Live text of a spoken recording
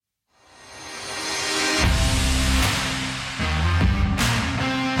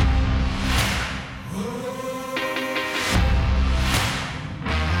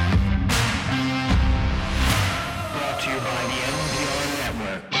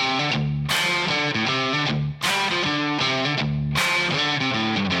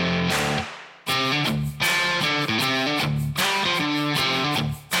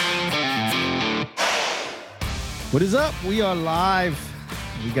What is up? We are live.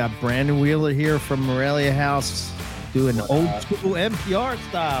 We got Brandon Wheeler here from Morelia House doing old school NPR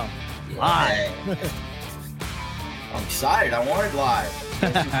style. Live. I'm excited. I wanted live.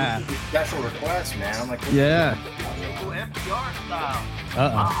 Special request, man. I'm like, yeah. Old school NPR style.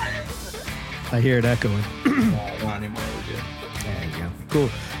 I hear it echoing. Not anymore. We're good. There you go. Cool.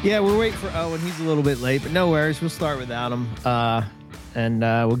 Yeah, we're waiting for Owen. He's a little bit late, but no worries. We'll start without him. And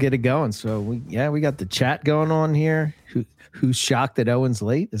we'll get it going. So we got the chat going on here. Who's shocked that Owen's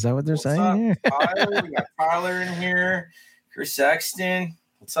late? Is that what they're saying up, here? Tyler? We got Tyler in here. Chris Sexton.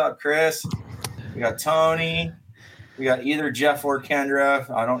 What's up, Chris? We got Tony. We got either Jeff or Kendra.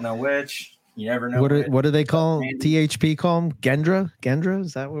 I don't know which. You never know. What do they call THP? Call him Gendra? Gendra?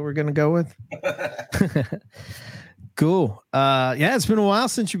 Is that what we're gonna go with? Cool. Yeah, it's been a while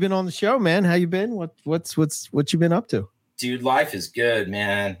since you've been on the show, man. How you been? What you been up to? Dude, life is good,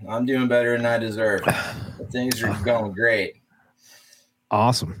 man. I'm doing better than I deserve. Things are going great.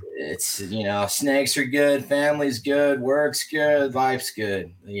 Awesome. It's, snakes are good, family's good, work's good, life's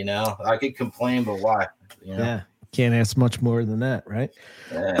good. I could complain, but why? Yeah, can't ask much more than that, right?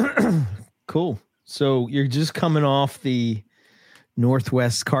 Yeah. Cool. So you're just coming off the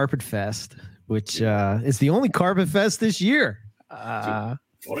Northwest Carpet Fest, which is the only Carpet Fest this year. Dude,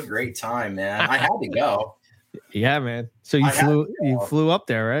 what a great time, man. I had to go. Yeah, man. So you flew up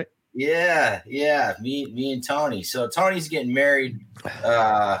there, right? Yeah. Me and Tony. So Tony's getting married.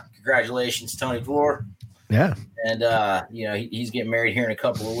 Congratulations, Tony Dwar. Yeah. And he's getting married here in a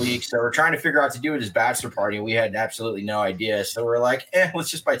couple of weeks. So we're trying to figure out what to do with his bachelor party. We had absolutely no idea. So we're like, let's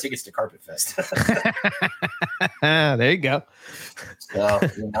just buy tickets to Carpet Fest. There you go. So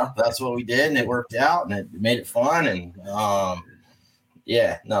that's what we did, and it worked out, and it made it fun. And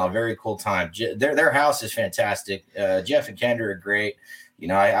very cool time. Their house is fantastic. Jeff and Kendra are great.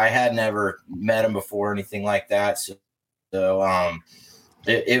 I had never met them before or anything like that. So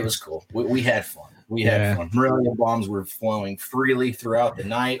it was cool. We had fun. We had fun. Morelia bombs were flowing freely throughout the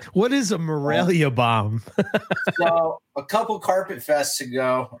night. What is a Morelia bomb? So a couple Carpet Fests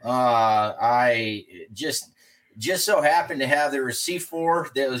ago, I just so happened to have there was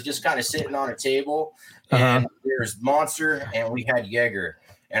C4 that was just kind of sitting on a table, and there's Monster, and we had Jaeger,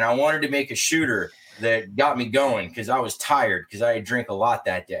 and I wanted to make a shooter that got me going because I was tired because I had drank a lot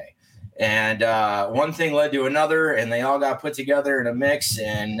that day. And one thing led to another, and they all got put together in a mix.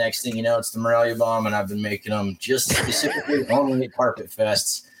 And next thing you know, it's the Morelia bomb, and I've been making them just specifically only at Carpet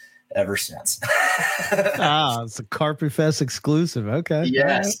Fests ever since. It's a Carpet Fest exclusive. Okay.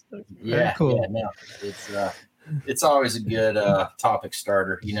 Yes. Yeah. Cool. Yeah, no, it's always a good topic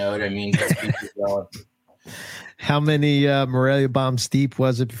starter. You know what I mean? Gets people going. How many Morelia bombs deep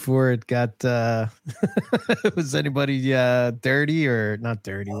was it before it got was anybody dirty or not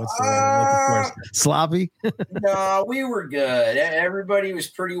dirty? What's the word I'm looking for? Sloppy? No, we were good. Everybody was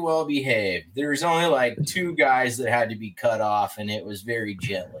pretty well behaved. There was only like 2 guys that had to be cut off, and it was very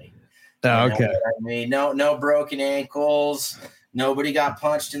gently. Oh, okay. I mean, no broken ankles. Nobody got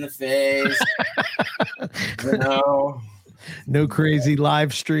punched in the face. No crazy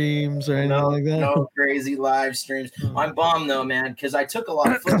live streams or anything like that? No crazy live streams. I'm bummed, though, man, because I took a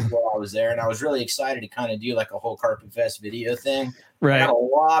lot of footage while I was there, and I was really excited to kind of do like a whole Carpet Fest video thing. Right. I got a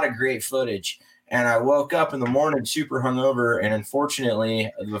lot of great footage, and I woke up in the morning super hungover, and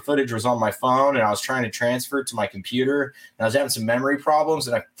unfortunately, the footage was on my phone, and I was trying to transfer it to my computer, and I was having some memory problems,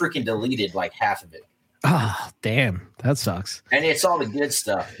 and I freaking deleted like half of it. Ah, damn. That sucks. And it's all the good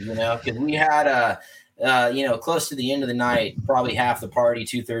stuff, because we had close to the end of the night, probably half the party,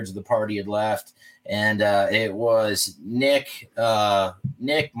 2/3 of the party had left. And it was Nick,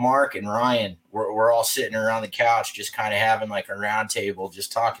 Mark, and Ryan. We're all sitting around the couch, just kind of having like a round table,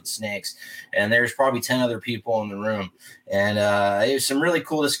 just talking snakes. And there's probably 10 other people in the room. And it was some really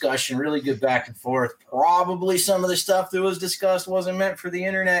cool discussion, really good back and forth. Probably some of the stuff that was discussed wasn't meant for the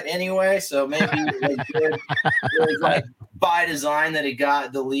internet anyway. So maybe it was like by design that it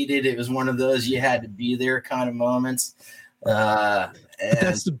got deleted. It was one of those you had to be there kind of moments.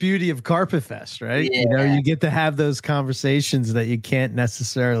 That's the beauty of Carpet Fest, right? Yeah. You get to have those conversations that you can't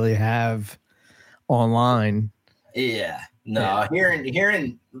necessarily have online. Yeah. No,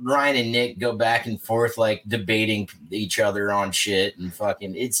 hearing Ryan and Nick go back and forth, like debating each other on shit and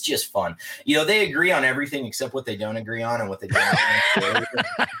fucking, it's just fun. They agree on everything except what they don't agree on and what they don't agree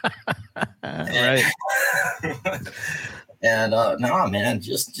on. Right. And man,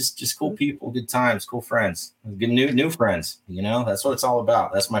 just cool people, good times, cool friends, good new friends. That's what it's all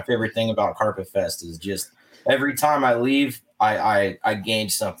about. That's my favorite thing about Carpet Fest is just every time I leave, I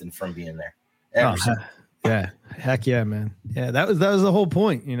gained something from being there. Yeah, heck yeah, man. Yeah, that was the whole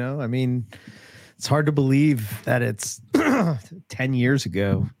point. I mean, It's hard to believe that it's 10 years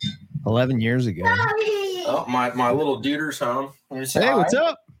ago, 11 years ago. Oh, my little duder's home. Hey, hi. What's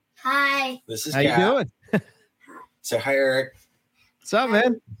up? Hi. This is How Kat. you doing? Say hi, Eric. What's up,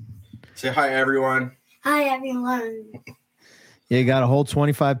 man? Say hi, everyone. Hi, everyone. Yeah, you got a whole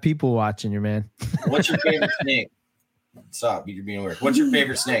 25 people watching you, man. What's your favorite snake? Stop, you're being weird. What's your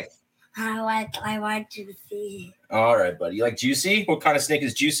favorite snake? I like Juicy. All right, buddy. You like Juicy? What kind of snake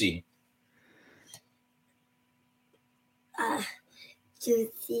is Juicy?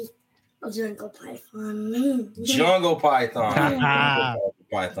 Juicy. Jungle Python. Jungle Python.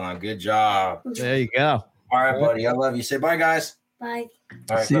 Python. Good job. There you go. All right, buddy. I love you. Say bye, guys. Bye.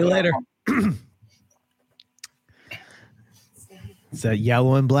 All right, see you later. It's that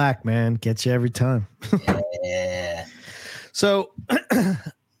yellow and black, man. Gets you every time. Yeah. So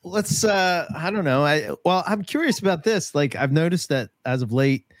let's I don't know. I'm curious about this. Like, I've noticed that as of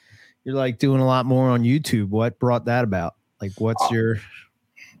late, you're like doing a lot more on YouTube. What brought that about? Like, what's your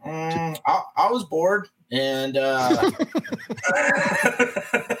I was bored and okay.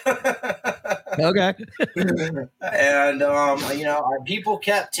 And people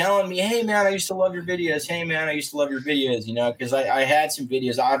kept telling me, hey man, I used to love your videos. Hey man, I used to love your videos, because I had some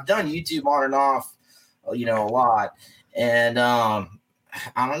videos. I've done YouTube on and off, a lot. And I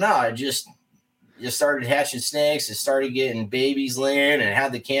don't know, I just started hatching snakes and started getting babies laying and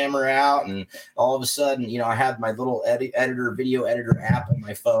had the camera out, and all of a sudden, I had my little video editor app on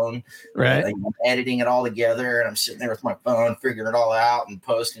my phone, right? I'm editing it all together, and I'm sitting there with my phone, figuring it all out and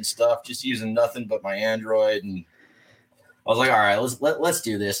posting stuff, just using nothing but my Android. And I was like, all right, let's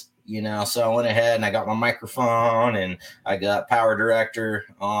do this, So I went ahead and I got my microphone and I got Power Director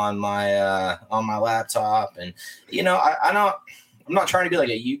on my laptop, and I'm not trying to be like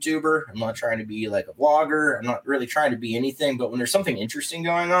a YouTuber. I'm not trying to be like a vlogger. I'm not really trying to be anything. But when there's something interesting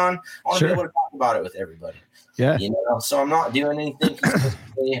going on, I want to be able to talk about it with everybody. Yeah. So I'm not doing anything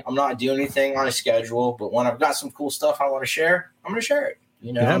consistently. I'm not doing anything on a schedule. But when I've got some cool stuff I want to share, I'm going to share it.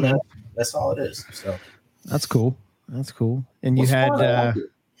 Yeah, man. That's all it is. So that's cool. That's cool. And you had,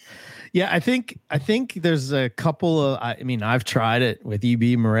 I think there's a couple of, I've tried it with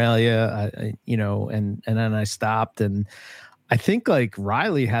EB Morelia, and then I stopped. And I think like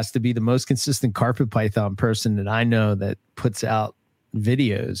Riley has to be the most consistent carpet python person that I know that puts out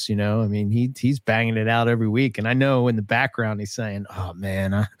videos. He's banging it out every week, and I know in the background he's saying, "Oh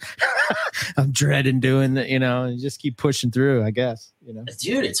man, I'm dreading doing that." And just keep pushing through, I guess.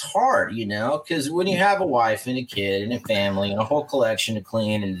 Dude, it's hard, because when you have a wife and a kid and a family and a whole collection to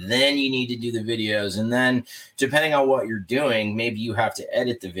clean, and then you need to do the videos, and then depending on what you're doing, maybe you have to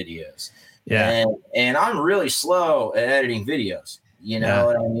edit the videos. Yeah. And I'm really slow at editing videos.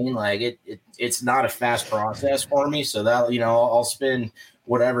 What I mean? Like it's not a fast process for me. So that, I'll spend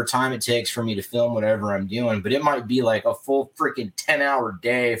whatever time it takes for me to film whatever I'm doing, but it might be like a full freaking 10-hour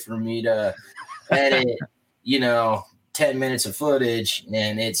day for me to edit, 10 minutes of footage.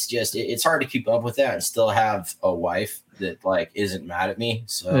 And it's hard to keep up with that and still have a wife that like isn't mad at me.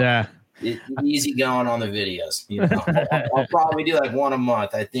 So yeah. Easy going on the videos. I'll probably do like one a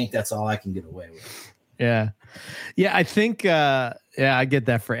month. I think that's all I can get away with. Yeah. I think I get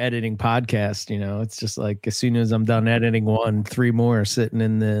that for editing podcasts. It's just like as soon as I'm done editing one, 3 more are sitting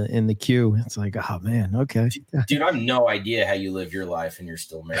in the queue. It's like, oh man, okay. Dude, I have no idea how you live your life and you're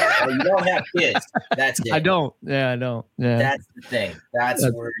still married. You don't have kids. That's it. I don't. Yeah, I don't. Yeah. That's the thing. That's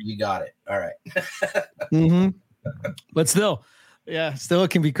where you got it. All right. Mm-hmm. But still. Yeah, still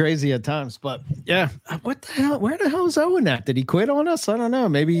it can be crazy at times, but yeah. What the hell? Where the hell is Owen at? Did he quit on us? I don't know.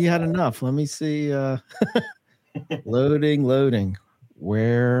 Maybe he had enough. Let me see. Loading.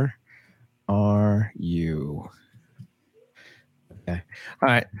 Where are you? Okay. All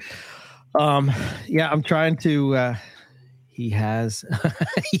right. I'm trying to. He has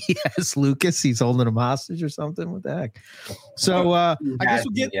Lucas. He's holding him hostage or something. What the heck? So I guess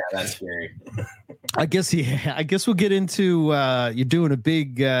we'll get. Yeah, that's scary. I guess we'll get into you're doing a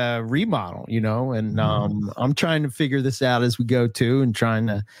big remodel, and I'm trying to figure this out as we go too, and trying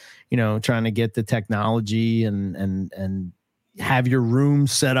to get the technology and have your room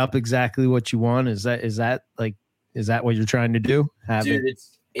set up exactly what you want. Is that what you're trying to do? Dude,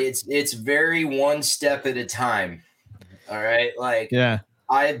 it's very one step at a time. All right. Like, yeah,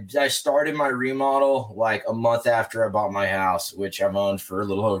 I started my remodel like a month after I bought my house, which I've owned for a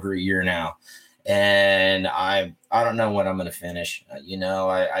little over a year now. And I don't know when I'm going to finish.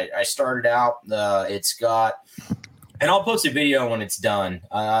 I started out, it's got, and I'll post a video when it's done.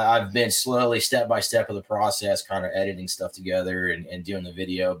 I've been slowly step by step of the process, kind of editing stuff together and doing the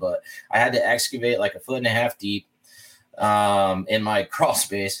video, but I had to excavate like 1.5 feet deep. in my crawl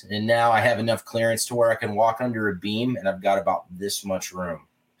space, and now I have enough clearance to where I can walk under a beam, and I've got about this much room.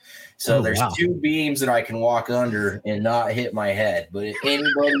 So there's wow. 2 beams that I can walk under and not hit my head. But if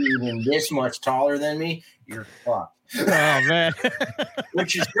anybody even this much taller than me, you're fucked. Oh man,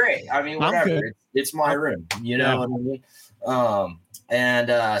 Which is great. I mean, I'm whatever. good. It's my room. You know what I mean?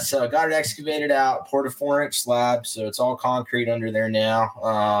 So I got it excavated out, poured a 4-inch slab, so it's all concrete under there now.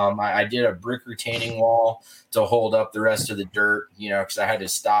 I did a brick retaining wall to hold up the rest of the dirt, you know, because I had to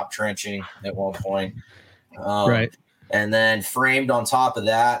stop trenching at one point. Right. And then framed on top of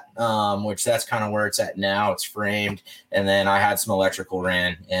that, which that's kind of where it's at now. It's framed. And then I had some electrical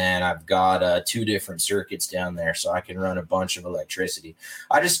ran, and I've got 2 different circuits down there, so I can run a bunch of electricity.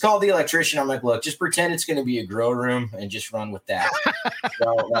 I just called the electrician. I'm like, look, just pretend it's going to be a grow room and just run with that.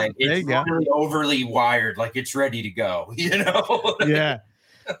 So like, it's not really overly wired. Like, it's ready to go, you know? Yeah.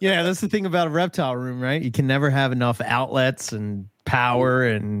 Yeah. That's the thing about a reptile room, right? You can never have enough outlets and power,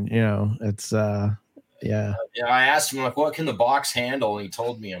 and, you know, it's, yeah. I asked him, like, what can the box handle? And he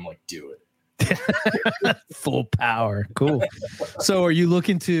told me. I'm like, do it. Full power. Cool. So are you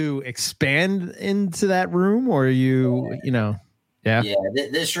looking to expand into that room, or are you, you know? Yeah. Yeah.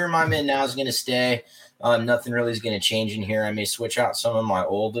 This room I'm in now is going to stay. Nothing really is going to change in here. I may switch out some of my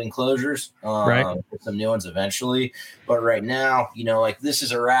old enclosures, with some new ones eventually. But right now, you know, like, this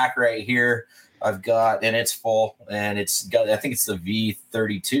is a rack right here. I've got, and it's full, and it's got, I think it's the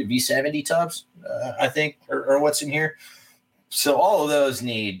V32, V70 tubs, I think, or what's in here. So all of those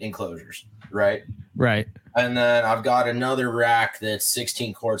need enclosures, right? Right. And then I've got another rack that's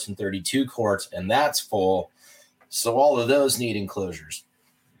 16 quarts and 32 quarts, and that's full. So all of those need enclosures.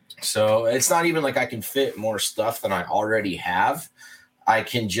 So it's not even like I can fit more stuff than I already have. I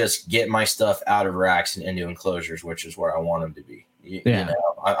can just get my stuff out of racks and into enclosures, which is where I want them to be. You know,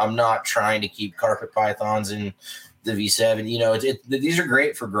 I'm not trying to keep carpet pythons in the V7. You know, these are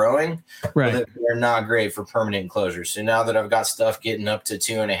great for growing, right? But they're not great for permanent enclosures. So now that I've got stuff getting up to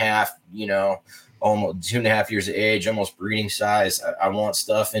 2.5, you know, almost 2.5 years of age, almost breeding size, I want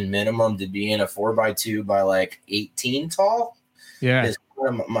stuff in minimum to be in a 4x2 by like 18 tall. Yeah. Is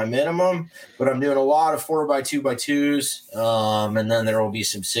my minimum, but I'm doing a lot of 4x2x2s. And then there will be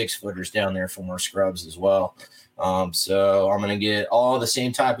some 6-footers down there for more scrubs as well. So I'm going to get all the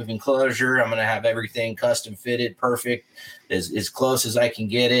same type of enclosure. I'm going to have everything custom fitted, perfect, as close as I can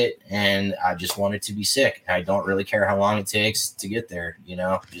get it. And I just want it to be sick. I don't really care how long it takes to get there, you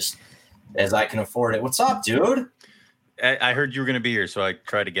know, just as I can afford it. What's up, dude? I heard you were going to be here, so I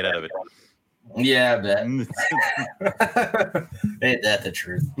tried to get out of it. Yeah, I bet. Ain't that the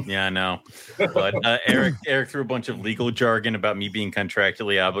truth? Yeah, I know. But Eric threw a bunch of legal jargon about me being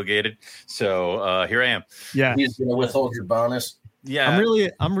contractually obligated. So here I am. Yeah. He's going to withhold your bonus. Yeah.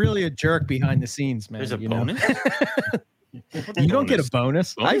 I'm really a jerk behind the scenes, man. There's a bonus? You don't get a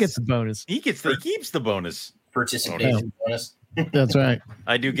bonus. I get the bonus. He keeps the bonus. Participation bonus. That's right.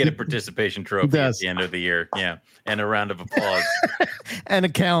 I do get a participation trophy at the end of the year. Yeah. And a round of applause. And a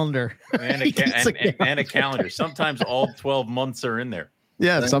calendar. And a calendar. Sometimes all 12 months are in there.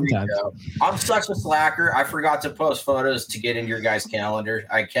 Yeah, sometimes. I'm such a slacker. I forgot to post photos to get in your guys' calendar.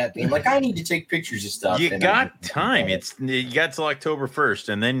 I kept being like, I need to take pictures of stuff. You got time. You got till October 1st,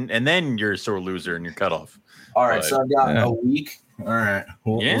 and then you're a sore loser and you're cut off. All right, so I've got a week. All right.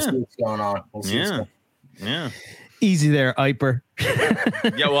 We'll see what's going on. We'll see what's going on. Yeah. Easy there, Iper.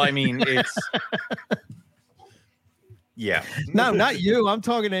 Yeah, well, I mean, it's yeah. No, not you. I'm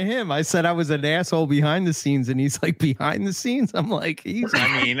talking to him. I said I was an asshole behind the scenes, and he's like, behind the scenes. I'm like, easy.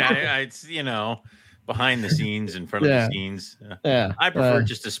 I mean, it's behind the scenes, in front of the scenes. Yeah. I prefer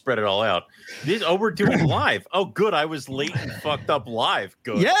just to spread it all out. We're doing live. Oh, good. I was late and fucked up live.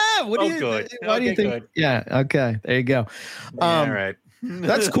 Good. Yeah. Good. Why do you think? Good. Yeah. Okay. There you go. All right.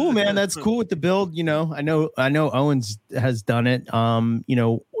 That's cool, man. That's cool with the build. You know, I know Owens has done it. You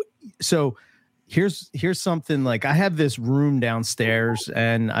know, so here's something. Like, I have this room downstairs,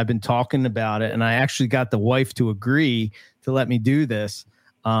 and I've been talking about it, and I actually got the wife to agree to let me do this.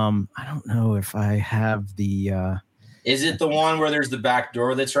 I don't know if I have the is it the one where there's the back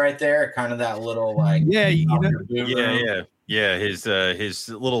door that's right there? Kind of that little like his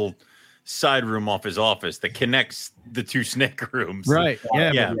little side room off his office that connects the 2 snake rooms. Right.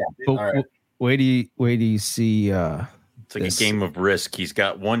 Yeah. But right. Wait do you see it's like a game of Risk. He's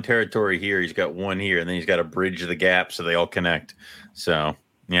got one territory here, he's got one here, and then he's got to bridge the gap so they all connect. So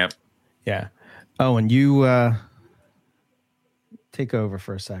yep. Yeah. Oh, and you take over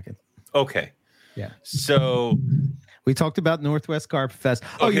for a second. Okay. Yeah. So we talked about Northwest Carpet Fest.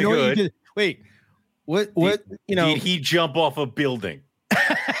 Okay, you know good. what you did? Wait. What did he jump off a building?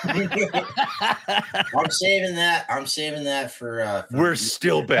 I'm saving that. I'm saving that for We're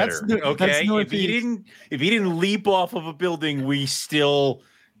still better. That's Okay. If he Northeast. didn't leap off of a building, we're still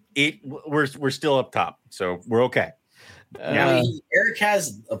up top. So we're okay. Eric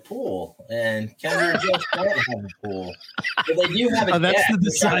has a pool, and Kendra and Jeff don't have a pool. But they do have a that's deck, the which I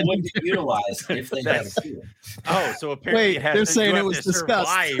deciding wouldn't utilize if they had a pool. Oh, so apparently Wait, they're saying you it have was to discussed.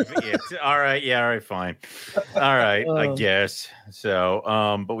 survive it. All right. Yeah. All right. Fine. All right. I guess so.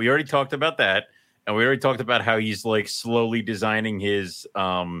 But we already talked about that, and we already talked about how he's like slowly designing his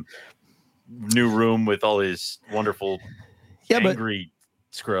new room with all his wonderful angry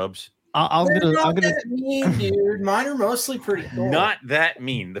scrubs. I'm They're not gonna. that mean, dude. Mine are mostly pretty cool. Not that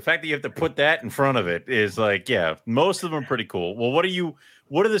mean. The fact that you have to put that in front of it is like, yeah, most of them are pretty cool. Well, what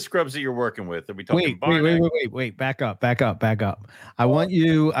are the scrubs that you're working with? Are we talking Wait. Back up. I want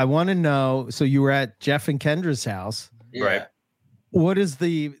to know. So you were at Jeff and Kendra's house. Yeah. Right. What is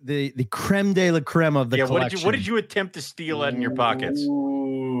the creme de la creme of the collection? What did you attempt to steal out in your pockets?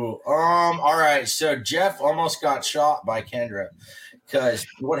 Ooh. All right. So Jeff almost got shot by Kendra because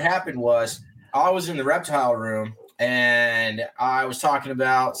what happened was I was in the reptile room and I was talking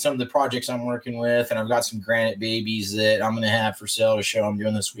about some of the projects I'm working with, and I've got some granite babies that I'm going to have for sale to show I'm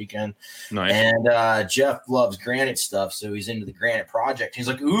doing this weekend. Nice. And Jeff loves granite stuff, so he's into the granite project. He's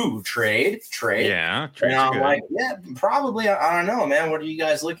like, "Ooh, trade." Yeah. And I'm like, "Yeah, probably. I don't know, man. What are you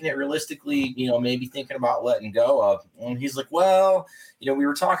guys looking at realistically? Maybe thinking about letting go of?" And he's like, "Well, we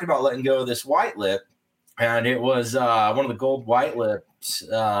were talking about letting go of this white lip, and it was one of the gold white lips."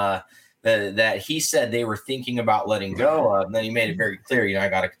 That he said they were thinking about letting go of. And then he made it very clear, I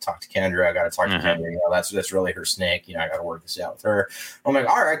got to talk to Kendra. I got to talk to Kendra. That's really her snake. I got to work this out with her. I'm like,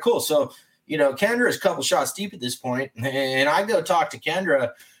 all right, cool. So, Kendra is a couple shots deep at this point, and I go talk to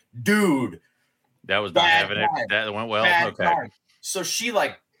Kendra, dude. That was not having it. That went well. Okay. Time. So she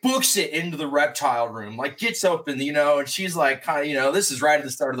books it into the reptile room, gets open, and she's like, kind of, this is right at the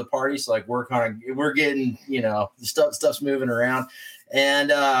start of the party. So we're getting, the stuff's moving around.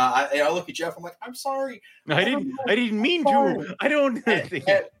 And I look at Jeff. I'm like, I'm sorry. I didn't mean to. I don't.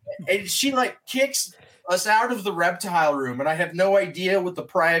 And she kicks us out of the reptile room, and I have no idea what the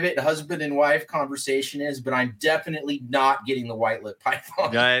private husband and wife conversation is, but I'm definitely not getting the white lip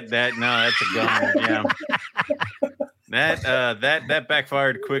python. That's a gun. Yeah. That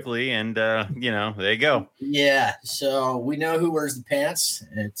backfired quickly, and there you go. Yeah. So we know who wears the pants.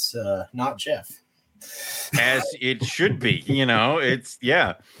 It's not Jeff. As it should be, it's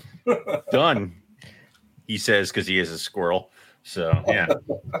done. He says because he is a squirrel. So yeah.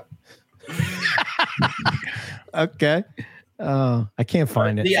 Okay. I can't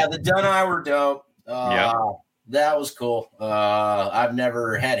find it. Yeah, the Dunai were dope. Yeah. That was cool. I've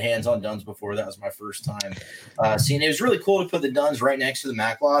never had hands on Duns before. That was my first time seeing it. It was really cool to put the Duns right next to the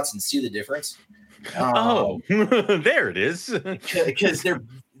Maclots and see the difference. There it is. Because they're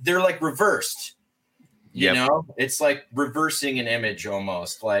reversed. You know, it's like reversing an image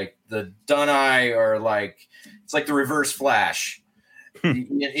almost. Like the Dunai are it's like the reverse Flash.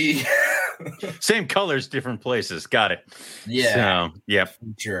 Same colors, different places. Got it. Yeah. So, yep.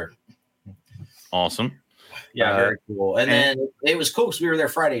 Sure. Awesome. Yeah, very cool. And then it was cool because we were there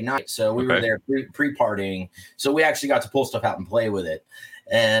Friday night. So we were there pre-partying. So we actually got to pull stuff out and play with it.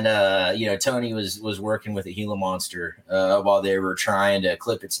 And, Tony was working with a Gila monster while they were trying to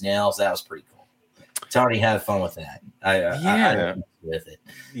clip its nails. That was pretty cool. Tony had fun with that. I with it.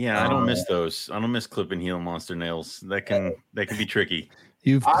 Yeah, I don't miss those. I don't miss clipping Gila monster nails. That can be tricky.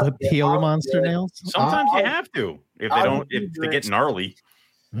 You've clipped Gila monster nails? Sometimes you have to if they get gnarly.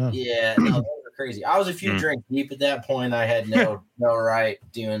 Yeah, no, those are crazy. I was a few drinks deep at that point. I had no right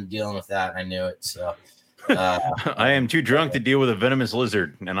dealing with that. I knew it. So I am too drunk to deal with a venomous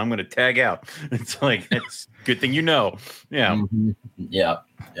lizard, and I'm going to tag out. It's it's good thing you know. Yeah. Mm-hmm. Yeah.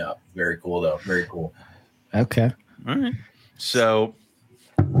 Very cool though. Very cool. Okay. All right. So,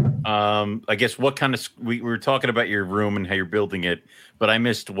 I guess what kind of we were talking about your room and how you're building it, but I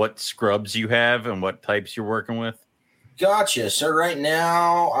missed what scrubs you have and what types you're working with. Gotcha. So right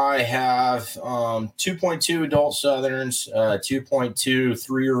now I have 2.2 adult Southerns, 2.2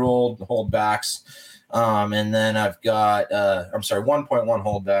 3-year-old holdbacks, and then I've got 1.1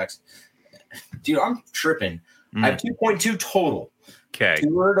 holdbacks. Dude, I'm tripping. I have 2.2 total. Okay.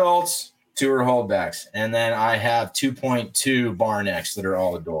 2 are adults, 2 are holdbacks, and then I have 2.2 Barnecks that are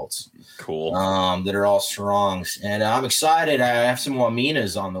all adults. Cool. That are all strongs, and I'm excited. I have some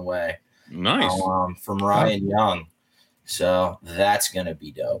Waminas on the way. Nice. From Ryan Young. So that's gonna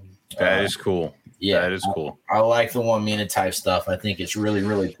be dope. That is cool. Yeah, that is cool. I like the Wamina type stuff. I think it's really,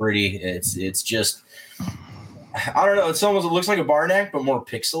 really pretty. It's just I don't know. It looks like a bar neck, but more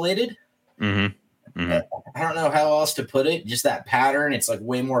pixelated. Mm-hmm. Mm-hmm. I don't know how else to put it. Just that pattern. It's like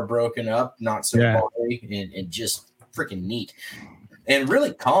way more broken up, not so body, and just freaking neat. And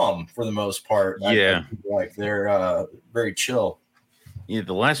really calm for the most part. Yeah. Like they're very chill. Yeah,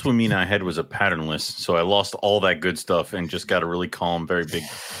 the last one I had was a patternless, so I lost all that good stuff and just got a really calm, very big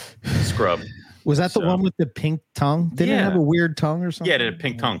scrub. Was that the one with the pink tongue? Didn't it have a weird tongue or something? Yeah, it had a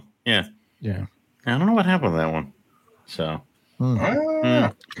pink tongue. Yeah. Yeah. I don't know what happened to that one. So.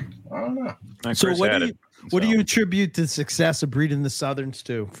 I don't know. So what do you attribute the success of breeding the Southerns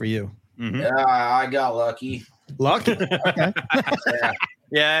to for you? Mm-hmm. Yeah, I got lucky. Lucky. Okay. Yeah.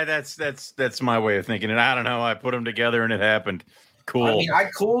 Yeah, that's my way of thinking. And I don't know. I put them together and it happened. Cool. I mean, I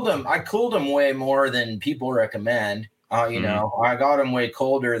cooled them way more than people recommend. know, I got them way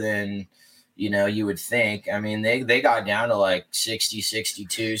colder than, you would think. I mean, they got down to like 60,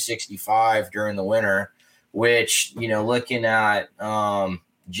 62, 65 during the winter, which, looking at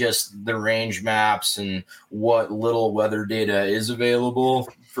just the range maps and what little weather data is available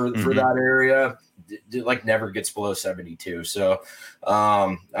for that area, like never gets below 72. So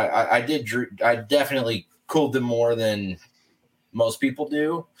I definitely cooled them more than most people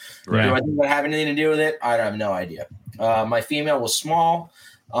do. Right. Do I think that have anything to do with it? I have no idea. My female was small.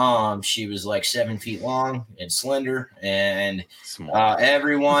 She was like 7 feet long and slender, and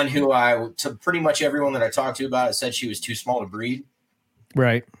everyone pretty much everyone that I talked to about it said she was too small to breed.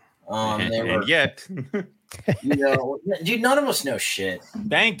 Right. And yet, dude, none of us know shit.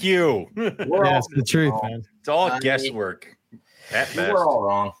 Thank you. That's the truth, man. It's all guesswork. We're all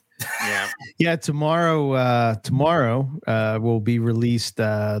wrong. Yeah. Yeah. Tomorrow will be released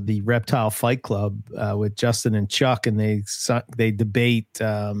the Reptile Fight Club with Justin and Chuck, and they debate,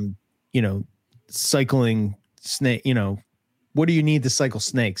 cycling snake. What do you need to cycle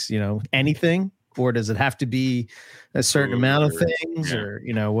snakes? Anything, or does it have to be a certain amount of things, or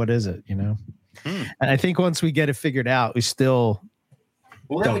what is it? And I think once we get it figured out, we still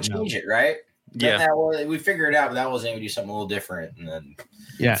then we change it, right? Yeah, we figure it out, but that wasn't going to do something a little different, and then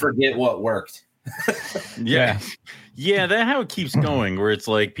forget what worked. Yeah, that's how it keeps going. Where it's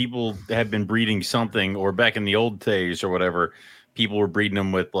like people have been breeding something, or back in the old days or whatever, people were breeding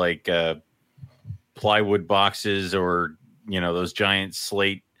them with like plywood boxes or those giant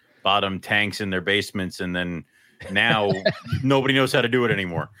slate bottom tanks in their basements, and then now nobody knows how to do it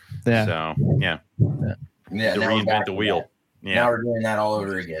anymore. Yeah. So to reinvent the wheel. Yeah. Now we're doing that all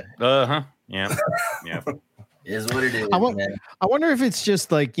over again. Yeah. Is what it is. I wonder if it's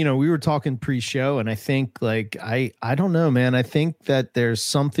just like, we were talking pre-show, and I think like, I don't know, man. I think that there's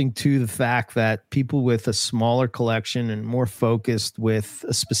something to the fact that people with a smaller collection and more focused with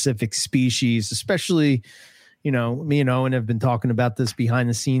a specific species, especially, me and Owen have been talking about this behind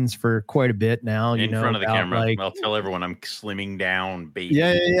the scenes for quite a bit now. In front of the camera. Like, I'll tell everyone I'm slimming down, baby.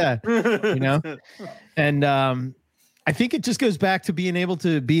 Yeah. And I think it just goes back to being able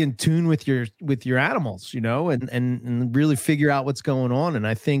to be in tune with your animals, and really figure out what's going on. And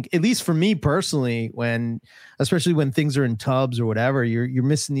I think, at least for me personally, especially when things are in tubs or whatever, you're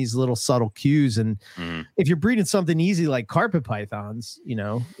missing these little subtle cues. And if you're breeding something easy like carpet pythons,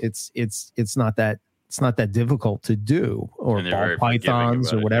 it's not that difficult to do, or ball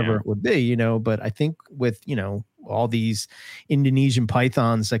pythons or whatever it would be, but I think with, all these Indonesian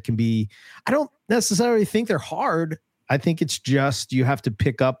pythons that can be, I don't necessarily think they're hard. I think it's just, you have to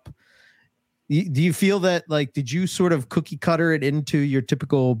pick up. Do you feel that, like, did you sort of cookie cutter it into your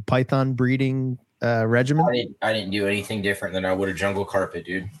typical python breeding regimen? I didn't do anything different than I would a jungle carpet,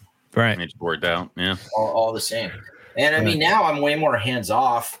 dude. Right. It's worked out. Yeah. All the same. And I mean, now I'm way more hands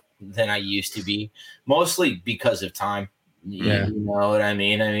off than I used to be, mostly because of time. Yeah. You know what I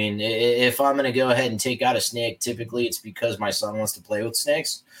mean? I mean, if I'm going to go ahead and take out a snake, typically it's because my son wants to play with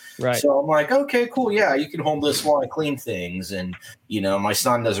snakes. Right. So I'm like, okay, cool. Yeah, you can hold this while I clean things. And, my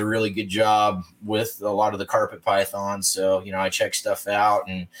son does a really good job with a lot of the carpet pythons. So, I check stuff out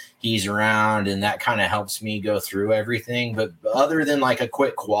and he's around, and that kind of helps me go through everything. But other than like a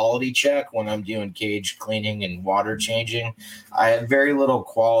quick quality check when I'm doing cage cleaning and water changing, I have very little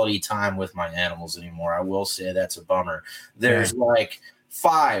quality time with my animals anymore. I will say that's a bummer. There's like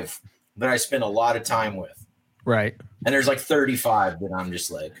 5 that I spend a lot of time with. Right. And there's like 35 that I'm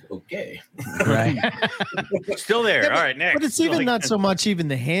just like, okay. Right. Still there. All right, next. But it's even not so much even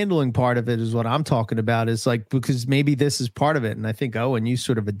the handling part of it is what I'm talking about. Is like, because maybe this is part of it. And I think, Owen, you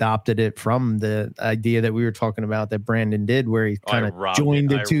sort of adopted it from the idea that we were talking about that Brandon did, where he kind of joined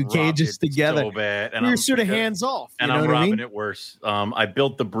the two cages together. So bad. And you're sort of hands off. And I'm robbing it worse. I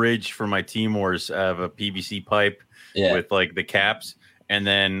built the bridge for my Timors of a PVC pipe with like the caps. And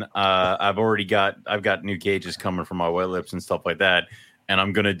then I've got new cages coming for my white lips and stuff like that. And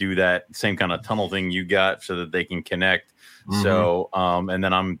I'm gonna do that same kind of tunnel thing you got so that they can connect. Mm-hmm. So and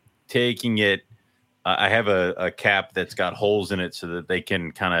then I'm taking it. I have a cap that's got holes in it so that they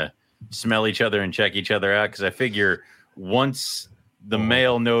can kind of smell each other and check each other out. Because I figure once the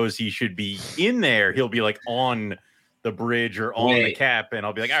male knows he should be in there, he'll be like on the bridge or on the cap, and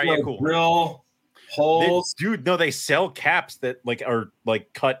I'll be like, all right, yeah, cool. Drill holes, dude. No, they sell caps that like are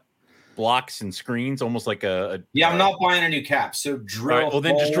like cut blocks and screens, almost like a. Yeah, I'm not buying a new cap. So drill. Right, well,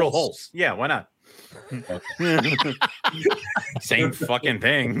 then just drill holes. Yeah, why not? Same fucking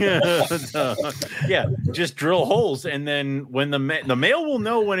thing. Yeah, just drill holes, and then when the male will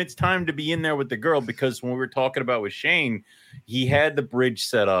know when it's time to be in there with the girl, because when we were talking about with Shane, he had the bridge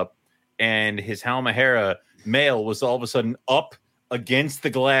set up, and his Halmahera male was all of a sudden up against the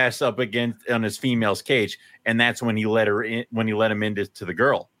glass, up against on his female's cage, and that's when he let her in. When he let him into the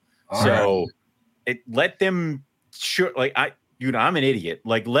girl, it let them Dude, I'm an idiot.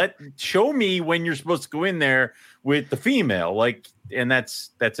 Like, show me when you're supposed to go in there with the female, like, and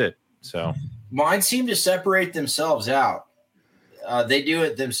that's it. So mine seem to separate themselves out. They do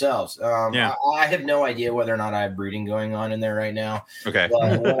it themselves. I have no idea whether or not I have breeding going on in there right now. Okay.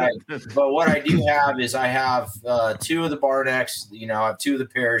 But what I do have is I have two of the bar necks. I have two of the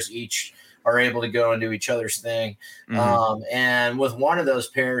pairs each are able to go and do each other's thing. Mm-hmm. And with one of those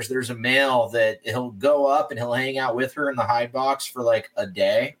pairs, there's a male that he'll go up and he'll hang out with her in the hide box for like a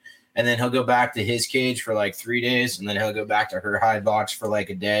day. And then he'll go back to his cage for like 3 days. And then he'll go back to her hide box for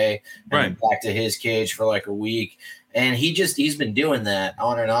like a day. And then back to his cage for like a week. And he's been doing that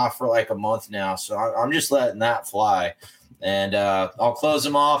on and off for like a month now. So I'm just letting that fly. And I'll close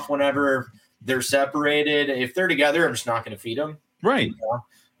them off whenever they're separated. If they're together, I'm just not going to feed them. Right.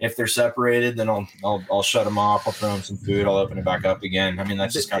 If they're separated, then I'll shut them off. I'll throw them some food. I'll open it back up again. I mean,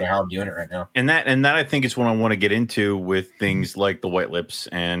 that's just kind of how I'm doing it right now. And that I think is what I want to get into with things like the white lips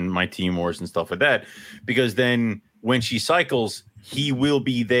and my Timors and stuff like that, because then when she cycles, he will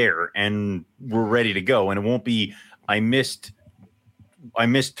be there and we're ready to go. And it won't be, I missed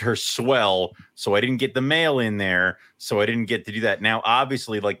her swell, so I didn't get the male in there, so I didn't get to do that. Now,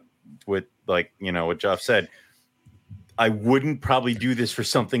 obviously, what Jeff said, I wouldn't probably do this for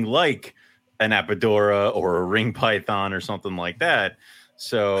something like an Apodora or a ring python or something like that.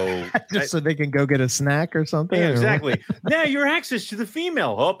 So so they can go get a snack or something. Yeah, exactly. Now your access to the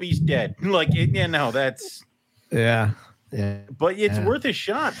female. Oh, he's dead. That's yeah. But it's worth a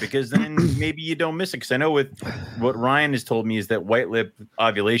shot, because then maybe you don't miss it. Because I know with what Ryan has told me is that white lip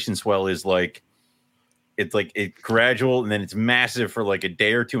ovulation swell is like it's gradual and then it's massive for like a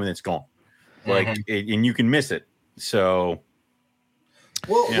day or two and it's gone. And you can miss it. So,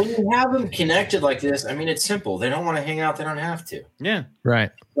 when you have them connected like this, I mean, it's simple. They don't want to hang out. They don't have to. Yeah. Right.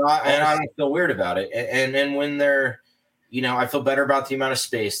 And I don't feel weird about it. And then when they're, I feel better about the amount of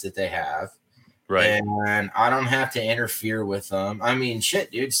space that they have. Right. And I don't have to interfere with them. I mean, shit,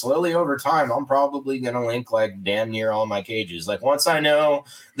 dude, slowly over time, I'm probably going to link like damn near all my cages. Like once I know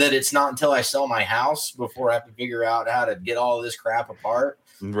that it's not until I sell my house before I have to figure out how to get all of this crap apart.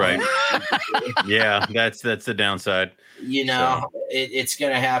 Right. Yeah, that's the downside. It's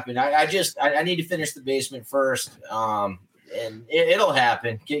going to happen. I need to finish the basement first. And it'll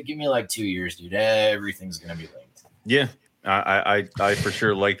happen. Give me like 2 years, dude. Everything's going to be linked. Yeah. I for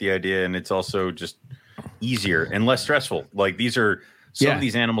sure like the idea, and it's also just easier and less stressful. Like some of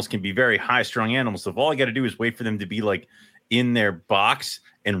these animals can be very high strung animals. So if all I got to do is wait for them to be like in their box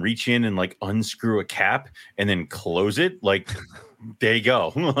and reach in and like unscrew a cap and then close it, like there you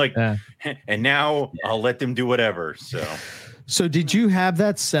go. And now I'll let them do whatever. So did you have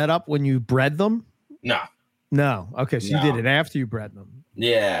that set up when you bred them? No. Okay, so you did it after you bred them.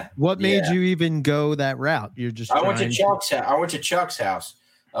 Yeah. What made you even go that route? You're just I went to Chuck's house.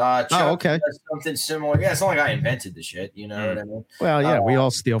 Chuck okay. does something similar. Yeah, it's not like I invented the shit. You know what I mean? Well, yeah, we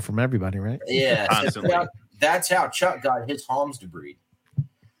all steal from everybody, right? Yeah. That's how Chuck got his Homs to breed.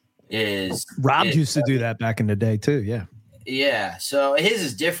 Rob used to do that back in the day too. Yeah. Yeah. So his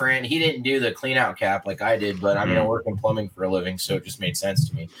is different. He didn't do the clean out cap like I did, but I mean, I work in plumbing for a living, so it just made sense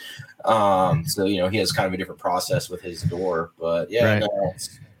to me. So he has kind of a different process with his door, but I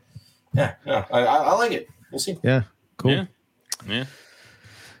like it. We'll see. Yeah. Cool. Yeah.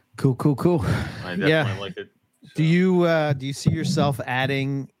 Cool. I definitely like it. So. Do you see yourself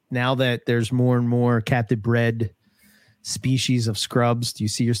adding, now that there's more and more captive bred species of scrubs, do you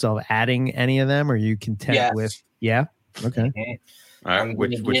see yourself adding any of them, or are you content with? Yeah. Okay. All right.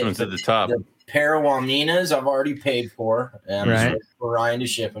 Which one's at the top? pair of Waminas I've already paid for, and I'm just Right. waiting for Ryan to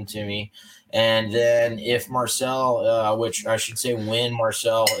ship them to me. And then if Marcel, which I should say when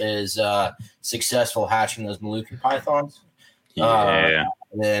Marcel is successful hatching those Moluccan pythons, Yeah.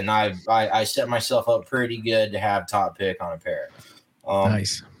 then I set myself up pretty good to have top pick on a pair.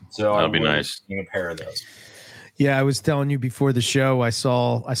 Nice. So That'll be I'm nice. getting a pair of those. Yeah, I was telling you before the show. I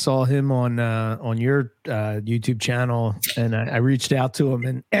saw him on your YouTube channel, and I reached out to him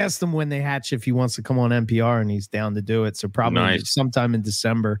and asked him when they hatch if he wants to come on NPR, and he's down to do it. So probably Nice. sometime in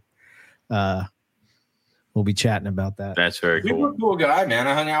December, we'll be chatting about that. That's very Super cool. cool guy, man.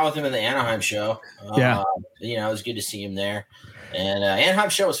 I hung out with him in the Anaheim show. Yeah. You know, it was good to see him there. And Anaheim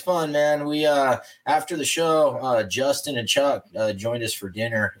show was fun, man. We after the show, Justin and Chuck joined us for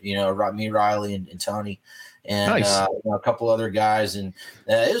dinner. You know, me, Riley, and Tony, and Nice. you know, a couple other guys, and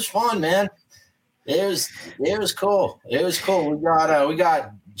it was fun, man. It was cool. It was cool. We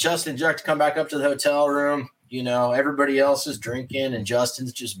got Justin and Chuck to come back up to the hotel room. You know, everybody else is drinking, and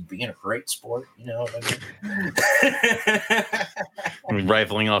Justin's just being a great sport. You know what I mean?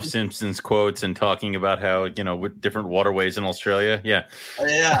 Rifling off Simpsons quotes and talking about how, you know, with different waterways in Australia. Yeah.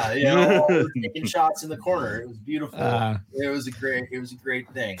 Yeah, you know, we were taking shots in the corner. It was beautiful. Uh, It was a great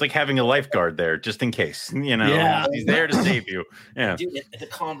thing. It's like having a lifeguard there just in case, you know, Yeah. he's there to save you. Yeah. Dude, the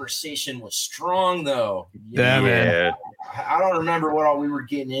conversation was strong though. You Yeah, know, man. I don't remember what all we were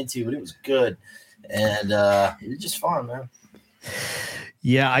getting into, but it was good. And it was just fun, man.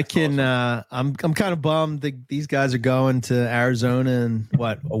 Yeah, I can. I'm kind of bummed that these guys are going to Arizona in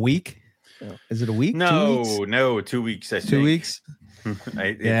what, a week? Is it a week? 2 weeks? No, 2 weeks. I think. 2 weeks.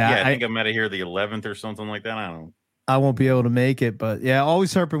 I Yeah, think I'm out of here the 11th or something like that. I don't know. I won't be able to make it, but yeah,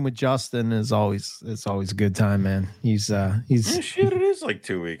 always herping with Justin is always a good time, man. He's Shit, it is like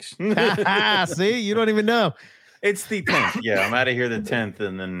 2 weeks. see, you don't even know. It's the 10th. Yeah, I'm out of here the 10th,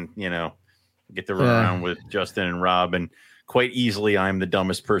 and then, you know, get to run Yeah. around with Justin and Rob, and quite easily I'm the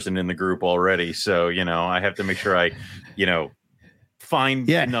dumbest person in the group already. So, you know, I have to make sure I, you know, find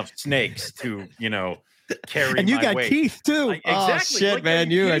Yeah. enough snakes to, you know, carry And you my got weight. Keith too. Like, Oh exactly. shit, Like, are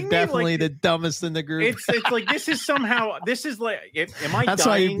man, you you are kidding me? definitely Like, the dumbest in the group. It's like this is somehow am I That's dying?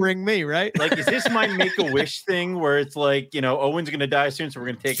 why you bring me, right? Like, is this my make a wish thing where it's like, you know, Owen's gonna die soon, so we're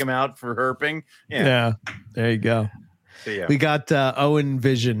gonna take him out for herping? Yeah. There you go. So, yeah. We got Owen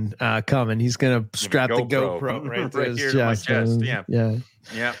Vision coming. He's gonna strap the GoPro. GoPro right to Right his here to my chest. chest, yeah. Yeah.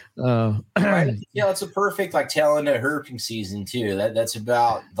 Yeah. Right? Yeah, it's a perfect like tail end of herping season too. That's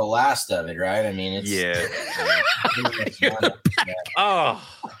about the last of it, right? I mean, it's Yeah. yeah. Oh.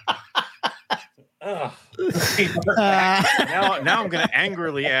 Oh. Now I'm gonna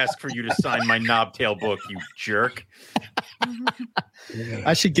angrily ask for you to sign my knobtail book, you jerk.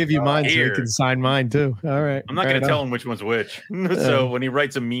 I should give you mine so you Here. can sign mine too. All right. I'm not Right gonna on. tell him which one's which. So when he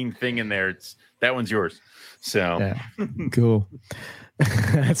writes a mean thing in there, it's that one's yours. So Yeah. Cool.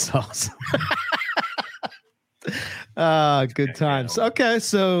 That's awesome. Good times. Okay,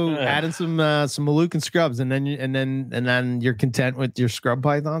 so adding some Moluccan scrubs, and then you're content with your scrub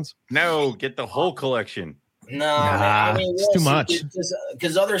pythons. no, get the whole collection. No, Nah, man, I mean, it's too much.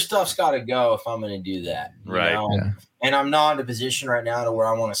 because other stuff's got to go if I'm going to do that, you Right. know? Yeah. And I'm not in a position right now to where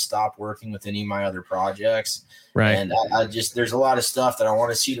I want to stop working with any of my other projects. Right. And I just there's a lot of stuff that I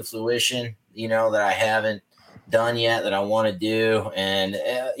want to see to fruition, you know, that I haven't done yet that I want to do. And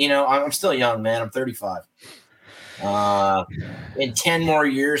you know, I'm still young, man. I'm 35. In 10 more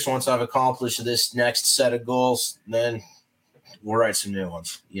years, once I've accomplished this next set of goals, then we'll write some new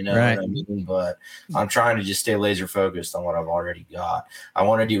ones, you know Right. what I mean? But I'm trying to just stay laser focused on what I've already got. I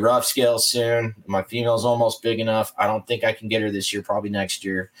want to do rough scales soon. My female's almost big enough. I don't think I can get her this year, probably next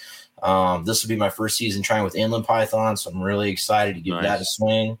year. This will be my first season trying with inland python, so I'm really excited to give that a Nice.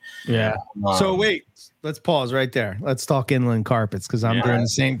 swing. Yeah. So wait, let's pause right there. Let's talk inland carpets because I'm Yeah. doing the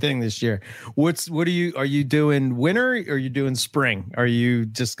same thing this year. What are you doing winter or are you doing spring? Are you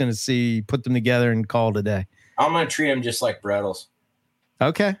just gonna put them together and call it a day? I'm gonna treat them just like Brettles.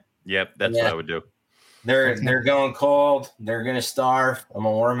 Okay. Yep, that's Yeah. what I would do. They're going cold. They're gonna starve. I'm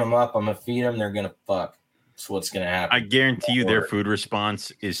gonna warm them up. I'm gonna feed them. They're gonna fuck. That's what's gonna happen. I guarantee you their food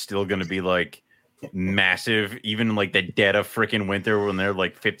response is still going to be like massive, even like the dead of freaking winter when they're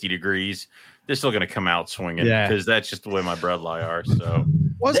like 50 degrees. They're still going to come out swinging Yeah. because that's just the way my bloodline are. So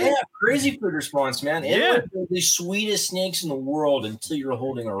They have crazy food response, man. Yeah. Inland are the sweetest snakes in the world until you're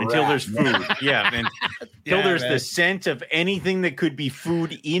holding a until rat, there's man. food, yeah, and until Yeah, there's man. the scent of anything that could be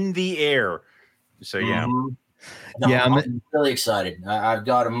food in the air. So yeah, Mhm. No, Yeah, I'm really excited. I've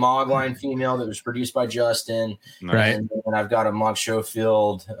got a Mogline female that was produced by Justin, nice. Right. and then I've got a Mog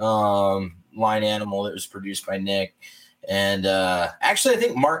Schofield line animal that was produced by Nick. And actually, I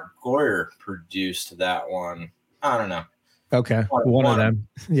think Mark Goyer produced that one. I don't know. Okay, one of them.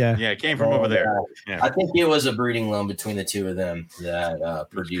 Yeah, Yeah, it came from over there. Yeah. I think it was a breeding loan between the two of them that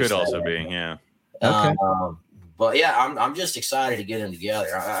produced. Could also that be, one. yeah. Okay. But yeah, I'm just excited to get them together.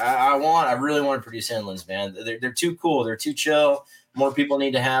 I really want to produce inlands, man. They're too cool. They're too chill. More people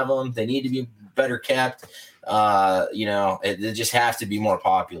need to have them. They need to be better kept. They just have to be more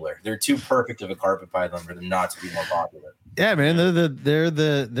popular. They're too perfect of a carpet python for them not to be more popular. Yeah, man. They're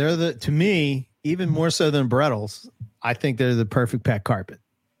the to me, even more so than Brettles, I think they're the perfect pet carpet.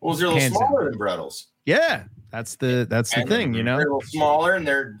 Well, they're a little smaller than Brettles. Yeah, that's the thing, you know. They're a little smaller and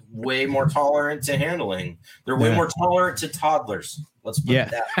they're way more tolerant to handling. They're way more tolerant to toddlers. Let's put it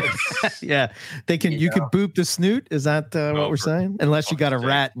that way. Yeah, they can. You could boop the snoot. Is that what we're saying? Unless you got a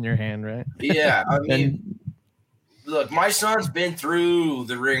rat in your hand, right? Yeah, I mean, look, my son's been through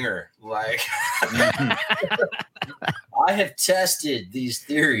the ringer. Like, I have tested these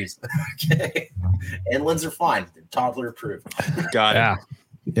theories. Okay, inlands are fine. They're toddler approved. Got it.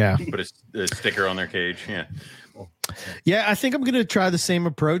 Yeah. Put a sticker on their cage. Yeah. Yeah, I think I'm gonna try the same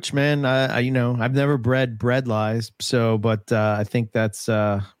approach, man. I've never bred lies, but I think that's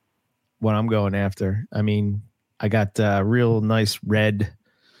what I'm going after. I mean, I got real nice red,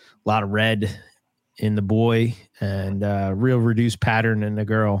 a lot of red in the boy, and real reduced pattern in the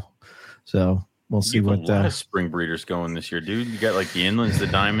girl. So we'll see what. A lot of spring breeders going this year, dude. You got like the inlands, the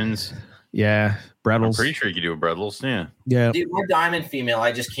diamonds. Yeah, Brettles. I'm pretty sure you could do a Brettles. Yeah. Yeah. Dude, my diamond female,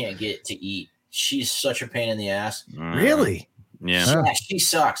 I just can't get to eat. She's such a pain in the ass. Really? Yeah. She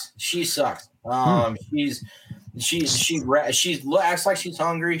sucks. She sucks. She acts like she's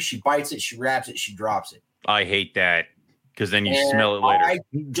hungry. She bites it. She wraps it. She drops it. I hate that because then you smell it later. I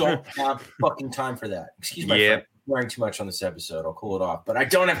don't have fucking time for that. Excuse my friend. I'm wearing too much on this episode. I'll cool it off, but I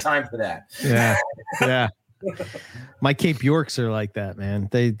don't have time for that. Yeah. Yeah. My Cape Yorks are like that, man.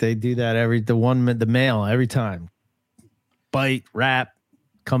 They do that the male every time. Bite, wrap,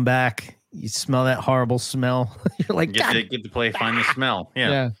 come back. You smell that horrible smell. You're like, get to play, find the smell.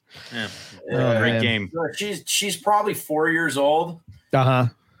 Yeah. Great game. She's probably 4 years old. Uh-huh.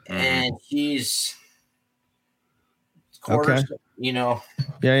 And she's quarters,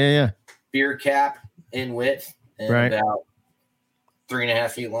 Yeah. beer cap in width and about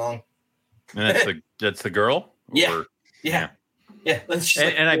 3.5 feet long. And that's the girl? Yeah. Yeah.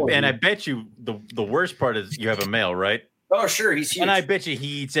 And I bet you the worst part is you have a male, right? Oh, sure. He's huge. And I bet you he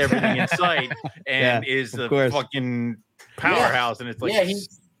eats everything in sight and is the fucking powerhouse. And it's like,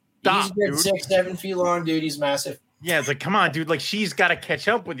 he's good 6-7 feet long, dude. He's massive. Yeah, it's like, come on, dude. Like, she's got to catch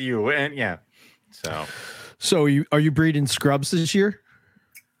up with you. And So are you breeding scrubs this year?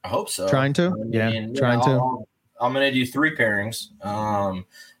 I hope so. Trying to? Trying to. I'm going to do 3 pairings.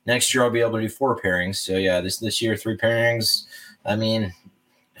 Next year I'll be able to do 4 pairings. So yeah, this year 3 pairings. I mean,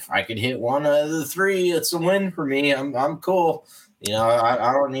 if I could hit one of the 3, it's a win for me. I'm cool.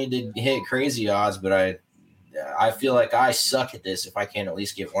 I don't need to hit crazy odds, but I feel like I suck at this if I can't at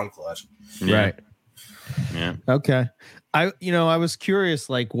least get one clutch. Yeah. Right. Yeah. Okay. I was curious,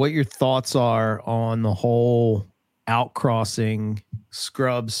 like, what your thoughts are on the whole outcrossing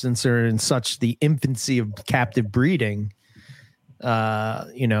scrubs since they're in such the infancy of captive breeding.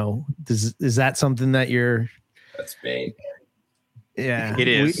 Is that something that you're? That's big. Yeah, it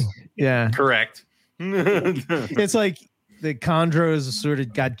is. Correct. It's like the chondros sort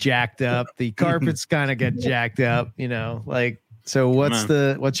of got jacked up. The carpets kind of got jacked up. So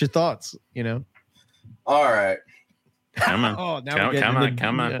what's your thoughts? All right. Come on. Oh, now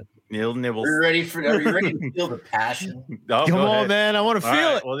come on. Yeah. Neil Nibbles. Are you ready to feel the passion? Oh, come on, man. I want to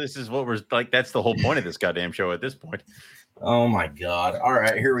feel it. Well, this is what we're like. That's the whole point of this goddamn show at this point. Oh my God. All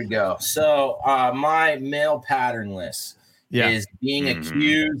right, here we go. So my male pattern list is being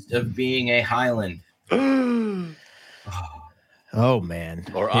accused of being a Highland. Oh man.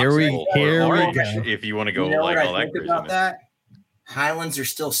 Or here we go. If you want to go like all that crazy. About that? Highlands are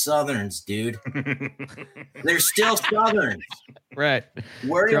still Southerns, dude. They're still Southerns. Right.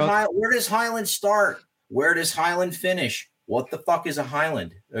 Where does Highland start? Where does Highland finish? What the fuck is a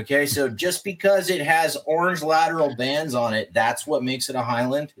Highland? Okay, so just because it has orange lateral bands on it, that's what makes it a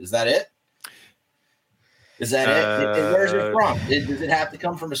Highland? Is that it? Is that it? Where's it from? Does it have to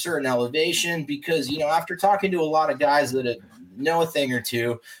come from a certain elevation? Because, after talking to a lot of guys that know a thing or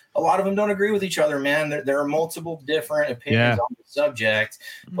two, a lot of them don't agree with each other, man. There are multiple different opinions on the subject.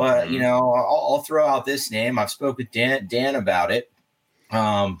 But, I'll throw out this name. I've spoken with Dan about it,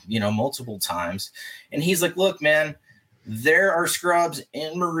 multiple times. And he's like, look, man, there are scrubs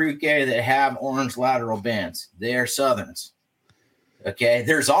in Maruke that have orange lateral bands. They are Southerns. Okay,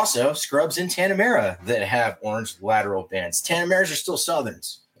 there's also scrubs in Tanamera that have orange lateral bands. Tanameras are still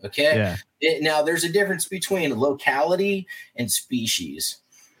southerns. Okay, now there's a difference between locality and species.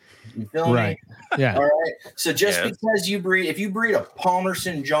 You feel Right. me? Yeah. All right. So just because if you breed a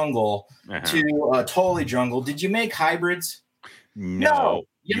Palmerston jungle to a Tolly jungle, did you make hybrids? No.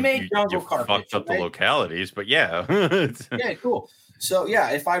 You made jungle you carpet. fucked up the localities, but yeah. Yeah, cool. So yeah,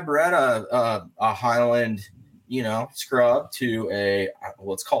 if I bred a Highland, scrub to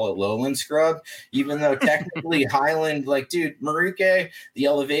let's call it lowland scrub, even though technically Highland, like, dude, Maruke, the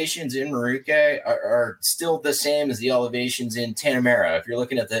elevations in Maruke are still the same as the elevations in Tanamera. If you're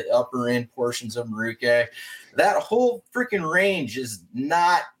looking at the upper end portions of Maruke, that whole freaking range is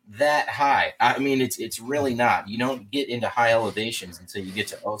not that high. I mean, it's really not. You don't get into high elevations until you get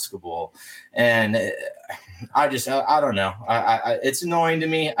to Oskabol, and I don't know. It's annoying to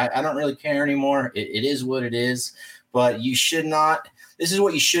me. I don't really care anymore. It is what it is. But you should not. This is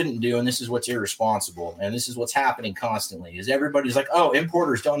what you shouldn't do, and this is what's irresponsible, and this is what's happening constantly. Is everybody's like, oh,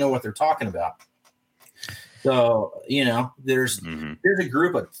 importers don't know what they're talking about. So, there's a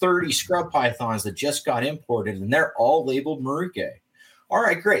group of 30 scrub pythons that just got imported, and they're all labeled Maruke. All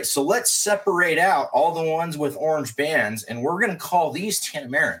right, great. So let's separate out all the ones with orange bands, and we're going to call these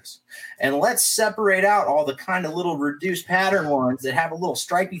Tanamerans. And let's separate out all the kind of little reduced pattern ones that have a little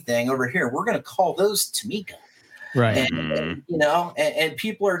stripy thing over here. We're going to call those Tamika. Right. And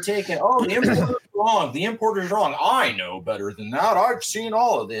people are taking, the importer's wrong. The importer's wrong. I know better than that. I've seen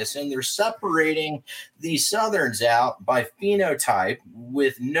all of this. And they're separating these southerns out by phenotype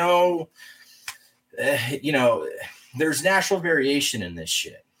with no, there's natural variation in this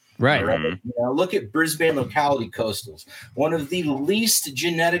shit. Right. Look at Brisbane locality coastals, one of the least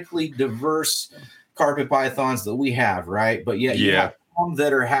genetically diverse carpet pythons that we have, right? But you have some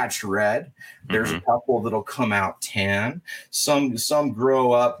that are hatched red. There's a couple that'll come out tan. Some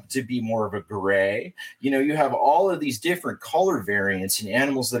grow up to be more of a gray. You have all of these different color variants in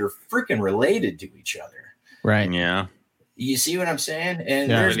animals that are freaking related to each other. Right. Yeah. You see what I'm saying? And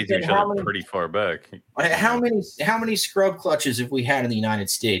there's pretty far back. How many scrub clutches have we had in the United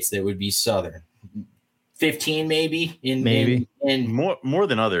States that would be southern? 15 maybe in more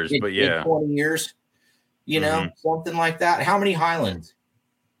than others, but in 20 years. Something like that. How many Highlands?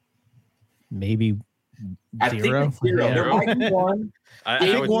 Maybe I zero. think zero. Yeah. There might be one. I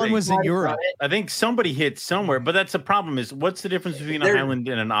think one was in Europe. I think somebody hit somewhere, but that's the problem. Is what's the difference between a Highland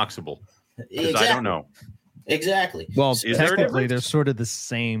and an Oxable? Because I don't know. Exactly. Well, technically, they're sort of the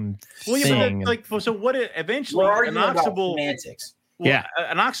same thing. So what? Eventually, an Oxable semantics.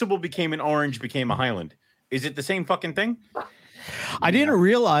 An Oxable became an orange, became a Highland. Is it the same fucking thing? I didn't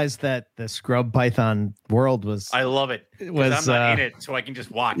realize that the scrub python world was. I love it. I'm not in it, so I can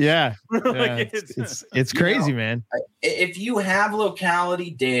just watch. Yeah, it's crazy, man. If you have locality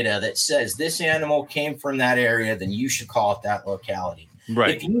data that says this animal came from that area, then you should call it that locality.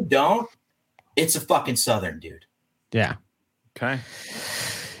 Right. If you don't, it's a fucking southern dude. Yeah. Okay.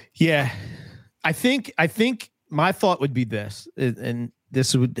 Yeah, I think my thought would be this, and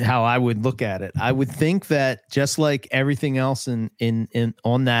this would how I would look at it. I would think that just like everything else in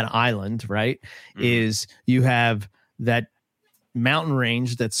on that island, right, is you have that mountain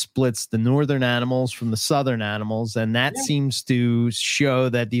range that splits the northern animals from the southern animals, and that seems to show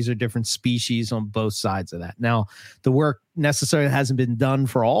that these are different species on both sides of that. Now, the work necessarily hasn't been done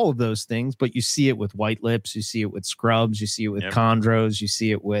for all of those things, but you see it with white lips, you see it with scrubs, you see it with chondros, you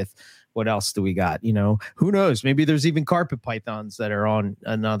see it with what else do we got? Who knows? Maybe there's even carpet pythons that are on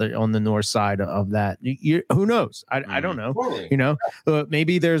the north side of that. Who knows? I don't know. Totally.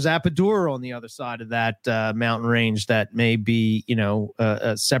 Maybe there's Apodura on the other side of that mountain range that may be,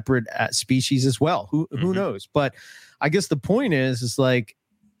 a separate species as well. Who knows? But I guess the point is like,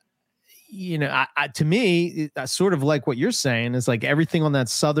 to me, sort of like what you're saying is like everything on that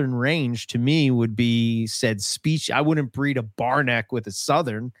southern range to me would be said species. I wouldn't breed a barneck with a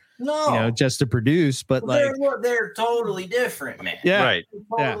southern. No, just to produce, but they're totally different, man. Yeah, right.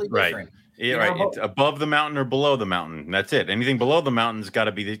 Totally different. Yeah, right. It's above the mountain or below the mountain. That's it. Anything below the mountain's got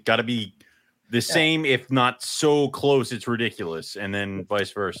to be the same, if not so close. It's ridiculous, and then vice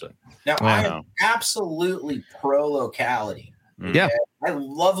versa. Now, I am absolutely pro locality. Yeah, I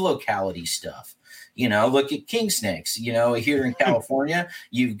love locality stuff. Look at king snakes. Here in California,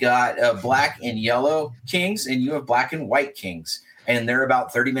 you've got black and yellow kings, and you have black and white kings. And they're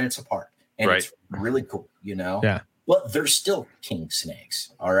about 30 minutes apart. And it's really cool, Yeah. But they're still king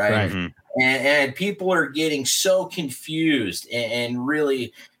snakes. All right. And people are getting so confused and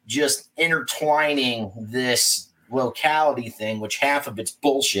really just intertwining this locality thing, which half of it's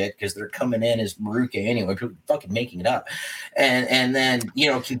bullshit because they're coming in as Maruke anyway, fucking making it up, and then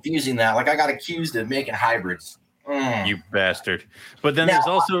confusing that. Like I got accused of making hybrids. You bastard! But then Now, there's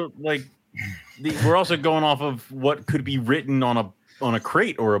also like we're also going off of what could be written on a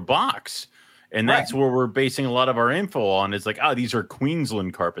crate or a box. And that's where we're basing a lot of our info on. It's like, these are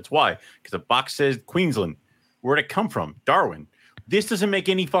Queensland carpets. Why? Because the box says Queensland. Where'd it come from? Darwin. This doesn't make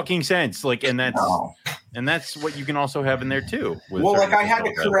any fucking sense. Like, and that's what you can also have in there too. Well, like I had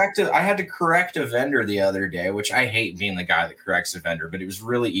to correct a vendor the other day, which I hate being the guy that corrects a vendor, but it was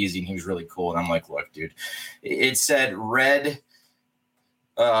really easy and he was really cool. And I'm like, look, dude, it said red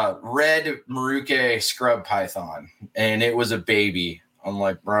Maruke scrub python, and it was a baby. I'm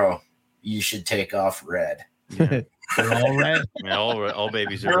like, bro, you should take off red. They're all red. Yeah, all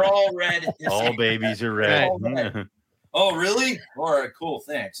babies are They're red. all red. All babies are red. All red. Oh, really? All right, cool.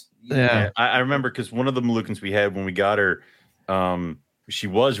 Thanks. Yeah. I remember because one of the Moluccans we had when we got her, she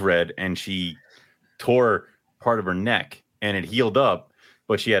was red and she tore part of her neck and it healed up,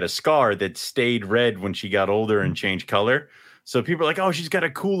 but she had a scar that stayed red when she got older and changed color. So people are like, "Oh, she's got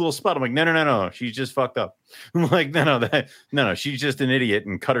a cool little spot." I'm like, no, she's just fucked up. I'm like, no, she's just an idiot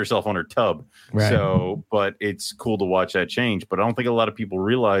and cut herself on her tub. Right. So, but it's cool to watch that change. But I don't think a lot of people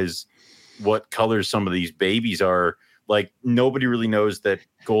realize what colors some of these babies are. Like nobody really knows that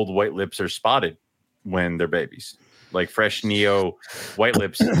gold white lips are spotted when they're babies. Like fresh Neo white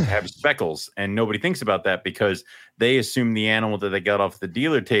lips have speckles, and nobody thinks about that because they assume the animal that they got off the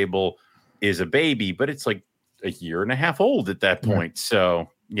dealer table is a baby, but it's like a year and a half old at that point. So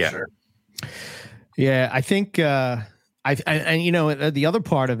yeah. Sure. Yeah. I think, and the other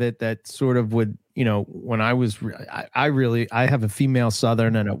part of it that sort of would, when I was, I have a female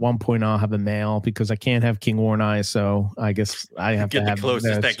Southern, and at one point I'll have a male because I can't have King Horn Eye. So I guess I have get to the have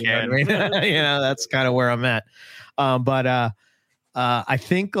closest I can. That's kind of where I'm at. But I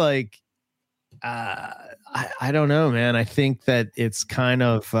think like, I don't know, man. I think that it's kind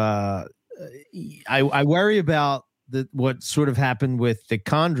of, I worry about what sort of happened with the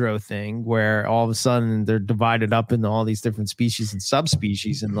chondro thing, where all of a sudden they're divided up into all these different species and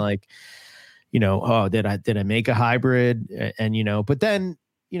subspecies, and like, did I make a hybrid? And but then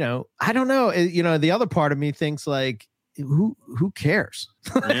I don't know. The other part of me thinks like, who cares?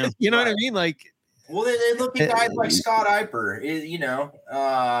 Yeah. You know what I mean? Like, well, they look at guys like Scott Eiper.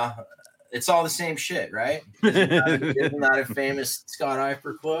 It's all the same shit, right? Isn't that a famous Scott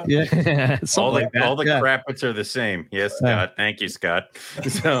Eiper quote? Yeah. all the crappets are the same. Yes, Scott. Thank you, Scott.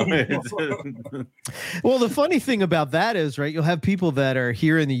 So, well, the funny thing about that is, right, you'll have people that are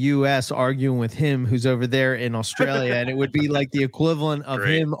here in the U.S. arguing with him who's over there in Australia, and it would be like the equivalent of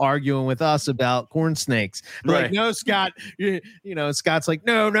him arguing with us about corn snakes. Right. Like, no, Scott, Scott's like,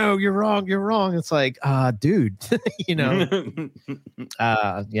 no, you're wrong. It's like, dude, yeah,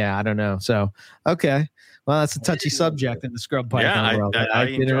 I don't know. So, okay. Well, that's a touchy subject in the scrub python world. I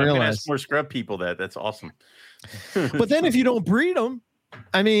didn't realize. Ask more scrub people that's awesome. But then if you don't breed them,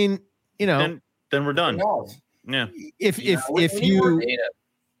 I mean, then we're done. Yeah. If you,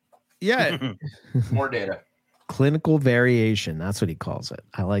 yeah, more data. Clinical variation. That's what he calls it.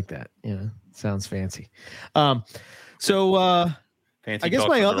 I like that. Sounds fancy. Fancy I guess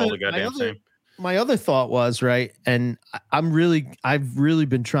my other thought was, right, and I've really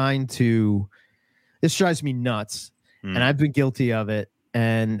been trying to, this drives me nuts, and I've been guilty of it,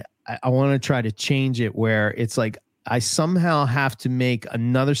 and I want to try to change it where it's like I somehow have to make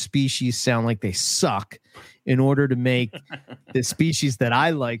another species sound like they suck in order to make the species that I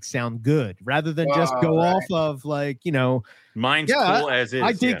like sound good, rather than just go off of like, mine's cool as is.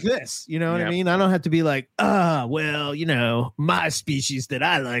 I dig this. You know what I mean? I don't have to be like, well, my species that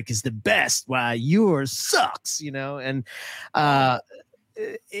I like is the best, while yours sucks, and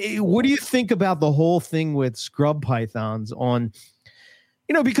what do you think about the whole thing with scrub pythons on,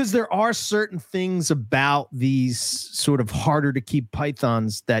 because there are certain things about these sort of harder to keep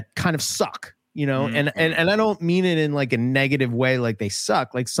pythons that kind of suck. And I don't mean it in like a negative way, like they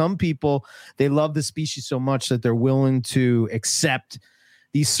suck. Like some people, they love the species so much that they're willing to accept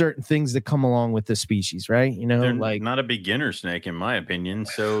these certain things that come along with the species, right? They're like not a beginner snake, in my opinion.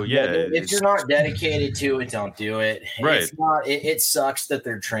 So yeah, if you're not dedicated to it, don't do it. Right. It's not. It sucks that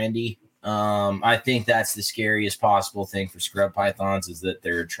they're trendy. I think that's the scariest possible thing for scrub pythons is that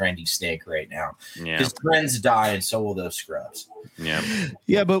they're a trendy snake right now. Yeah. Because trends die, and so will those scrubs. Yeah.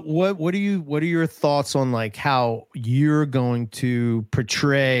 Yeah, but what are your thoughts on like how you're going to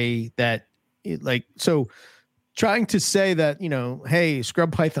portray that? So trying to say that, hey,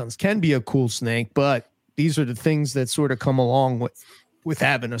 scrub pythons can be a cool snake, but these are the things that sort of come along with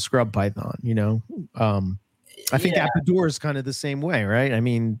having a scrub python, I think Apodor is kind of the same way, right? I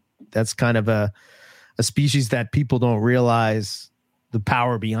mean, that's kind of a species that people don't realize the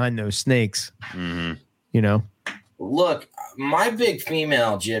power behind those snakes. Mm-hmm. You know, look, my big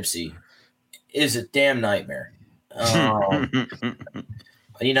female gypsy is a damn nightmare.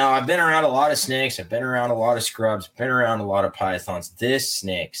 You know, I've been around a lot of snakes. I've been around a lot of scrubs. Been around a lot of pythons. This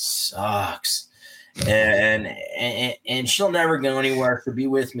snake sucks, and she'll never go anywhere. She'll be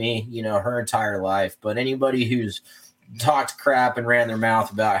with me, you know, her entire life. But anybody who's talked crap and ran their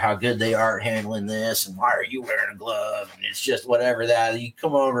mouth about how good they are at handling this and why are you wearing a glove and it's just whatever that, you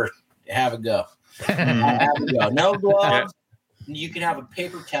come over, have a go. Have a go. No gloves. You can have a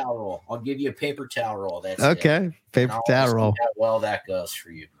paper towel roll. I'll give you a paper towel roll. That's okay. Paper towel roll. How well that goes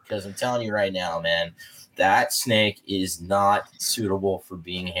for you, because I'm telling you right now, man, that snake is not suitable for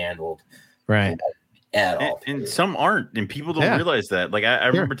being handled right at all. And some aren't, and people don't realize that. Like I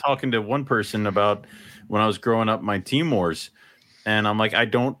remember talking to one person about when I was growing up my Timors, and I'm like, I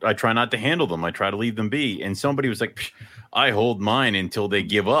try not to handle them. I try to leave them be. And somebody was like, I hold mine until they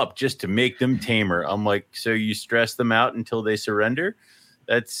give up just to make them tamer. I'm like, so you stress them out until they surrender?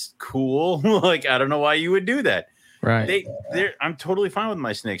 That's cool. Like, I don't know why you would do that. Right. I'm totally fine with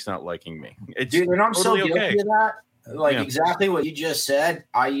my snakes not liking me. It's dude, and I'm totally so guilty of that. Like exactly what you just said,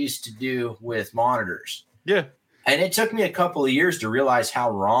 I used to do with monitors. Yeah. And it took me a couple of years to realize how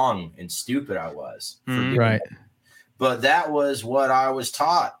wrong and stupid I was. Right. But that was what I was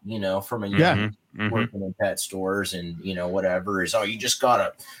taught, you know, from a young working in pet stores and, you know, whatever is, you just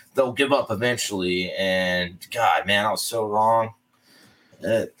they'll give up eventually. And God, man, I was so wrong.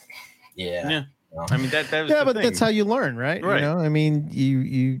 Yeah. I mean, that was but that's how you learn, right? Right. You know, I mean,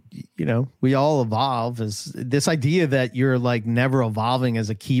 you know, we all evolve. Is this idea that you're like never evolving as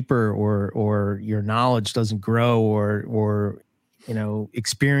a keeper, or your knowledge doesn't grow, or you know,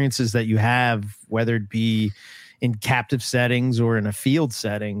 experiences that you have, whether it be in captive settings or in a field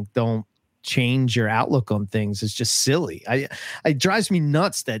setting, don't change your outlook on things. It's just silly. It drives me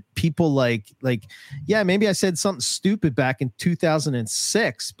nuts that people like, yeah, maybe I said something stupid back in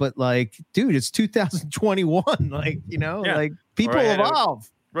 2006, but like, dude, it's 2021. Like, you know, like people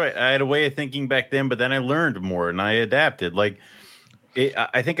evolve. Right. I had a way of thinking back then, but then I learned more and I adapted. Like,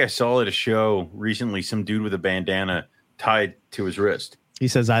 I think I saw at a show recently, some dude with a bandana tied to his wrist. He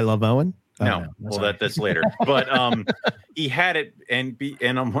says, "I love Owen." No, well, that's later. But he had it, and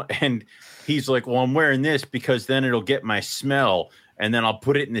he's like, "Well, I'm wearing this because then it'll get my smell, and then I'll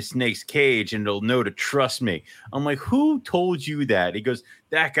put it in the snake's cage, and it'll know to trust me." I'm like, "Who told you that?" He goes,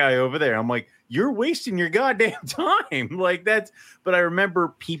 "That guy over there." I'm like, "You're wasting your goddamn time." Like that's. But I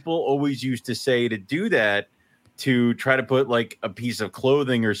remember people always used to say to do that, to try to put like a piece of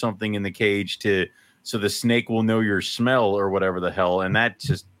clothing or something in the cage so the snake will know your smell or whatever the hell, and that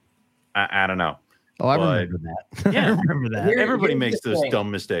just. I don't know. Oh, I remember that. Yeah, I remember that. Everybody makes those dumb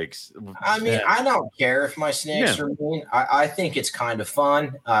mistakes. I mean, I don't care if my snakes are mean. I think it's kind of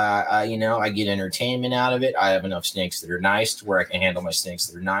fun. You know, I get entertainment out of it. I have enough snakes that are nice to where I can handle my snakes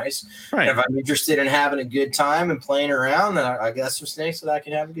that are nice. Right. And if I'm interested in having a good time and playing around, then I got some snakes that I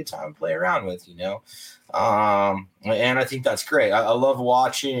can have a good time and play around with, you know. And I think that's great. I love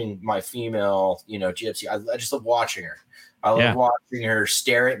watching my female, you know, gypsy. I just love watching her. I love watching her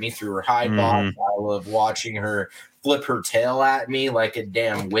stare at me through her hide box. I love watching her flip her tail at me like a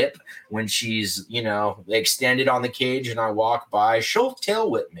damn whip when she's, you know, extended on the cage and I walk by. She'll tail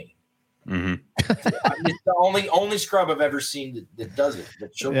whip me. It's the only scrub I've ever seen that does it.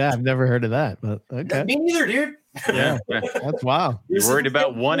 I've never heard of that. But okay. Me neither, dude. Yeah, that's wow. You're worried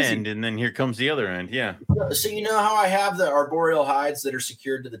about one end, and then here comes the other end. Yeah. So you know how I have the arboreal hides that are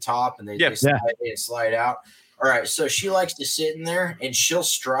secured to the top, and they slide out. All right, so she likes to sit in there, and she'll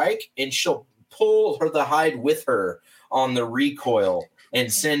strike, and she'll pull the hide with her on the recoil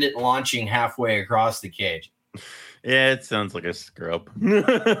and send it launching halfway across the cage. Yeah, it sounds like a scrub.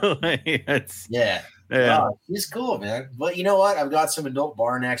 It's cool, man. But you know what? I've got some adult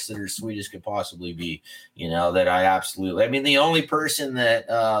bar necks that are sweet as could possibly be. You know that I mean, the only person that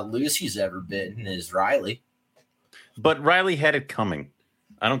Lucy's ever bitten is Riley. But Riley had it coming.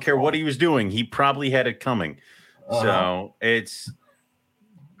 I don't care what he was doing. He probably had it coming. So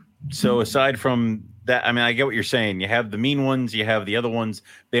aside from that, I mean, I get what you're saying. You have the mean ones, you have the other ones.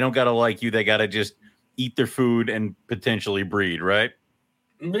 They don't got to like you. They got to just eat their food and potentially breed, right?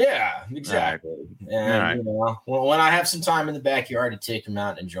 Yeah, exactly. Right. And, you know, when I have some time in the backyard to take them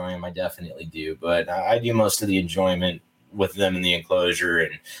out and enjoy them, I definitely do. But I do most of the enjoyment with them in the enclosure,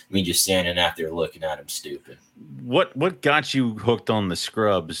 and me just standing out there looking at them stupid. What got you hooked on the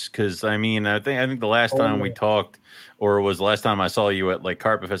scrubs? Because I mean, I think the last time we talked, or was the last time I saw you at like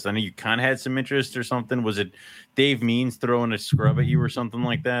Carpet Fest, I know you kind of had some interest or something. Was it Dave Means throwing a scrub at you or something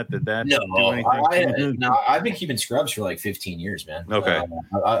like that? Did that do anything? No, I've been keeping scrubs for like 15 years, man. Okay.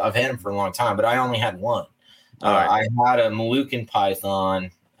 I've had them for a long time, but I only had one. Right. I had a Moluccan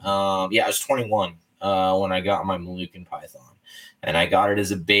python. I was 21 when I got my Moluccan python, and I got it as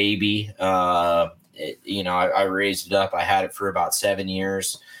a baby. I raised it up. I had it for about 7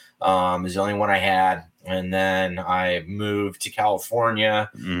 years. It was the only one I had. And then I moved to California,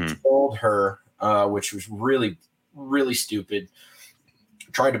 sold her, which was really, really stupid.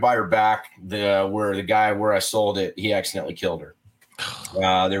 Tried to buy her back. The guy where I sold it, he accidentally killed her.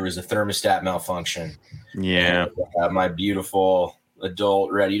 There was a thermostat malfunction. Yeah. And, my beautiful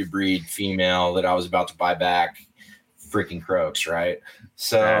adult, ready to breed female that I was about to buy back, freaking croaks, right?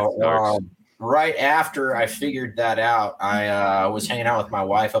 So right after I figured that out, I was hanging out with my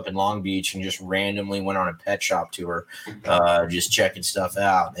wife up in Long Beach and just randomly went on a pet shop tour, just checking stuff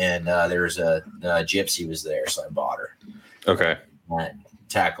out. And there was a gypsy was there, so I bought her. Okay. That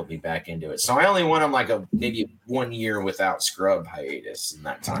tackled me back into it. So I only went on like maybe 1 year without scrub hiatus in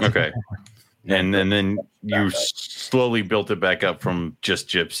that time. Okay. And then you slowly built it back up from just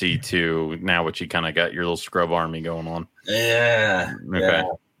gypsy to now what you kind of got your little scrub army going on. Yeah. Okay.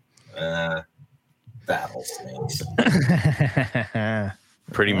 Yeah. Battle snakes.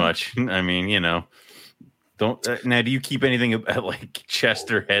 Pretty much. I mean, don't now. Do you keep anything at like chest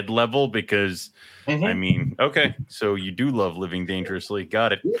or head level? Because I mean, okay, so you do love living dangerously.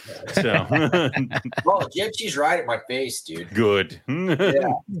 Got it. So, well, Gypsy's right at my face, dude. Good.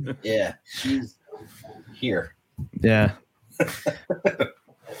 Yeah, she's here. Yeah.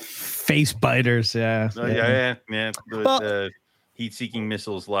 Face biters. Yeah. Yeah. With heat-seeking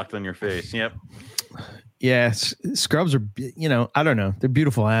missiles locked on your face. Yep. Yeah, scrubs are, I don't know, they're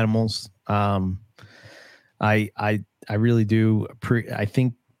beautiful animals. I really do.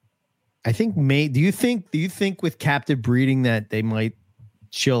 Do you think with captive breeding that they might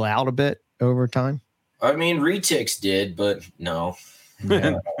chill out a bit over time? I mean, retics did, but no.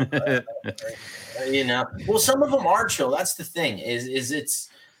 Yeah. Well, some of them are chill. That's the thing. Is it's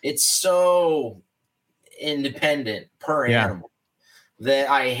so independent per animal that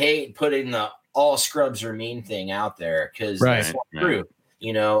I hate putting the all scrubs are mean thing out there, because that's not true.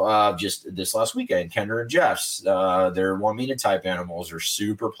 Just this last weekend, Kendra and Jeff's, their Wamena type animals are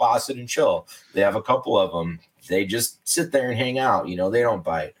super placid and chill. They have a couple of them. They just sit there and hang out. They don't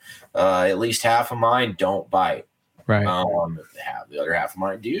bite. At least half of mine don't bite. Right. The other half of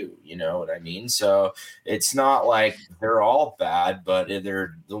mine do. You know what I mean? So it's not like they're all bad, but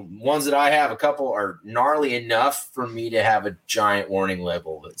they're the ones that I have. A couple are gnarly enough for me to have a giant warning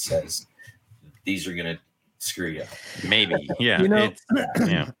label that says these are gonna screw you. Maybe. Yeah.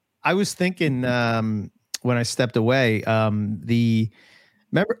 I was thinking when I stepped away,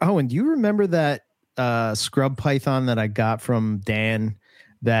 remember Owen, do you remember that scrub python that I got from Dan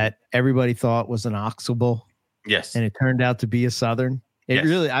that everybody thought was an oxable? Yes. And it turned out to be a southern. I'll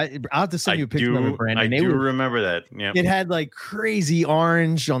have to send you a picture of it, Brandon. I do remember that. Yeah. It had like crazy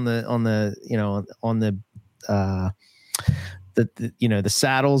orange on the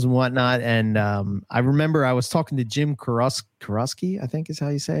saddles and whatnot. And I remember I was talking to Jim Karusky, I think is how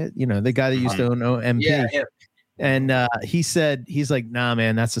you say it. The guy that used to own MP. Yeah. And he said, he's like, nah,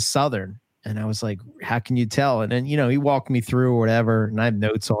 man, that's a southern. And I was like, how can you tell? And then, he walked me through or whatever. And I have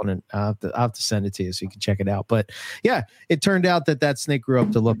notes on it. I'll have to send it to you so you can check it out. But yeah, it turned out that snake grew up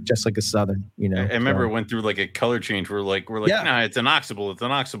to look just like a southern, I remember it went through like a color change. We're like, nah, it's an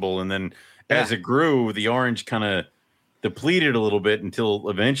oxable. And then as it grew, the orange kind of depleted a little bit until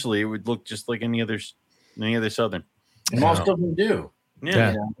eventually it would look just like any other southern. Most of them do.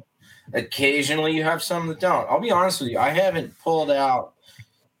 Yeah. Occasionally you have some that don't. I'll be honest with you. I haven't pulled out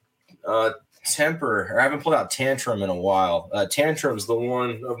Temper, or I haven't pulled out Tantrum in a while. Tantrum's the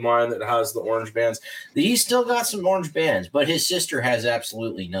one of mine that has the orange bands. He's still got some orange bands, but his sister has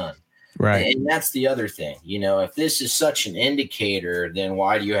absolutely none. Right. And that's the other thing. If this is such an indicator, then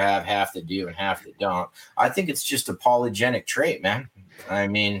why do you have half that do and half that don't? I think it's just a polygenic trait, man. I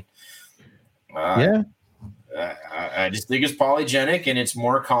mean, I just think it's polygenic, and it's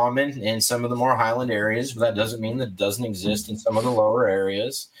more common in some of the more highland areas, but that doesn't mean that it doesn't exist in some of the lower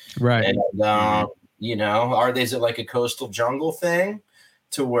areas. Right. And, is it like a coastal jungle thing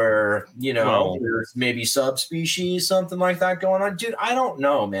to where, there's maybe subspecies, something like that going on? Dude, I don't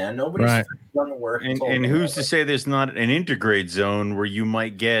know, man. Nobody's done the work. And who's to say there's not an intergrade zone where you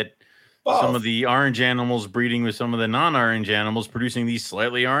might get some of the orange animals breeding with some of the non-orange animals, producing these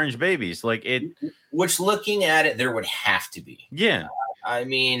slightly orange babies. Like it, which looking at it, there would have to be. Yeah. I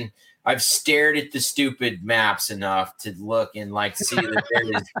mean, I've stared at the stupid maps enough to look and like see that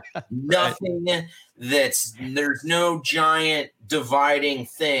there is nothing there's no giant dividing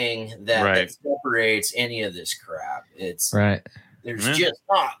thing that separates any of this crap. It's right. There's just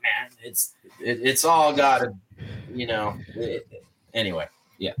not, man. It's all got to, anyway.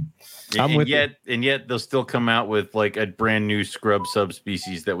 Yeah. And yet they'll still come out with like a brand new scrub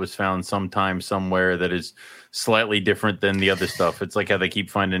subspecies that was found sometime somewhere that is slightly different than the other stuff. It's like how they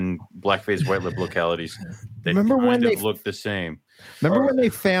keep finding black-faced white-lip localities that look the same. Remember when they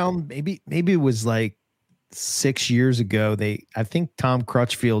found maybe it was like 6 years ago, I think Tom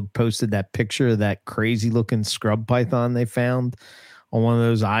Crutchfield posted that picture of that crazy looking scrub python they found on one of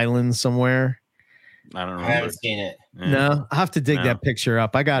those islands somewhere. I don't remember. I haven't seen it. Yeah. No, I have to dig that picture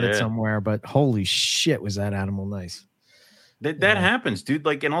up. I got it somewhere, but holy shit, was that animal nice. That happens, dude.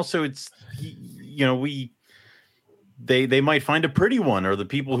 Like, and also it's, they might find a pretty one, or the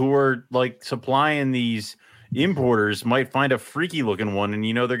people who are like supplying these importers might find a freaky looking one, and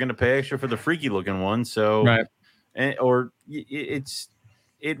they're going to pay extra for the freaky looking one. So, right.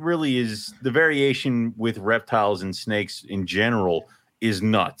 It really is, the variation with reptiles and snakes in general is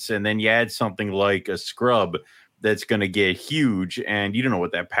nuts. And then you add something like a scrub that's going to get huge, and you don't know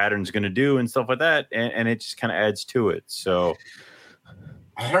what that pattern's going to do and stuff like that. And it just kind of adds to it. So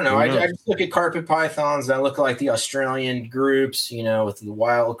I don't know. I just look at carpet pythons that look like the Australian groups, with the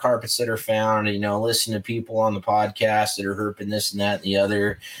wild carpets that are found, listen to people on the podcast that are herping this and that and the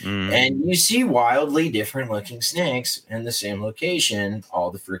other. And you see wildly different looking snakes in the same location all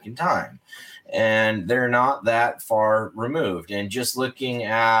the freaking time. And they're not that far removed. And just looking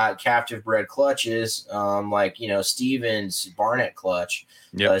at captive bred clutches, Steven's Barnett clutch,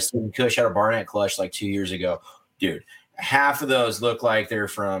 Stephen Cush had a Barnett clutch like 2 years ago. Dude, half of those look like they're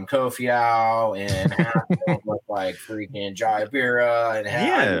from Kofiau, and half of them look like freaking Jaibira.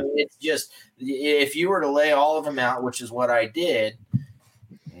 And it's just, if you were to lay all of them out, which is what I did.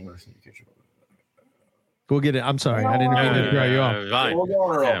 We'll get it. I'm sorry. I didn't mean to throw you off. We'll go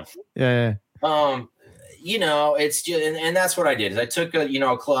on a roll. Yeah. It's just, and that's what I did is I took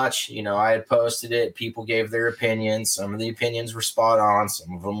a clutch, I had posted it. People gave their opinions. Some of the opinions were spot on.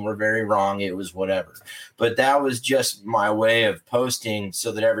 Some of them were very wrong. It was whatever, but that was just my way of posting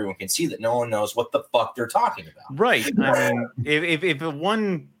so that everyone can see that no one knows what the fuck they're talking about. Right. I mean, if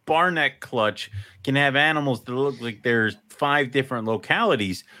one Barnett clutch can have animals that look like there's 5 different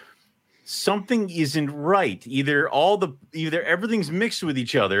localities, something isn't right. Either everything's mixed with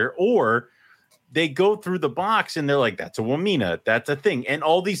each other, or they go through the box and they're like, that's a Wamina, that's a thing. And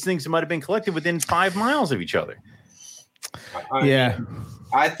all these things might have been collected within 5 miles of each other. I mean,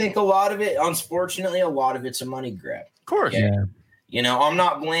 I think a lot of it, unfortunately, a lot of it's a money grab. Of course. Yeah. I'm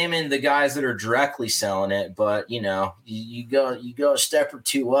not blaming the guys that are directly selling it, but you go a step or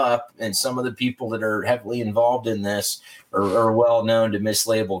two up, and some of the people that are heavily involved in this are well known to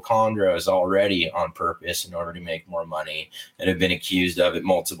mislabel chondros already on purpose in order to make more money, and have been accused of it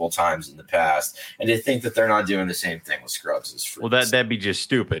multiple times in the past. And to think that they're not doing the same thing with scrubs is free. Well, that'd be just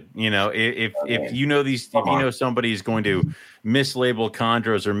stupid. If somebody is going to mislabel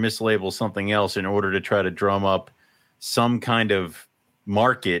chondros or mislabel something else in order to try to drum up some kind of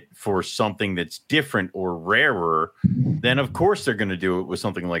market for something that's different or rarer, then of course they're going to do it with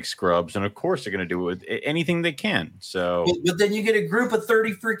something like scrubs, and of course they're going to do it with anything they can. So, but then you get a group of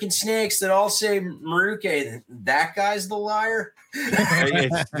 30 freaking snakes that all say Maruke. That guy's the liar. Exactly.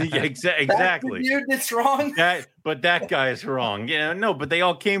 That's the dude that's wrong. But that guy is wrong. No, but they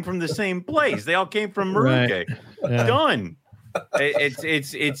all came from the same place. They all came from Maruke. Right. Yeah. Done.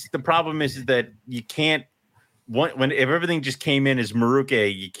 It's the problem is that you can't. If everything just came in as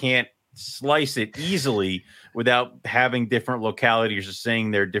Maruke, you can't slice it easily without having different localities or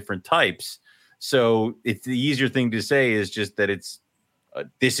saying they're different types. So it's the easier thing to say is just that it's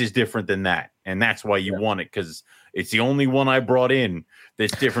this is different than that, and that's why you want it, because it's the only one I brought in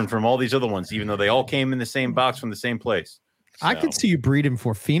that's different from all these other ones, even though they all came in the same box from the same place. So. I could see you breeding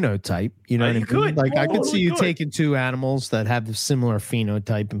for phenotype. You know what I mean? Could. Like I could see you taking 2 animals that have the similar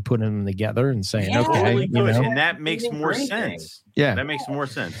phenotype and putting them together and saying, okay, and that makes more sense. Yeah, that makes more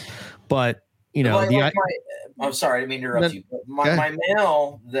sense. But I'm sorry, I didn't mean to interrupt you. But my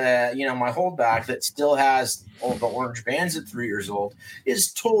male that my holdback that still has all the orange bands at 3 years old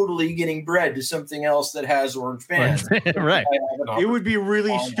is totally getting bred to something else that has orange bands. Right. It would be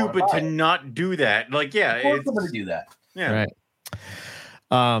really stupid to not do that. Like, I'm going to do that. Yeah.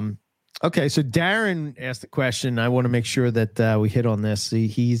 Right. Okay, so Darren asked the question. I want to make sure that we hit on this.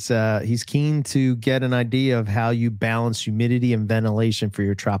 He's keen to get an idea of how you balance humidity and ventilation for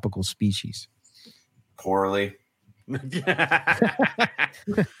your tropical species. Poorly.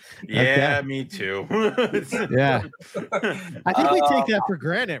 Yeah, Okay. me too. Yeah, I think we take that for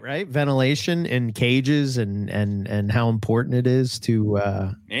granted, right? Ventilation in cages and how important it is to.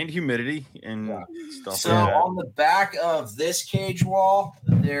 And humidity and stuff. So on the back of this cage wall,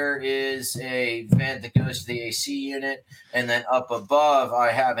 there is a vent that goes to the AC unit, and then up above,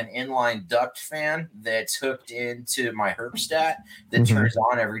 I have an inline duct fan that's hooked into my herpstat that turns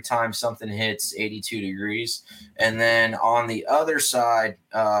on every time something hits 82 degrees. And then on the other side,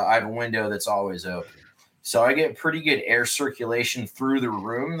 I have a window that's always open. So I get pretty good air circulation through the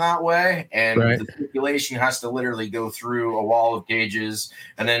room that way. And the circulation has to literally go through a wall of cages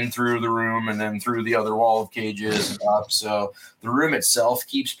and then through the room and then through the other wall of cages and up. So the room itself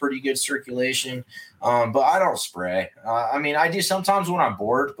keeps pretty good circulation. But I don't spray. I mean, I do sometimes when I'm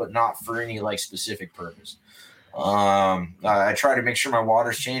bored, but not for any like specific purpose. I try to make sure my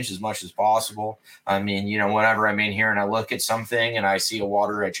water's changed as much as possible. I mean, you know, whenever I'm in here and I look at something and I see a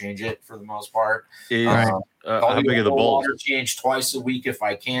water, I change it for the most part. How big are the bowls? Water change twice a week if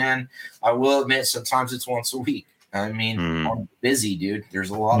I can. I will admit sometimes it's once a week. I mean, I'm busy, dude. There's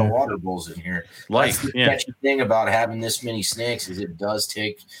a lot of water bowls in here. That's the catchy thing about having this many snakes is it does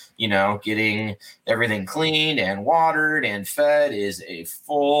take, you know, getting everything cleaned and watered and fed is a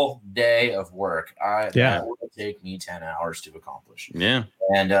full day of work. That will take me 10 hours to accomplish. Yeah.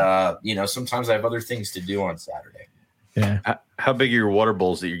 And, you know, sometimes I have other things to do on Saturday. Yeah. How big are your water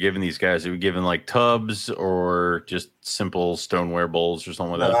bowls that you're giving these guys? Are you giving like tubs or just simple stoneware bowls or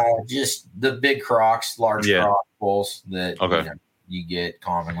something like that? Just the big Crocs, large Croc bowls that you get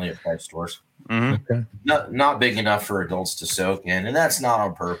commonly at pet stores. Okay. Not big enough for adults to soak in, and that's not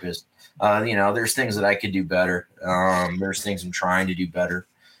on purpose. You know, there's things that I could do better. There's things I'm trying to do better.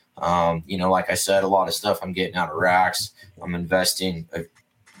 You know, like I said, a lot of stuff I'm getting out of racks. I'm investing a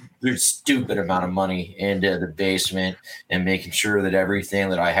stupid amount of money into the basement and making sure that everything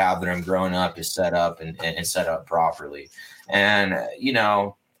that I have that I'm growing up is set up and set up properly. And, you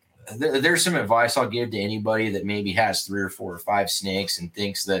know, there's some advice I'll give to anybody that maybe has 3 or 4 or 5 snakes and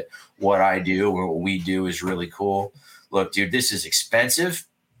thinks that what I do or what we do is really cool. Look, dude, this is expensive.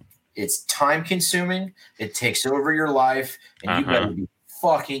 It's time consuming. It takes over your life, and you better be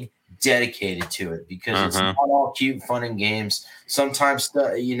fucking dedicated to it because it's not all cute, fun, and games. Sometimes,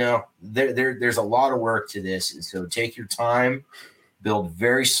 you know, there's a lot of work to this. And so take your time, build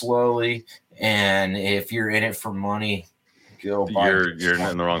very slowly. And if you're in it for money, go buy. You're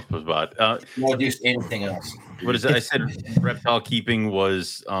in the wrong spot. No, do anything else. What is it? I said reptile keeping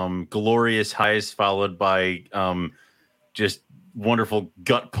was glorious highs followed by just wonderful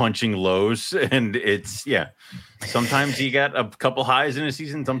gut punching lows, and it's sometimes you got a couple highs in a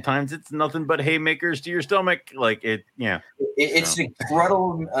season, sometimes it's nothing but haymakers to your stomach. Like it's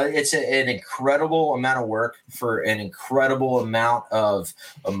incredible. It's an incredible amount of work for an incredible amount of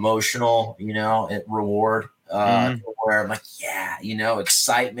emotional, you know, reward where I'm like, you know,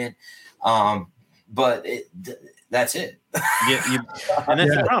 excitement, but that's it. And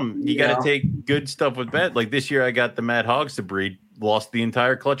that's the problem. You got to take good stuff with bed. Like this year, I got the Mad Hogs to breed, lost the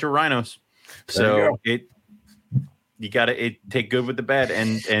entire clutch of rhinos. So you got to take good with the bad,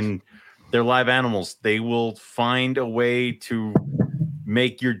 and they're live animals. They will find a way to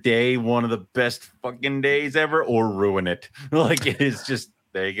make your day one of the best fucking days ever, or ruin it. Like it is just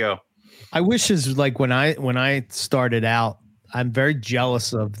there. You go. I wish is like when I started out, I'm very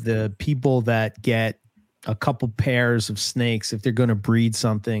jealous of the people that get a couple pairs of snakes if they're going to breed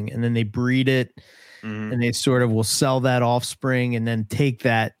something, and then they breed it and they sort of will sell that offspring and then take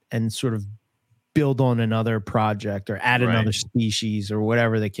that and sort of build on another project or add another species or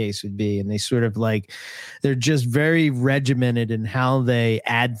whatever the case would be. And they sort of like, they're just very regimented in how they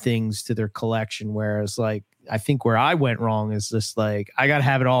add things to their collection. Whereas like, I think where I went wrong is just like, I got to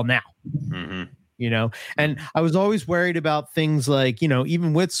have it all now. You know, and I was always worried about things like, you know,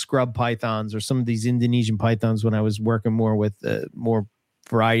 even with scrub pythons or some of these Indonesian pythons, when I was working more with more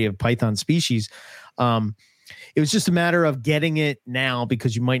variety of python species, it was just a matter of getting it now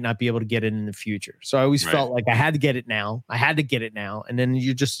because you might not be able to get it in the future. So I always felt like I had to get it now. And then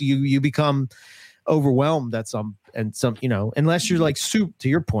you become overwhelmed at some, you know, unless you're like to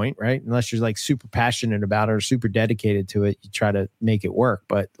your point, right? Unless you're like super passionate about it or super dedicated to it, you try to make it work.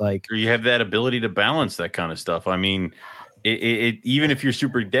 But like, or you have that ability to balance that kind of stuff. I mean, it even if you're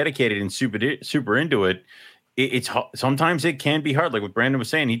super dedicated and super into it, it's sometimes it can be hard. Like what Brandon was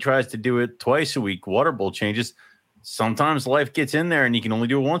saying, he tries to do it twice a week, water bowl changes. sometimes life gets in there and you can only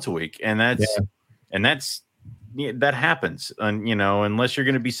do it once a week. And that happens. And, unless you're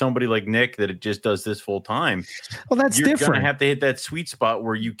going to be somebody like Nick that it just does this full time. Well, that's you're different. Going to have to hit that sweet spot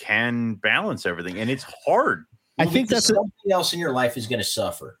where you can balance everything. And it's hard. I think that's something else in your life is going to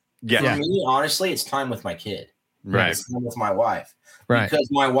suffer. Yeah. For me, honestly, it's time with my kid. Right. It's time with my wife. Right. Because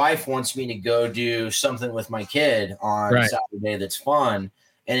my wife wants me to go do something with my kid on Saturday that's fun.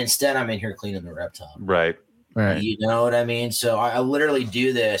 And instead I'm in here cleaning the rep tub. Right. Right. You know what I mean? So I literally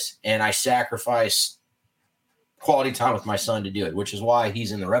do this and I sacrifice quality time with my son to do it, which is why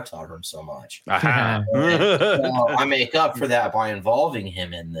he's in the reptile room so much. So I make up for that by involving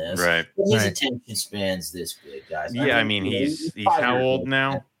him in this. Right. But his attention span's this big, guys. Yeah, I mean he's how old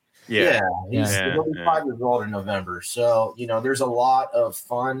now? Yeah, he's 5 years old in November. So, there's a lot of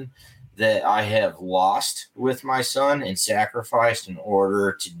fun that I have lost with my son and sacrificed in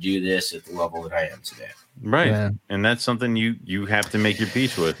order to do this at the level that I am today. Right. Yeah. And that's something you have to make your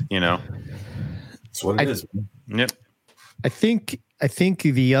peace with, That's what it is. Yep. I think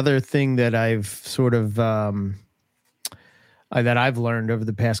the other thing that I've sort of that I've learned over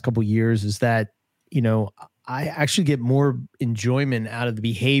the past couple of years is that, I actually get more enjoyment out of the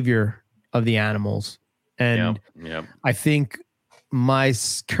behavior of the animals. And I think my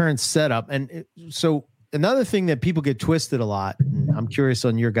current setup, so another thing that people get twisted a lot, and I'm curious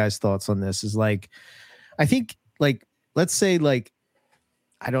on your guys' thoughts on this, is I think let's say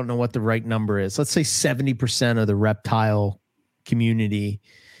I don't know what the right number is. Let's say 70% of the reptile community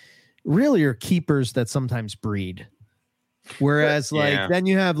really are keepers that sometimes breed. Whereas then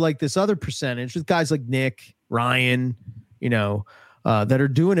you have this other percentage with guys like Nick, Ryan, that are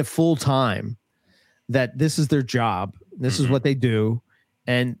doing it full time, that this is their job. This is what they do.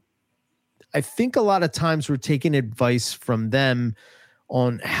 And I think a lot of times we're taking advice from them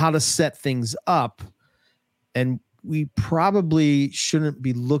on how to set things up. And we probably shouldn't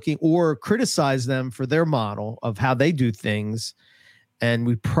be looking or criticize them for their model of how they do things. And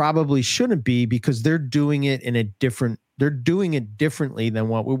we probably shouldn't be, because they're doing it differently than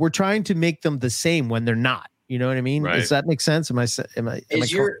what we're trying to make them the same when they're not. You know what I mean? Right. Does that make sense?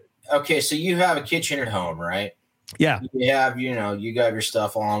 Okay, so you have a kitchen at home, right? Yeah. You have, you got your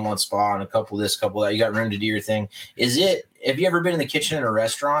stuff all in one spot and a couple of this, couple of that. You got room to do your thing. Have you ever been in the kitchen in a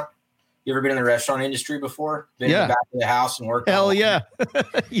restaurant? You ever been in the restaurant industry before? Been in the back of the house and worked? Hell yeah.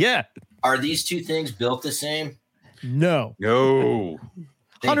 Yeah. Are these two things built the same? No.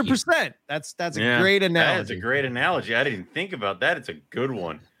 100%. That's a great analogy. That's a great analogy. I didn't think about that. It's a good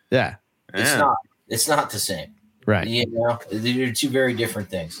one. Yeah. It's not the same. Right. They're two very different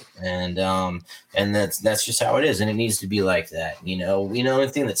things. And that's just how it is. And it needs to be like that.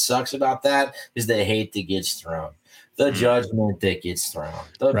 The thing that sucks about that is the hate that gets thrown, the judgment that gets thrown,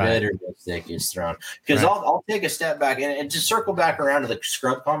 the bitterness that gets thrown. Because I'll take a step back and to circle back around to the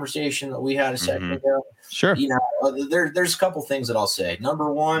scrub conversation that we had a second ago. Sure. There's a couple things that I'll say.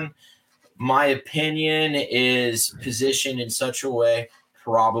 Number one, my opinion is positioned in such a way,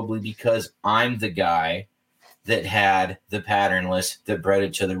 probably because I'm the guy that had the patternless, that bred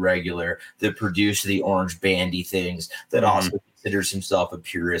it to the regular, that produced the orange bandy things, that also considers himself a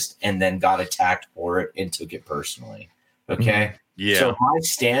purist, and then got attacked for it and took it personally. Okay? Yeah. So my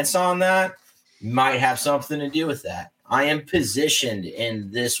stance on that might have something to do with that. I am positioned in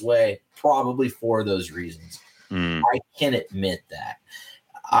this way probably for those reasons. I can admit that.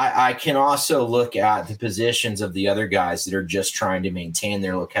 I can also look at the positions of the other guys that are just trying to maintain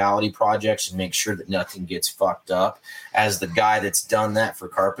their locality projects and make sure that nothing gets fucked up, as the guy that's done that for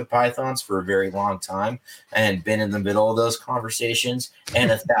carpet pythons for a very long time and been in the middle of those conversations,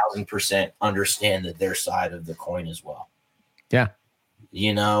 and 1,000% understand that their side of the coin as well. Yeah.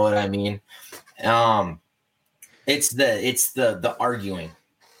 You know what I mean? It's the arguing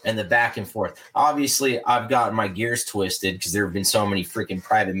and the back and forth. Obviously, I've got my gears twisted because there have been so many freaking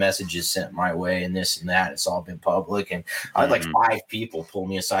private messages sent my way and this and that. It's all been public. And I had like 5 people pull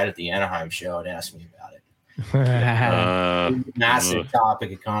me aside at the Anaheim show and ask me about it. Massive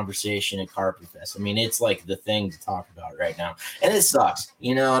topic of conversation at Carpet Fest. I mean, it's like the thing to talk about right now. And it sucks.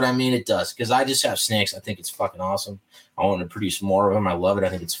 You know what I mean? It does. Because I just have snakes. I think it's fucking awesome. I want to produce more of them. I love it. I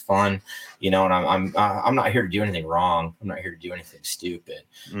think it's fun. And I'm not here to do anything wrong. I'm not here to do anything stupid.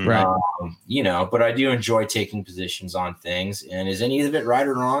 Right. But I do enjoy taking positions on things. And is any of it right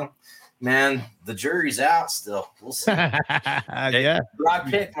or wrong? Man, the jury's out still. We'll see. Yeah. But I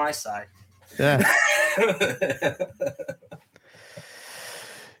pick my side. Yeah.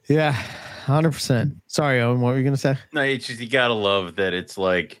 Yeah. 100%. Sorry, Owen, what were you going to say? No, it's just, you got to love that it's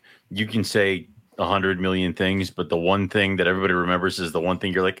like you can say 100 million things, but the one thing that everybody remembers is the one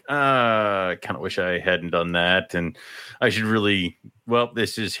thing you're like, I kind of wish I hadn't done that, and I should really. Well,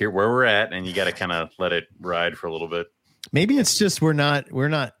 this is here where we're at, and you got to kind of let it ride for a little bit. Maybe it's just we're not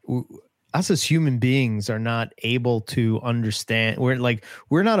us as human beings are not able to understand.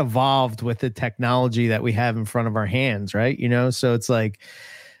 We're not evolved with the technology that we have in front of our hands, right? So it's like,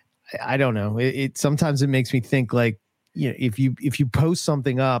 I don't know. It sometimes it makes me think like, if you post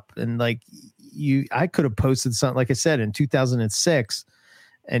something up and like I could have posted something, like I said, in 2006,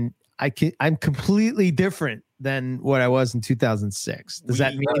 and I'm completely different than what I was in 2006. Does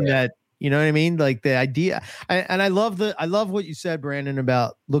that mean that? You know what I mean? Like the idea, and I love what you said, Brandon,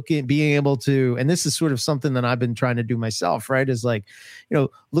 about being able to, and this is sort of something that I've been trying to do myself, right? Is like,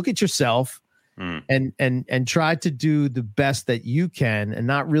 look at yourself and try to do the best that you can and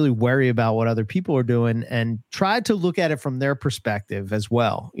not really worry about what other people are doing, and try to look at it from their perspective as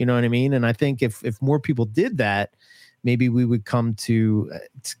well. You know what I mean? And I think if more people did that, maybe we would come to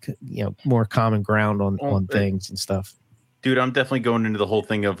more common ground on things and stuff. Dude, I'm definitely going into the whole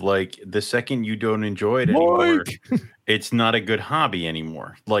thing of like, the second you don't enjoy it anymore, it's not a good hobby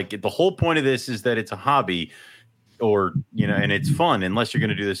anymore. Like the whole point of this is that it's a hobby, or, and it's fun, unless you're going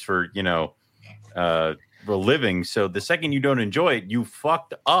to do this for, a living. So the second you don't enjoy it, you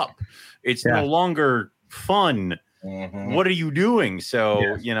fucked up. It's no longer fun. Mm-hmm. What are you doing?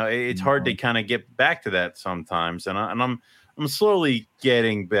 So, it's hard to kind of get back to that sometimes. And I'm slowly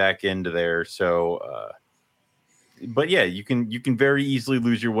getting back into there. So, but yeah, you can very easily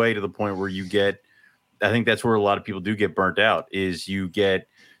lose your way to the point where I think that's where a lot of people do get burnt out, is you get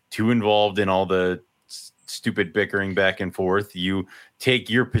too involved in all the stupid bickering back and forth. You take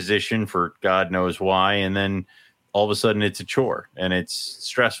your position for God knows why, and then all of a sudden it's a chore and it's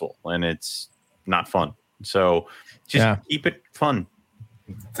stressful and it's not fun. So just keep it fun.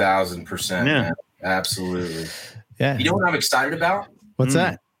 1,000%. Man. Absolutely. Yeah. You know what I'm excited about? What's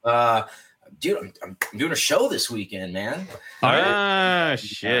that? Dude, I'm doing a show this weekend, man.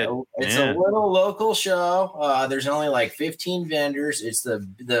 Shit. It's a little local show. There's only like 15 vendors. It's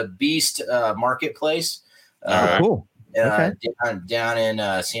the Beast Marketplace. Cool. Okay. Down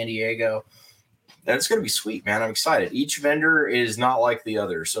in San Diego. And it's going to be sweet, man. I'm excited. Each vendor is not like the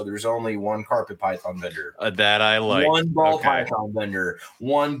other. So there's only one carpet python vendor. That I like. One ball python vendor.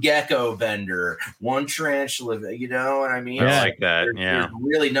 One gecko vendor. One tarantula. You know what I mean? I like that. There's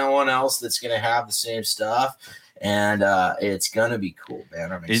really no one else that's going to have the same stuff. And it's going to be cool,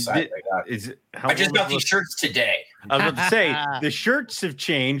 man. I'm excited. I just got these shirts today. I was about to say, the shirts have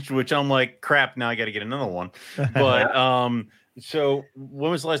changed, which I'm like, crap, now I got to get another one. But so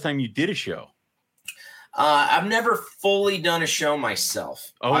when was the last time you did a show? I've never fully done a show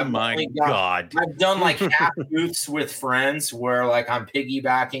myself. Oh my God. I've done like half booths with friends where like I'm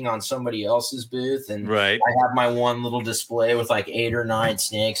piggybacking on somebody else's booth, and I have my one little display with like 8 or 9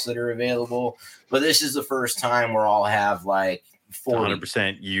 snakes that are available. But this is the first time where I'll have like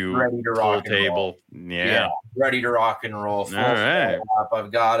 100% you ready to rock table. Yeah, ready to rock and roll. Full up.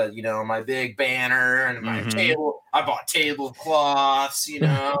 I've got my big banner and my table. I bought tablecloths, And,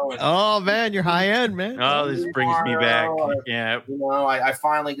 oh man, you're high end, man. Oh, this brings me back. Yeah. I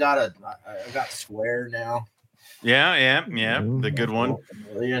finally got I got square now. Yeah. The good one.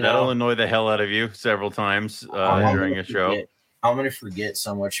 That'll annoy the hell out of you several times during a show. I'm gonna forget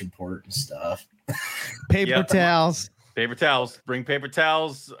so much important stuff. Paper towels. Paper towels. Bring paper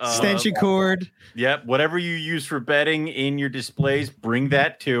towels. Extension cord. Yep. Whatever you use for bedding in your displays, bring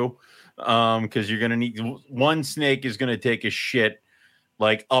that too. Because you're gonna need one snake is gonna take a shit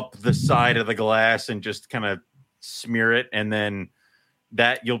like up the side of the glass and just kind of smear it, and then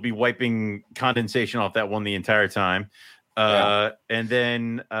that you'll be wiping condensation off that one the entire time. And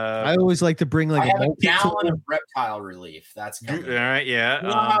then I always like to bring like a gallon of reptile relief. That's coming. All right, yeah. You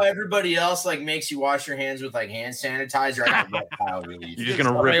know how everybody else like makes you wash your hands with like hand sanitizer? I got reptile relief. You're just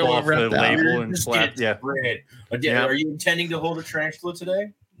gonna rip off the label and slap. Yeah. Are you intending to hold a tarantula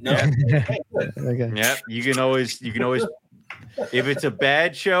today? No. Okay. Yeah. You can always. If it's a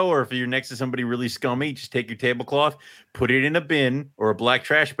bad show or if you're next to somebody really scummy, just take your tablecloth, put it in a bin or a black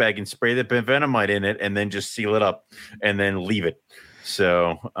trash bag and spray the benvenomite in it, and then just seal it up and then leave it.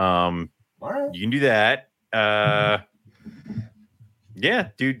 So you can do that. Yeah,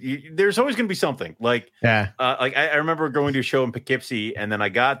 dude, there's always going to be something like I remember going to a show in Poughkeepsie, and then I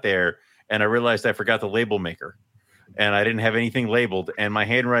got there and I realized I forgot the label maker and I didn't have anything labeled, and my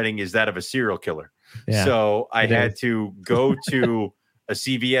handwriting is that of a serial killer. Yeah, so I had to go to a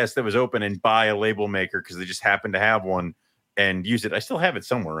CVS that was open and buy a label maker because they just happened to have one and use it. I still have it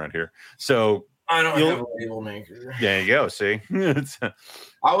somewhere around here. So I don't have a label maker. There you go. See,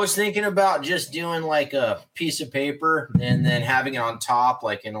 I was thinking about just doing like a piece of paper and then having it on top,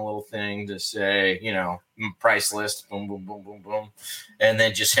 like in a little thing to say, price list, boom, boom, boom, boom, boom. And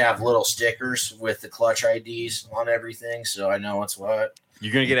then just have little stickers with the clutch IDs on everything. So I know what's what.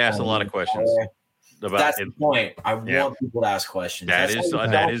 You're going to get asked a lot of questions about That's it. the point. I want people to ask questions. That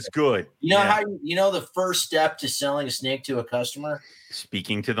is good. You know how the first step to selling a snake to a customer?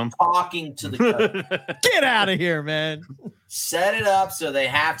 Speaking to them. Talking to the customer. Get out of here, man. Set it up so they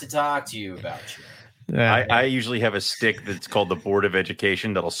have to talk to you about you. Yeah. I usually have a stick that's called the Board of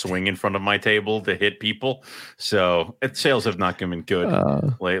Education that'll swing in front of my table to hit people. So sales have not been good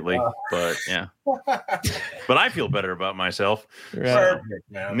lately, but yeah. But I feel better about myself. Right. Perfect,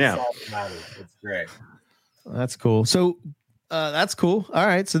 man. Yeah. That's all that matters. It's great. That's cool. So that's cool. All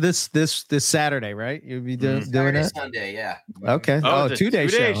right. So this Saturday, right? You'll be doing Saturday, that? Sunday, yeah. Okay. Oh, Oh, it's a 2-day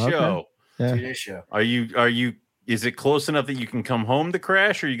show. show. Okay. Yeah. 2-day show. Are you is it close enough that you can come home to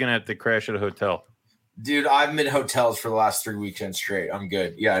crash, or are you gonna have to crash at a hotel? Dude, I've been in hotels for the last 3 weekends straight. I'm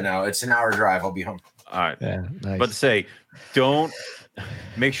good. Yeah, no, it's an hour drive. I'll be home. All right. Yeah. Nice. But say, don't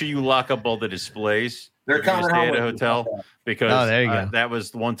make sure you lock up all the displays. They're if you're gonna coming stay home at a with me. hotel because Oh, there you go. that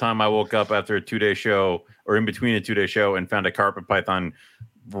was the one time I woke up after a 2-day show or in between a 2-day show and found a carpet python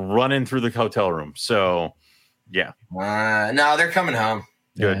running through the hotel room. So, yeah, No, they're coming home.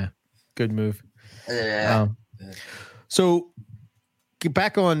 good. Yeah. Good move. Yeah. So get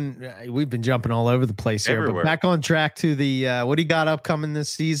back on. We've been jumping all over the place here, Everywhere. but back on track to the what do you got upcoming this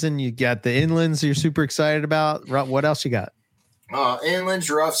season? You got the inlands you're super excited about. What else you got? Inlands,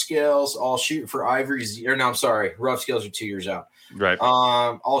 rough scales. I'll shoot for ivory. I'm sorry. Rough scales are 2 years out. Right.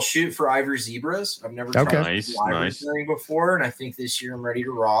 I'll shoot for ivory zebras. I've never tried Nice, ivory nice. clearing before, and I think this year I'm ready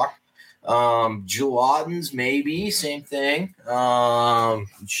to rock. Gelatins, maybe same thing.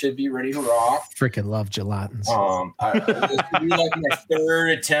 Should be ready to rock. Freaking love gelatins. This could be like my third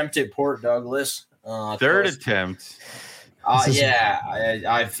attempt at Port Douglas. Third close. attempt. This is-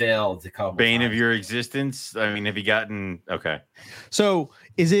 I failed a couple. Bane of times. your existence. I mean, have you gotten okay? So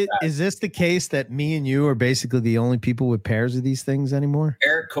is this the case that me and you are basically the only people with pairs of these things anymore?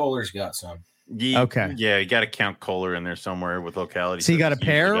 Eric Kohler's got some. Okay. Yeah, you got to count Kohler in there somewhere with locality. So he got a He's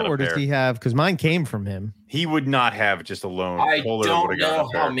pair, usually got a or does pair. he have? Because mine came from him. He would not have just a lone. I Kohler don't would've gotten know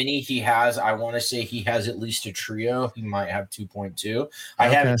a pair. how many he has. I want to say he has at least a trio. He might have 2.2. I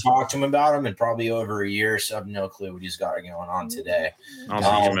Okay. haven't talked to him about him in probably over a year, so I have no clue what he's got going on today. I'll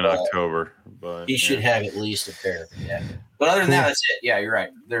see him in but October, but He should have at least a pair. Yeah. But other than that, that's it. Yeah, you're right.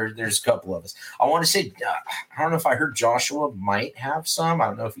 There's a couple of us. I want to say, I don't know if I heard Joshua might have some. I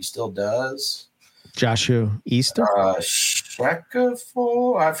don't know if he still does. Joshua Easter.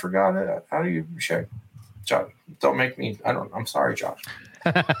 Shekaful. I forgot it. How do you check? Josh, don't make me. I'm sorry, Josh.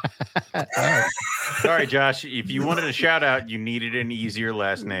 Sorry, Josh. If you wanted a shout out, you needed an easier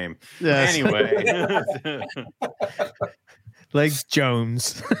last name. Yes. Anyway, Like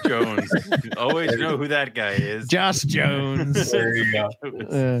Jones. Jones. Always know who that guy is. Josh Jones. There you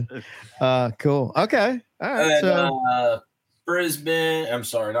go. Cool. Okay. All right. And then, So Brisbane. I'm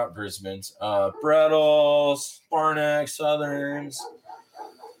sorry, not Brisbane's. Brettles, Sparnex, Southerns.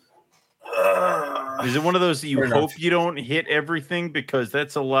 Is it one of those that you Fair enough. hope you don't hit everything because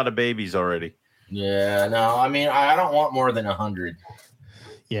that's a lot of babies already? Yeah, no, I mean, I don't want more than 100.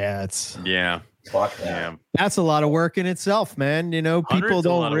 yeah, it's Yeah, Fuck that. yeah. that's a lot of work in itself, man. You know, 100's people a lot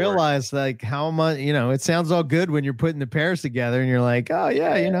don't of work. realize like how much. You know, it sounds all good when you're putting the pairs together, and you're like, oh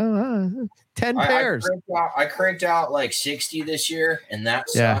yeah, 10 pairs. I cranked out like 60 this year, and that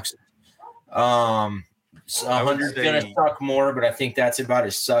Yeah. sucks. So I would 100's say- gonna suck more, but I think that's about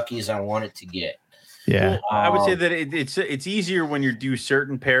as sucky as I want it to get. Yeah. Well, I would say that it's easier when you do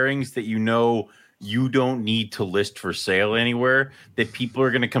certain pairings that you know you don't need to list for sale anywhere, that people are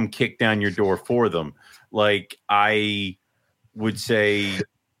going to come kick down your door for them. Like I would say,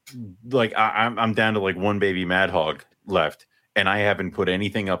 like I'm down to like one baby Mad Hog left, and I haven't put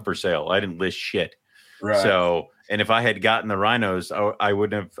anything up for sale. I didn't list shit. Right. So, and if I had gotten the rhinos, I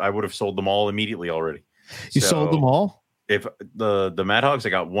would have sold them all immediately already. You sold them all? If the Mad Hogs, I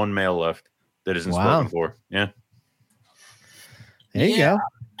got one male left that isn't Wow. spoken for. Yeah. There you Yeah.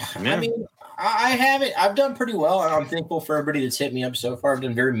 go. Yeah. I mean, I haven't. I've done pretty well. I'm thankful for everybody that's hit me up so far. I've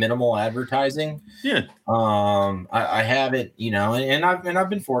done very minimal advertising. Yeah. I haven't, and I've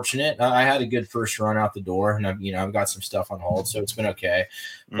been fortunate. I had a good first run out the door, and I've got some stuff on hold, so it's been okay.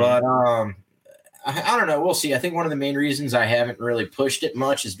 Mm. But I don't know. We'll see. I think one of the main reasons I haven't really pushed it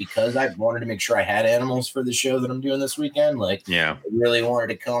much is because I wanted to make sure I had animals for the show that I'm doing this weekend. Like, Yeah. I really wanted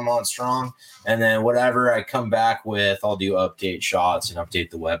to come on strong. And then whatever I come back with, I'll do update shots and update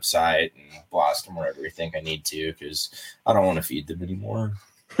the website and blast them wherever you think I need to, because I don't want to feed them anymore.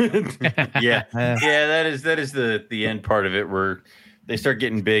 Yeah. That is the end part of it, where they start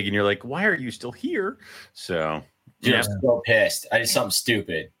getting big and you're like, why are you still here? So Dude, I'm so pissed. I did something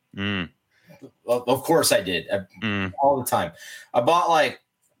stupid. Of course I did. All the time. I bought like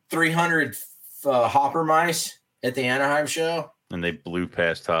 300 hopper mice at the Anaheim show. And they blew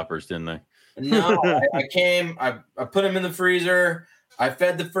past hoppers, didn't they? No, I put them in the freezer. I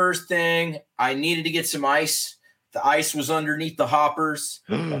fed the first thing. I needed to get some ice. The ice was underneath the hoppers.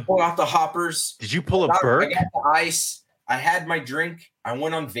 I pulled out the hoppers. Did you pull a I Burke? got the ice. I had my drink. I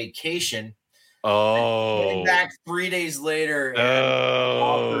went on vacation. Oh. Came back 3 days later.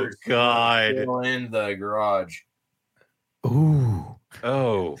 Oh, God. Still in the garage. Ooh.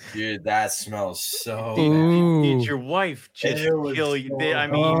 Oh. Dude, that smells so bad. Ooh. Did your wife just It was kill you? so I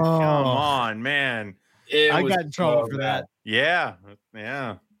mean, come on, man. It I was got in trouble so for bad. that.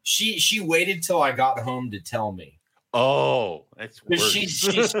 Yeah. She waited till I got home to tell me. Oh, that's Because worse. she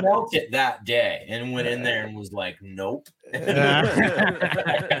smelt it that day and went in there and was like, nope. So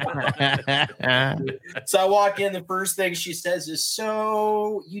I walk in, the first thing she says is,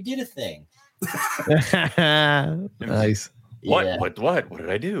 so you did a thing. Nice. What? Yeah. What did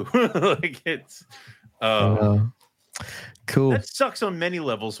I do? Like it's Cool. that sucks on many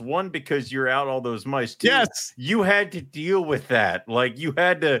levels. One, because you're out all those mice. Two, Yes. you had to deal with that. Like you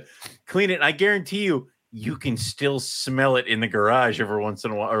had to clean it. I guarantee you can still smell it in the garage every once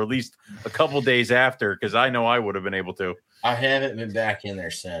in a while, or at least a couple days after, because I know I would have been able to. I haven't been back in there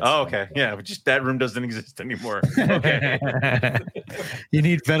since. Oh, okay. Yeah, but just that room doesn't exist anymore. Okay. You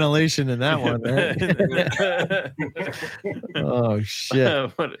need ventilation in that one, right? Oh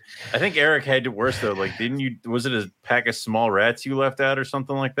shit. But I think Eric had it worse though. Like, didn't you? Was it a pack of small rats you left out or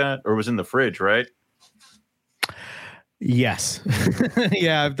something like that, or was in the fridge? Right? Yes.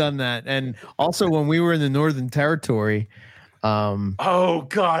 Yeah, I've done that. And also when we were in the Northern Territory, Oh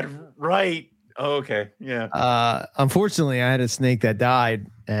God! Right. Oh, okay. Yeah. unfortunately I had a snake that died,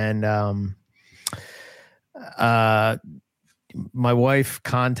 and my wife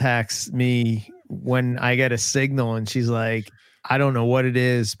contacts me when I get a signal, and she's like, I don't know what it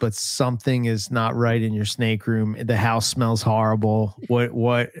is, but something is not right in your snake room. The house smells horrible. What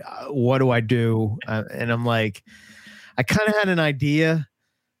do I do? And I'm like, I kind of had an idea.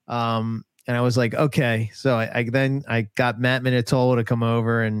 And I was like, okay. So I got Matt Minatola to come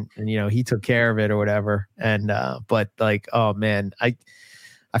over, and he took care of it or whatever. And but like, oh man,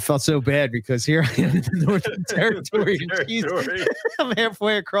 I felt so bad because here I am in the Northern Territory, and I'm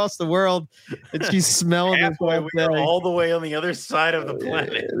halfway across the world, and she's smelling this Halfway, whole we are thing. all the way on the other side of the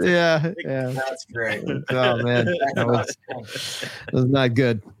planet. Yeah. That's great. Oh man, that was not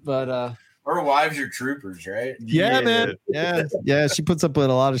good. But Our wives are troopers, right? yeah, man. Yeah. She puts up with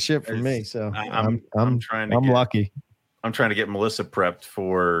a lot of shit from me. So I'm trying to. I'm lucky. I'm trying to get Melissa prepped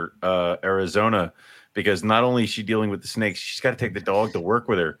for Arizona, because not only is she dealing with the snakes, she's got to take the dog to work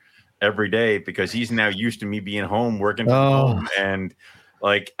with her every day, because he's now used to me being home working from home. And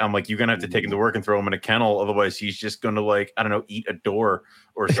like, I'm like, you're going to have to take him to work and throw him in a kennel. Otherwise he's just going to, like, I don't know, eat a door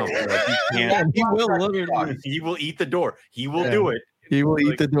or something. Like, he can't. He will literally. He will eat the door. He will do it. He will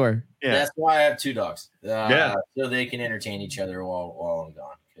eat the door. Yeah. That's why I have two dogs. Yeah. So they can entertain each other while I'm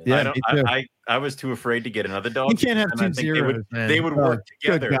gone. Yeah, I was too afraid to get another dog. You can't have and two I think zeros, man. they would work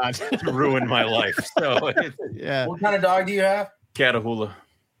Good together God. to ruin my life. So Yeah. What kind of dog do you have? Catahoula.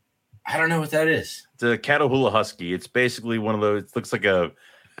 I don't know what that is. It's a Catahoula Husky. It's basically one of those. Looks like a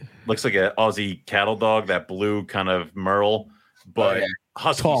Aussie cattle dog, that blue kind of Merle, but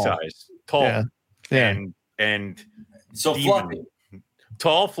husky Tall. size, tall, Yeah. and So demon. fluffy.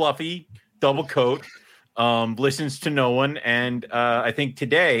 Tall, fluffy, double coat, listens to no one. And I think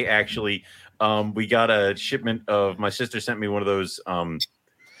today, actually, we got a shipment of, my sister sent me one of those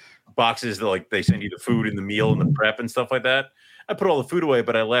boxes that, like, they send you the food and the meal and the prep and stuff like that. I put all the food away,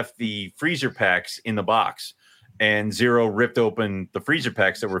 but I left the freezer packs in the box, and Zero ripped open the freezer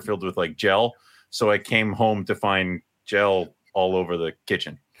packs that were filled with like gel. So I came home to find gel all over the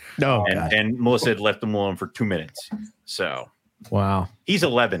kitchen. No. And Melissa had left him alone for 2 minutes. So Wow. he's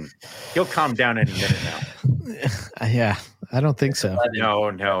 11. He'll calm down any minute now. Yeah. I don't think so.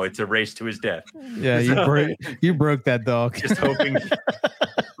 No, it's a race to his death. Yeah. You broke that dog. Just hoping.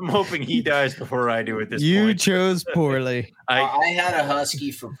 I'm hoping he dies before I do at this You point. chose poorly. I had a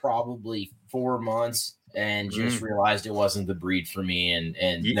husky for probably 4 months, and just realized it wasn't the breed for me, and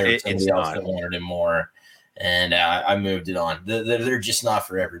there was It's somebody else not. that wanted him more, and I moved it on. They're just not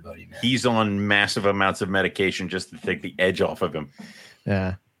for everybody, man. He's on massive amounts of medication just to take the edge off of him.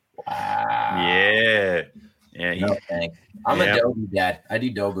 Yeah. Wow. Yeah. No thanks. I'm Yeah. a Doberman dad. I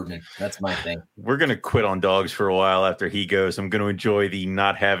do Doberman. That's my thing. We're gonna quit on dogs for a while after he goes. I'm gonna enjoy the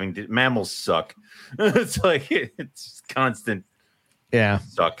not having to. Mammals suck. It's like it's constant Yeah.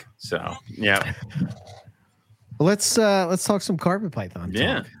 suck. So yeah, Well, let's talk some carpet python.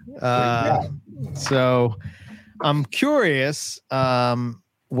 yeah. So I'm curious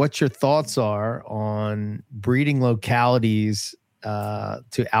what your thoughts are on breeding localities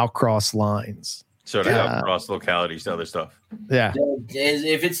to outcross lines. So to help cross localities to other stuff. Yeah.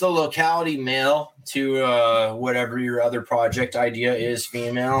 If it's the locality male to whatever your other project idea is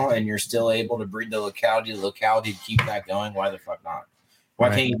female, and you're still able to breed the locality to keep that going, why the fuck not? Why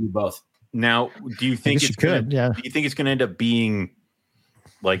Right. can't you do both? Now, do you think guess it's you gonna, could, yeah. Do you think it's going to end up being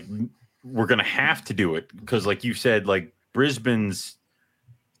like we're going to have to do it because, like you said, like Brisbane's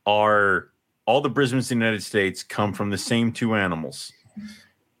are all the Brisbane's in the United States come from the same two animals,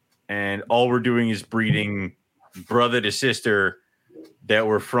 and all we're doing is breeding brother to sister that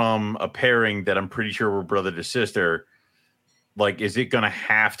were from a pairing that I'm pretty sure were brother to sister. Like, is it going to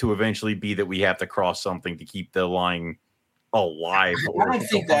have to eventually be that we have to cross something to keep the line alive? I don't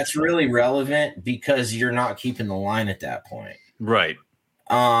think that's really relevant because you're not keeping the line at that point. Right.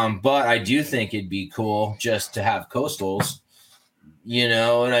 But I do think it'd be cool just to have coastals. You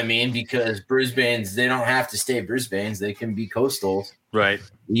know what I mean? Because Brisbane's, they don't have to stay Brisbane's. They can be coastals. Right.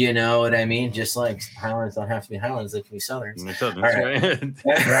 You know what I mean? Just like Highlands don't have to be Highlands. They can be Southerns. That's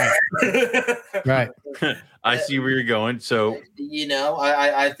Right. Right. I see where you're going. So, You know,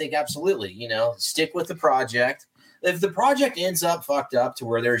 I think absolutely, you know, stick with the project. If the project ends up fucked up to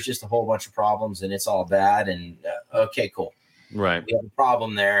where there's just a whole bunch of problems and it's all bad and okay, cool. right. We have a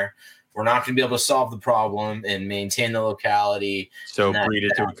problem there. We're not going to be able to solve the problem and maintain the locality. So and breed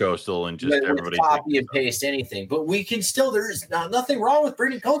it to a coastal and just with everybody. copy and paste anything. But we can still, there's nothing wrong with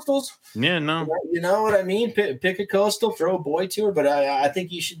breeding coastals. Yeah, no. You know what I mean? Pick a coastal, throw a boy to her. But I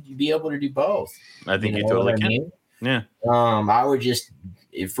think you should be able to do both. I think you know totally what I can. mean? Yeah. I would just,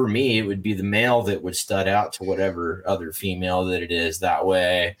 for me, it would be the male that would stud out to whatever other female that it is. That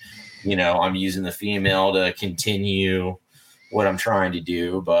way, you know, I'm using the female to continue what I'm trying to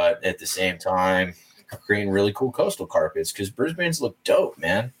do, but at the same time, creating really cool coastal carpets because Brisbane's look dope,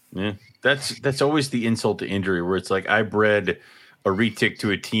 man. Yeah. That's always the insult to injury where it's like I bred a retic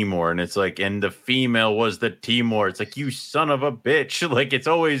to a Timor and it's like, and the female was the Timor. It's like, you son of a bitch. Like it's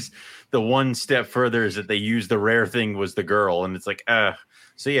always the one step further is that they use the rare thing was the girl. And it's like,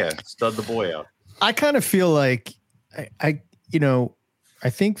 so yeah, stud the boy out. I kind of feel like I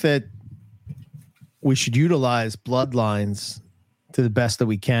think that we should utilize bloodlines to the best that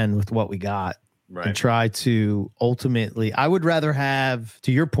we can with what we got and Right. try to ultimately, I would rather have,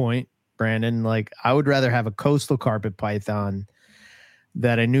 to your point, Brandon, like I would rather have a coastal carpet python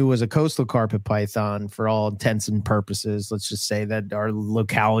that I knew was a coastal carpet python for all intents and purposes. Let's just say that our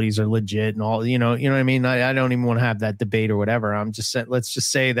localities are legit and all, you know what I mean? I don't even want to have that debate or whatever. I'm just saying, let's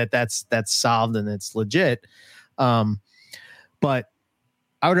just say that that's solved and it's legit. But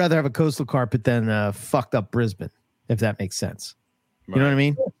I would rather have a coastal carpet than a fucked up Brisbane, if that makes sense. You know what I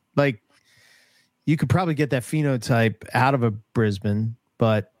mean? Like you could probably get that phenotype out of a Brisbane,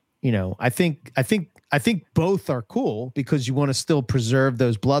 but you know, I think both are cool because you want to still preserve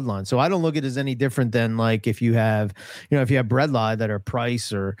those bloodlines. So I don't look at it as any different than like if you have bredli that are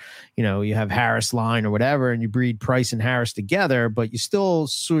Price or, you know, you have Harris line or whatever, and you breed Price and Harris together, but you still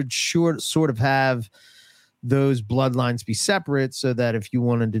sort of have those bloodlines be separate so that if you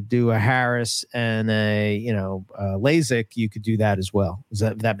wanted to do a Harris and a Lasik, you could do that as well.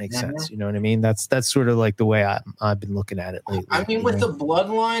 That makes sense? You know what I mean? That's sort of like the way I've been looking at it lately. I mean, with the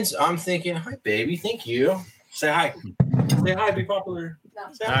bloodlines, I'm thinking, hi, baby. Thank you. Say hi. Say hi. Be popular.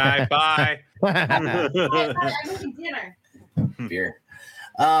 Say All right, bye. I'm making dinner. Beer.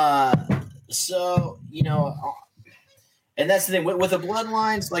 So, you know, and that's the thing with the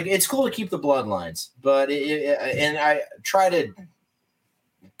bloodlines, like it's cool to keep the bloodlines, but and I try to,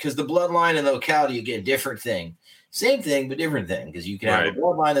 because the bloodline and the locality, you get a different thing. Same thing, but different thing, because you can have a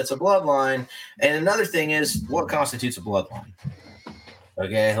bloodline that's a bloodline. And another thing is what constitutes a bloodline.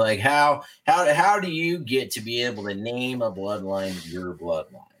 Okay, like how do you get to be able to name a bloodline your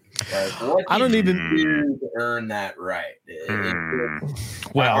bloodline? Like, what I don't even do to earn that right.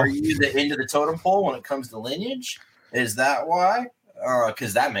 Well, are you the end of the totem pole when it comes to lineage? Is that why?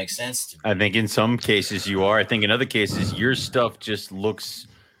 Because that makes sense to me. I think in some cases you are. I think in other cases your stuff just looks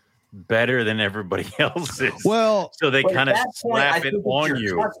better than everybody else's. Well, so they But at kind of that point, I slap think it it's on your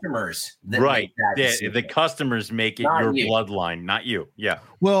you. customers that Right. make that Yeah, decision. the customers make it Not your you. bloodline, not you. Yeah.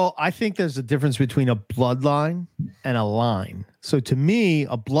 well, I think there's a difference between a bloodline and a line. So to me,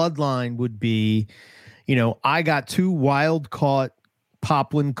 a bloodline would be, I got 2 wild caught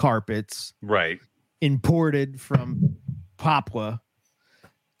poplin carpets Right. imported from Papua,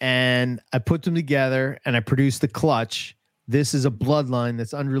 and I put them together and I produced the clutch. This is a bloodline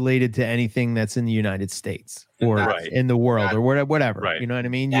that's unrelated to anything that's in the United States or Right. in the world or whatever. Right. You know what I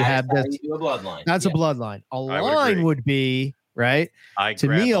mean? That You is have how this. you do a bloodline. That's Yeah. a bloodline. A I would line agree. would be right. I To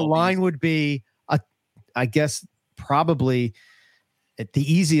grab me, a all line these- would be I guess probably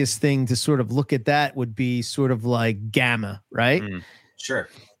the easiest thing to sort of look at that would be sort of like Gamma, right? Mm. Sure.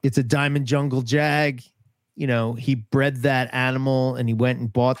 It's a diamond jungle jag. He bred that animal and he went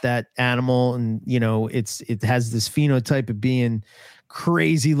and bought that animal, and it has this phenotype of being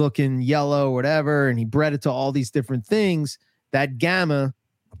crazy looking yellow, whatever, and he bred it to all these different things. That Gamma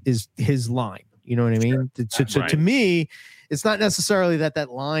is his line. You know what I mean? So to Right. me, it's not necessarily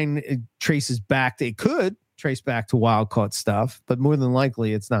that line traces back to, it could trace back to wild caught stuff, but more than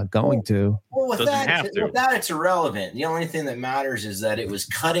likely it's not going to. Well, with Doesn't that, have to. with that, it's irrelevant. The only thing that matters is that it was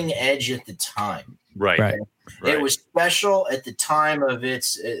cutting edge at the time. Right. Right. Right. It was special at the time of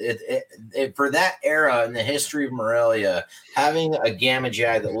its for that era in the history of Morelia. Having a Gamma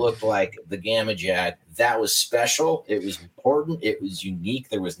Jag that looked like the Gamma Jag, that was special. It was important. It was unique.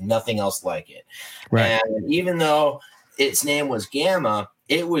 There was nothing else like it. Right. And even though its name was Gamma,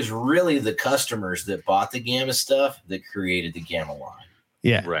 it was really the customers that bought the Gamma stuff that created the Gamma line,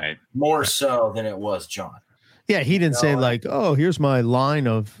 Yeah. Right. more so than it was John. Yeah. He didn't say No, like, oh, here's my line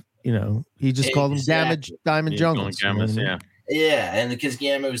of, he just called them Exactly. Diamond Yeah, Jungles. you know what I Gammas, mean? yeah. Yeah, and because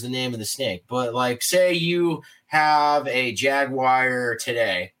Gamma was the name of the snake. But like, say you have a Jaguar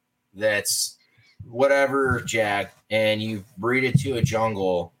today that's whatever Jag, and you breed it to a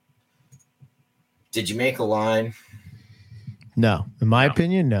jungle. Did you make a line? No. In my No.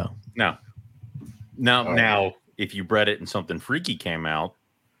 opinion, no. No. Now, Oh. now, if you bred it and something freaky came out,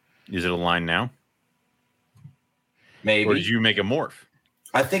 is it a line now, Maybe. or did you make a morph?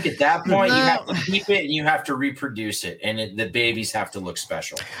 I think at that point you No. have to keep it and you have to reproduce it, and the babies have to look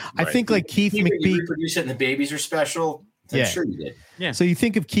special. I Right. think like Keith Keep it, you McPeak. reproduce it, and the babies are special. I'm Yeah. sure you did. So you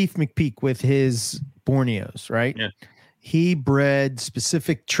think of Keith McPeak with his Borneos, right? Yeah. He bred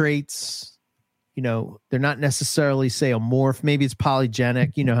specific traits. They're not necessarily say a morph. Maybe it's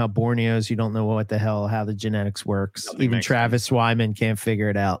polygenic. You know how Borneos, you don't know what the hell, how the genetics works. Nothing Even makes Travis Wyman can't figure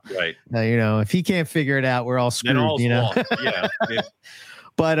it out. Right. If he can't figure it out, we're all Then screwed, all's lost. Yeah. If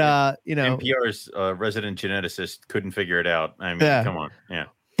But, NPR's resident geneticist couldn't figure it out. I mean, Yeah. come on. Yeah.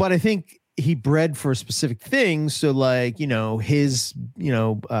 but I think he bred for specific things. So like, his,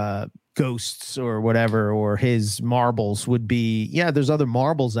 ghosts or whatever, or his marbles would be, there's other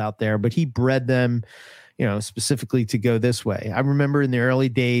marbles out there, but he bred them, specifically to go this way. I remember in the early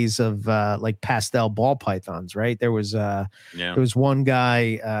days of like pastel ball pythons, right? There was Yeah. one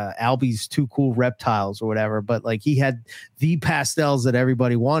guy, Albie's Too Cool Reptiles or whatever, but like he had the pastels that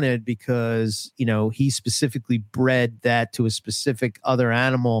everybody wanted because, he specifically bred that to a specific other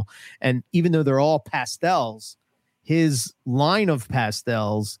animal. And even though they're all pastels, his line of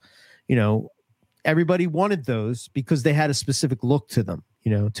pastels, everybody wanted those because they had a specific look to them.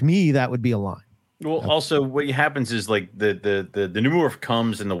 To me, that would be a line. Well, also what happens is like the new morph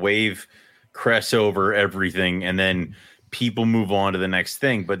comes and the wave crests over everything, and then people move on to the next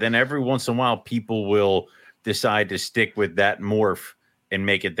thing. But then every once in a while, people will decide to stick with that morph and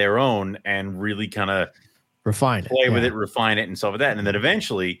make it their own and really kind of Refine it. play with yeah. it, refine it, and stuff like that. And then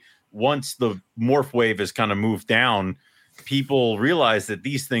eventually, once the morph wave has kind of moved down, people realize that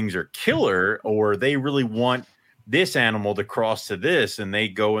these things are killer, or they really want this animal to cross to this, and they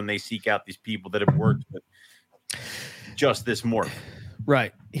go and they seek out these people that have worked with just this morph.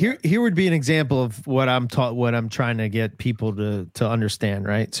 Right. Here would be an example of what I'm trying to get people to understand,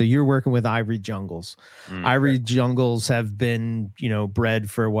 right? So you're working with ivory jungles. Ivory jungles have been, bred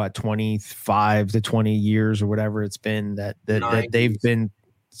for what, 25 to 20 years or whatever it's been that they've been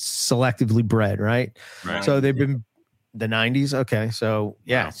selectively bred, right? Right. So they've been the 90s. Okay. So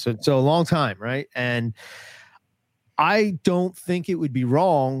yeah, Wow. so a long time, right? And I don't think it would be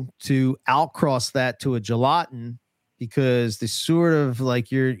wrong to outcross that to a gelatin, because they sort of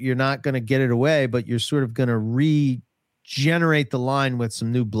like you're not going to get it away, but you're sort of going to regenerate the line with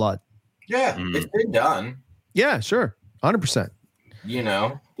some new blood. Yeah, it's been done. Yeah, sure. 100%.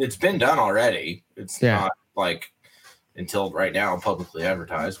 It's been done already. It's Yeah. not like until right now publicly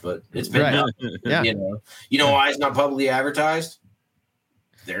advertised, but it's been Right. done. Yeah. You know why it's not publicly advertised?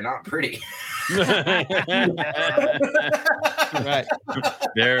 they're not pretty. Right.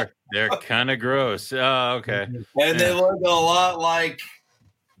 They're kind of gross. Oh, okay. And they look a lot like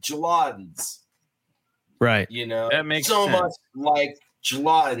gelatins. Right. You know, That makes so sense. much like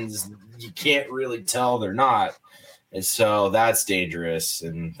gelatins, you can't really tell they're not. And so that's dangerous.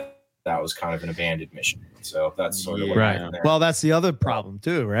 And that was kind of an abandoned mission. So that's sort of what Right. happened there. Well, that's the other problem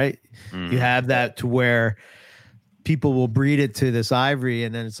too, right? Mm. You have that to where people will breed it to this ivory,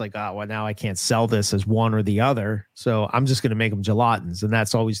 and then it's like, oh, well, now I can't sell this as one or the other. So I'm just going to make them gelatins. And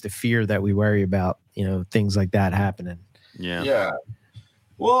that's always the fear that we worry about, you know, things like that happening. Yeah. Yeah.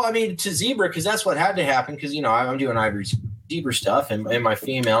 Well, I mean, to zebra, because that's what had to happen. Because, you know, I'm doing ivory zebra stuff, and my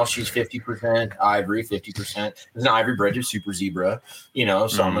female, she's 50% ivory, 50% is an ivory bred to super zebra, you know,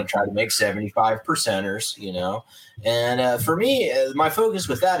 so I'm going to try to make 75%ers, you know. And for me, my focus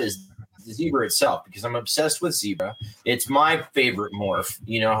with that is the zebra itself, because I'm obsessed with zebra. It's my favorite morph,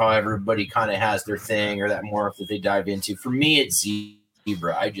 you know, how everybody kind of has their thing or that morph that they dive into. For me, it's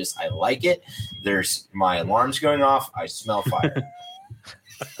zebra. I like it. There's my alarms going off. I smell fire.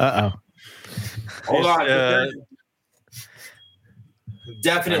 Uh-oh. Hold on.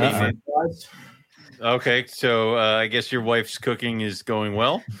 Definitely. Uh-oh. Okay, so I guess your wife's cooking is going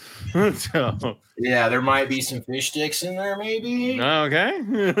well. So Yeah, there might be some fish sticks in there, maybe. okay. I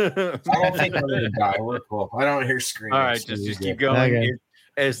don't think I'm gonna die. We're cool. I don't hear screaming. All right, just keep going. Okay.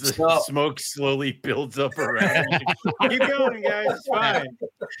 As the So- smoke slowly builds up around you. Keep going, guys. It's fine.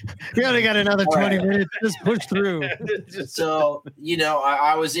 We only got another All 20 right. minutes. Just push through. Just- So, you know,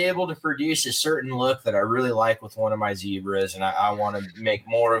 I was able to produce a certain look that I really like with one of my zebras, and I want to make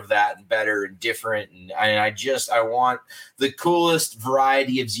more of that and better and different. And I want the coolest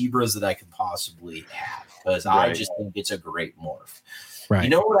variety of zebras that I could possibly have, because I Right. just think it's a great morph. Right. You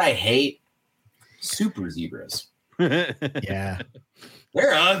know what I hate? Super zebras. Yeah.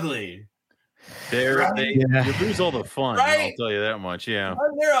 They're ugly. They're, they Yeah. you lose all the fun. I'll Right. tell you that much. Yeah.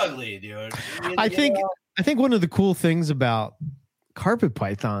 They're ugly, dude. I think one of the cool things about carpet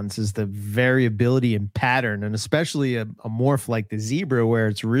pythons is the variability in pattern, and especially a morph like the zebra, where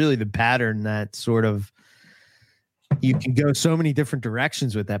it's really the pattern that sort of you can go so many different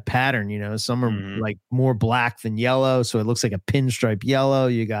directions with that pattern. You know, some are Mhm. like more black than yellow, so it looks like a pinstripe yellow.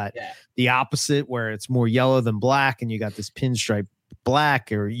 You got Yeah. the opposite where it's more yellow than black, and you got this pinstripe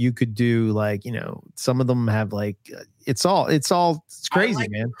black. Or you could do like, you know, some of them have like it's crazy,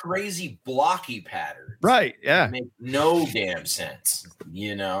 like man. Crazy blocky patterns. Right? Yeah. Make no damn sense.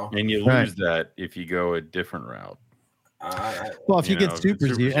 You know. And you Right. lose that if you go a different route. Well, if you, You get know, the super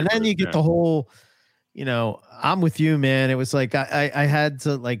super zebra, and then zebras, you get yeah. the whole, you know, I'm with you, man. It was like I had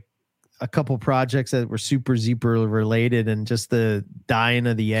to like a couple projects that were super zebra related, and just the dying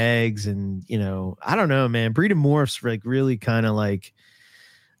of the eggs, and you know, I don't know, man. Breeding morphs like really kind of like,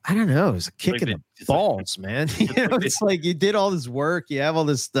 I don't know, it's a kick Like in they- the it's like- balls, man. You know, like they- it's like you did all this work, you have all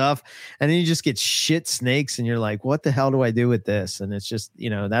this stuff, and then you just get shit snakes, and you're like, what the hell do I do with this? And it's just, you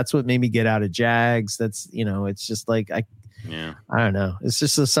know, that's what made me get out of Jags. That's, you know, it's just like Yeah. I don't know. It's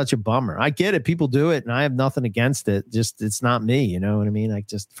just such a bummer. I get it. People do it, and I have nothing against it. Just it's not me. You know what I mean? Like,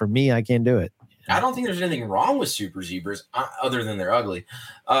 just for me, I can't do it. I don't think there's anything wrong with super zebras other than they're ugly.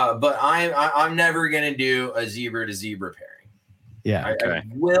 But I'm never gonna do a zebra to zebra pairing. Yeah. I Okay.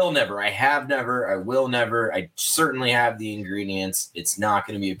 will never. I have never. I will never. I certainly have the ingredients. It's not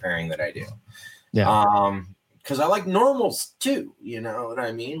going to be a pairing that I do. Yeah. Because I like normals too. You know what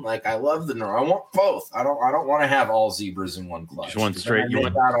I mean? Like I love the normal. I want both. I don't want to have all zebras in one clutch. Just one Because straight. then You I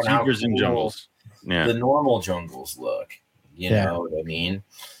want miss out on how zebras and cool jungles. Yeah. the normal jungles look. You Yeah. know what I mean?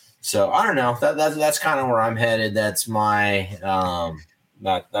 So I don't know. That's kind of where I'm headed. That's my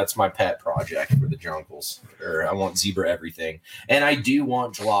that's my pet project for the jungles. Or I want zebra everything, and I do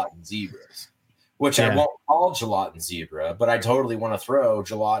want gelatin zebras, which I Yeah. won't call gelatin zebra, but I totally want to throw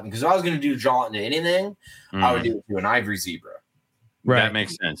gelatin, because if I was going to do gelatin to anything, I would Mm. do it to an ivory zebra. Right. That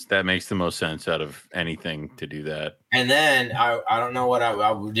makes sense. That makes the most sense out of anything to do that. And then I don't know what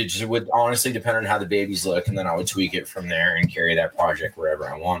I would do. Just would honestly depend on how the babies look, and then I would tweak it from there and carry that project wherever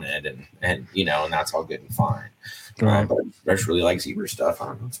I wanted, and you know, and that's all good and fine. Right. But I just really like zebra stuff. I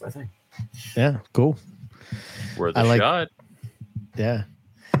don't know, that's my thing. Yeah. Cool. Worth I a like- shot. Yeah.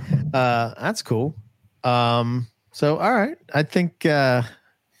 That's cool. So all right. I think that's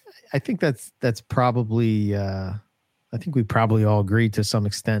probably I think we probably all agree to some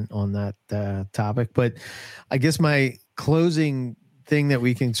extent on that topic. But I guess my closing thing that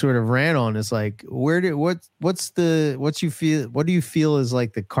we can sort of rant on is like, what do you feel is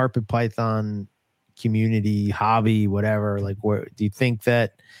like the carpet python community, hobby, whatever? Like, where do you think it's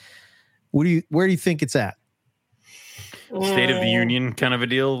at? State of the Union kind of a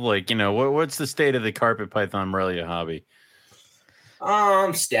deal? Like, what's the state of the carpet python Morelia hobby?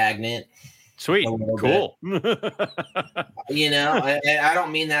 Stagnant. Sweet. Cool. I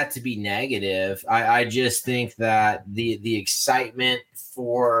don't mean that to be negative. I just think that the excitement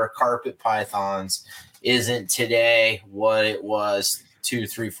for carpet pythons isn't today what it was 2,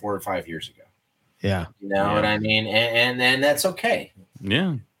 3, 4, 5 years ago. Yeah. You know what I mean? And that's okay.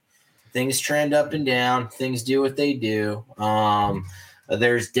 Yeah. Things trend up and down. Things do what they do.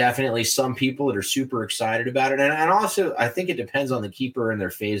 There's definitely some people that are super excited about it. And also, I think it depends on the keeper and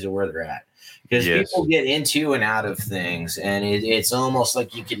their phase of where they're at. Because people get into and out of things. And it's almost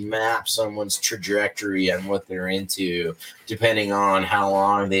like you can map someone's trajectory and what they're into, depending on how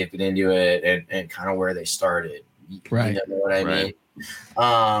long they've been into it and kind of where they started. Right. You know what I mean?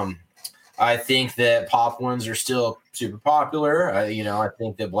 I think that pop ones are still super popular. I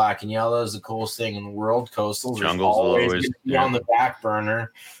think that black and yellow is the coolest thing in the world. Coastals Jungle's always always on the back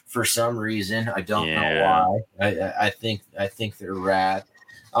burner for some reason. I don't know why. I think they're rad.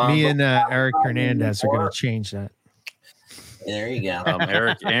 Me and Eric Hernandez are going to change that. There you go.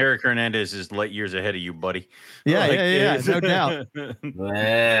 Eric Hernandez is light years ahead of you, buddy. Yeah, no doubt.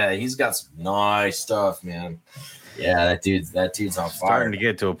 Yeah, he's got some nice stuff, man. Yeah, that dude's on fire. Starting to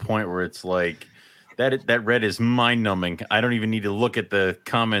get to a point where it's like that red is mind numbing. I don't even need to look at the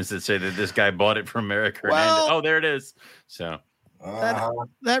comments that say that this guy bought it from Eric Hernandez. Oh, there it is. So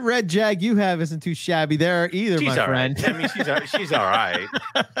that red Jag you have isn't too shabby there either, she's my friend. Right. I mean, she's all right.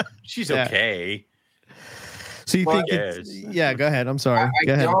 She's okay. So you think go ahead. I'm sorry.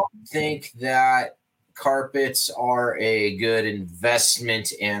 Go ahead. I don't think that carpets are a good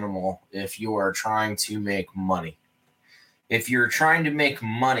investment animal if you are trying to make money. If you're trying to make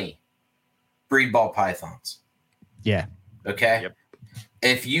money, breed ball pythons. Yeah. Okay. Yep.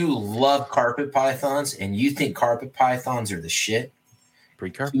 If you love carpet pythons and you think carpet pythons are the shit,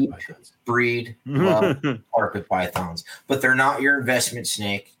 breed carpet pythons. Breed love carpet pythons. But they're not your investment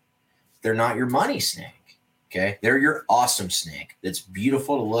snake. They're not your money snake. Okay. They're your awesome snake. That's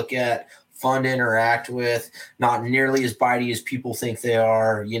beautiful to look at, fun to interact with, not nearly as bitey as people think they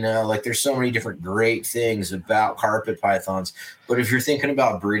are. Like there's so many different great things about carpet pythons. But if you're thinking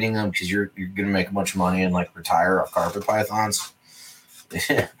about breeding them because you're going to make a bunch of money and like retire off carpet pythons,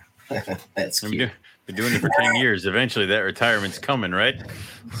 that's cute. Been doing it for 10 years. Eventually that retirement's coming, right?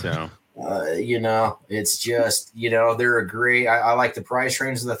 So it's just, they're a great, I like the price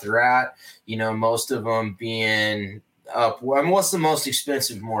range that they're at, most of them being up. I mean, what's the most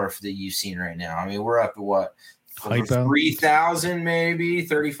expensive morph that you've seen right now? I mean, we're up to what? 3,000 maybe,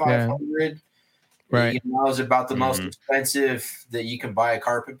 3,500. Right. Is about the most expensive that you can buy a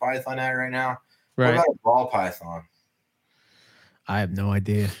carpet python at right now. Right. What about a ball python? I have no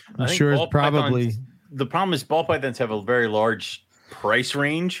idea. I'm sure it's probably. The problem is ball pythons have a very large price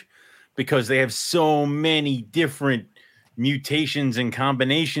range because they have so many different mutations and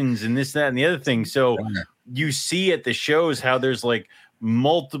combinations and this, that, and the other thing. So you see at the shows how there's like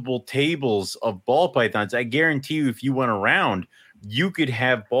multiple tables of ball pythons. I guarantee you, if you went around, you could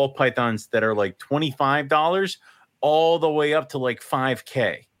have ball pythons that are like $25 all the way up to like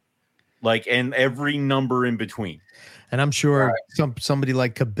 $5,000, like, and every number in between. And I'm sure somebody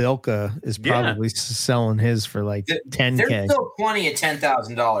like Kabilka is probably selling his for like $10,000. There's still plenty of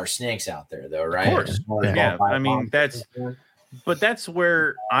 $10,000 snakes out there, though, right? Of course. Yeah. I mean, that's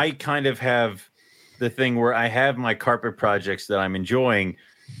where I kind of have the thing where I have my carpet projects that I'm enjoying,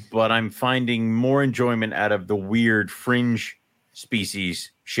 but I'm finding more enjoyment out of the weird fringe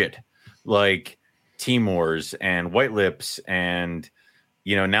species shit, like Timors and white lips and.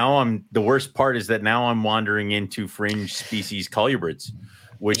 Now the worst part is that now I'm wandering into fringe species colubrids,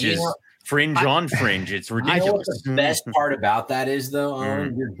 which is fringe on fringe. It's ridiculous. I know what the best part about that is, though,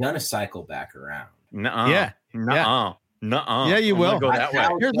 you're going to cycle back around. Yeah, you will. Go that way.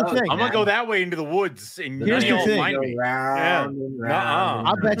 Here's the thing. I'm going to go that way into the woods. And here's the thing.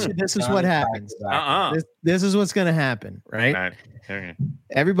 I'll bet you this is what happens. This is what's going to happen, right?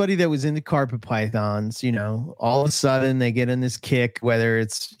 Everybody that was into carpet pythons, all of a sudden they get in this kick, whether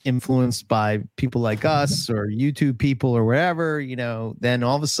it's influenced by people like us or YouTube people or whatever, then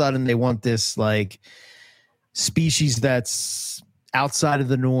all of a sudden they want this like species that's outside of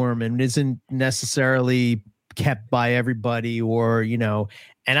the norm and isn't necessarily kept by everybody or,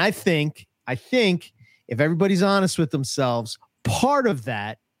 and I think if everybody's honest with themselves, part of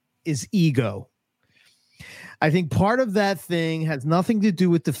that is ego. I think part of that thing has nothing to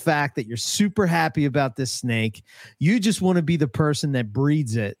do with the fact that you're super happy about this snake. You just want to be the person that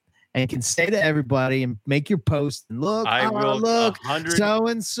breeds it and can say to everybody and make your post and look, look, 100 so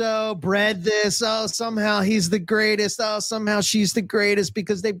and so bred this. Oh, somehow he's the greatest. Oh, somehow she's the greatest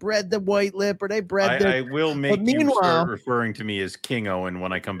because they bred the white lip or they bred I will make But you meanwhile- start referring to me as King Owen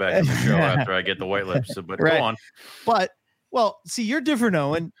when I come back to the show after I get the white lips. But Right. go on. But well, see, you're different,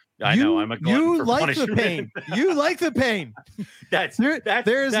 Owen. I know I'm a glutton You for like punishment. the pain. You like the pain. That's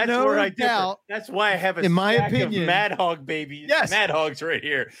There's no where I differ. doubt. That's why I have a In my stack opinion- of Mad Hog babies. Yes. Mad Hogs right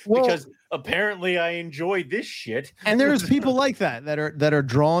here Well- because apparently I enjoy this shit. And there's people like that are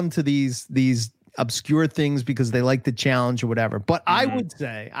drawn to these obscure things because they like the challenge or whatever. But I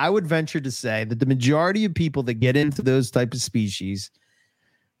would venture to say that the majority of people that get into those type of species,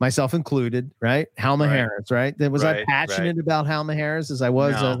 myself included, right? Halmaharis, right? Was I Right, passionate about Halmaharis as I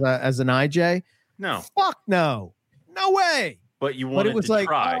was No. as an IJ? No, Fuck no. No way. but you But wanted it was to like,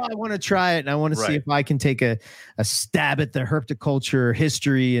 try. oh, I want to try it, and I want to see Right. if I can take a stab at the herpetoculture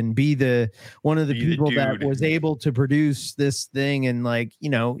history and be one of the Be the people that dude. was able to produce this thing. And like, you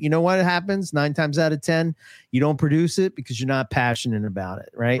know what happens 9 times out of 10, you don't produce it because you're not passionate about it,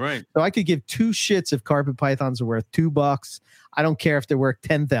 right? Right. So I could give two shits if carpet pythons are worth $2. I don't care if they're worth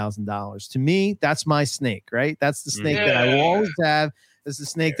 $10,000. To me, that's my snake, right? That's the snake that I will Yeah. always have. It's the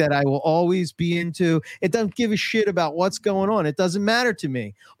snake that I will always be into. It doesn't give a shit about what's going on. It doesn't matter to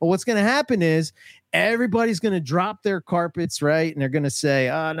me. But what's going to happen is everybody's going to drop their carpets, right? And they're going to say,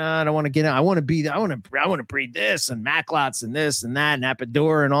 "Oh no, I don't want to get out. I want to breed this and Maclots and this and that and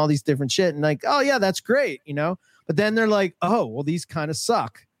Apodora and all these different shit." And like, oh yeah, that's great, you know. But then they're like, "Oh, well, these kind of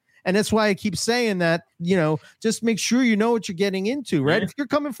suck." And that's why I keep saying that, you know, just make sure you know what you're getting into, right? Yeah. If you're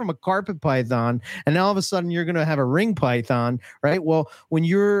coming from a carpet python and all of a sudden you're going to have a ring python, right? Well, when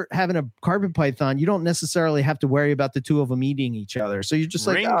you're having a carpet python, you don't necessarily have to worry about the two of them eating each other. So you're just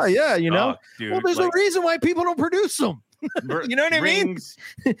like, Rings oh, yeah, you know, suck, dude. well, there's Like, a reason why people don't produce them. You know what I mean? rings,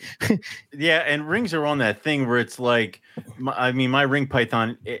 yeah, and rings are on that thing where it's like, my ring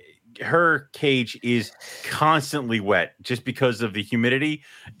python, her cage is constantly wet just because of the humidity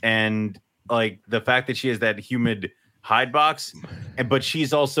and like the fact that she has that humid hide box, but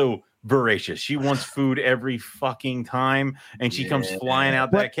she's also voracious. She wants food every fucking time, and she comes flying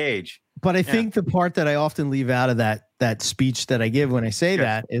out that cage. But I think the part that I often leave out of that speech that I give when I say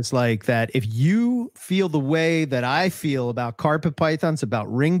that is like that if you feel the way that I feel about carpet pythons,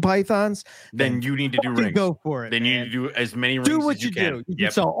 about ring pythons, then you need to do fucking rings. go for it. Then you man. need to do as many rings do what as you can. do. You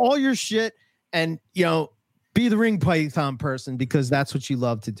can sell all your shit and, you know, be the ring python person because that's what you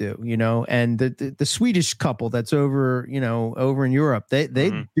love to do, you know. And the Swedish couple that's over in Europe, they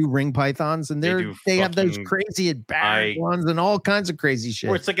do ring pythons and they have those crazy barren ones and all kinds of crazy shit.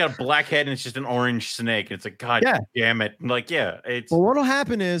 Or it's like a black head and it's just an orange snake. And it's like, God damn it. Like, it's well, what'll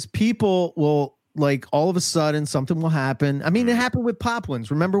happen is people will like all of a sudden something will happen. I mean, it happened with poplins.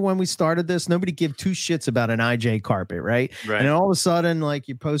 Remember when we started this? Nobody gave two shits about an IJ carpet, right? Right. And then all of a sudden, like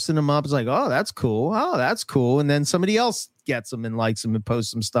you're posting them up, it's like, oh, that's cool. Oh, that's cool. And then somebody else gets them and likes them and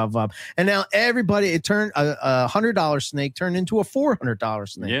posts some stuff up. And now everybody, it turned a $100 snake turned into a $400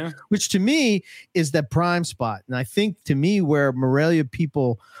 snake, which to me is that prime spot. And I think to me where Morelia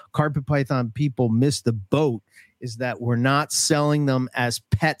people, carpet python people miss the boat is that we're not selling them as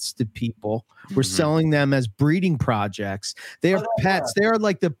pets to people. We're selling them as breeding projects. They are pets. They are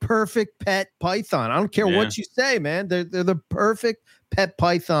like the perfect pet python. I don't care what you say, man. They're the perfect pet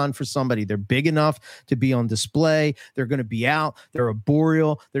python for somebody. They're big enough to be on display. They're going to be out. They're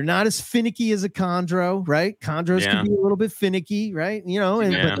arboreal. They're not as finicky as a chondro, right? Chondros can be a little bit finicky, right? You know,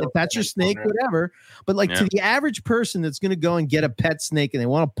 and but if that's your snake, whatever. But like to the average person that's going to go and get a pet snake and they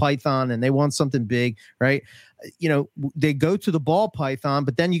want a python and they want something big, right? You know, they go to the ball python,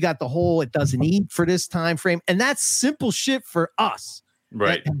 but then you got the whole it doesn't eat for this time frame. And that's simple shit for us.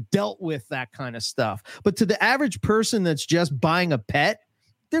 Right. That have dealt with that kind of stuff. But to the average person that's just buying a pet,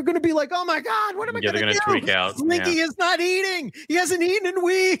 they're going to be like, oh my God, what am I going to do? They're going to tweak out. Slinky is not eating. He hasn't eaten in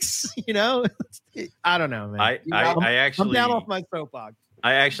weeks. You know, I don't know, man. I actually, I'm down off my soapbox.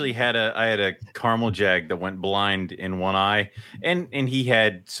 I actually had a caramel jag that went blind in one eye, and he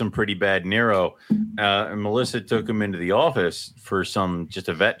had some pretty bad neuro. And Melissa took him into the office for just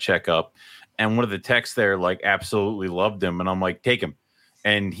a vet checkup, and one of the techs there like absolutely loved him, and I'm like, take him.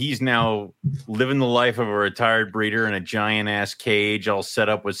 And he's now living the life of a retired breeder in a giant ass cage, all set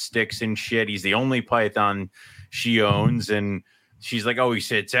up with sticks and shit. He's the only python she owns, and she's like, "Oh, he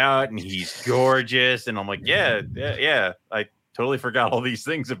sits out, and he's gorgeous." And I'm like, "Yeah. I totally forgot all these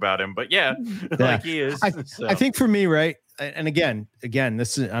things about him, but like he is." I think for me, right, and again,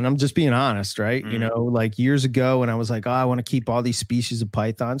 this is, and I'm just being honest, right? You know, like years ago when I was like, oh, I want to keep all these species of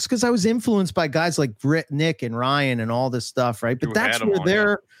pythons because I was influenced by guys like Nick and Ryan and all this stuff, right? But that's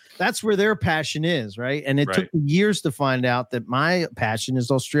That's where their passion is, right? And it Right. took me years to find out that my passion is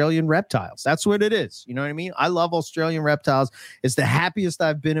Australian reptiles. That's what it is. You know what I mean? I love Australian reptiles. It's the happiest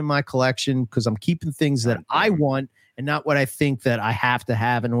I've been in my collection because I'm keeping things that I want and not what I think that I have to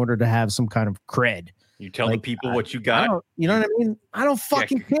have in order to have some kind of cred. You tell Like, the people what you I got. don't, you know what I mean? I don't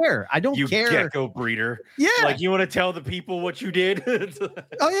fucking care. I don't You care. gecko breeder. Yeah. Like you want to tell the people what you did?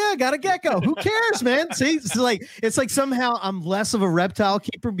 Oh yeah, I got a gecko. Who cares, man? See, it's like somehow I'm less of a reptile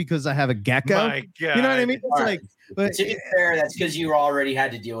keeper because I have a gecko. My God. You know what I mean? It's All like, but To be fair, that's because you already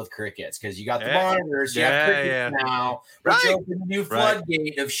had to deal with crickets because you got the Yeah. monitors, you Yeah, have crickets yeah. now, which Right. opened a new Right.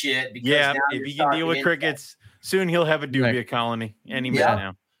 floodgate of shit. Because Yeah, now if you're he can deal with starting crickets, soon he'll have a dubia colony any minute Yeah.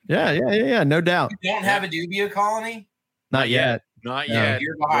 now. yeah, no doubt. You don't have a dubia colony? Not yet. Not No. yet.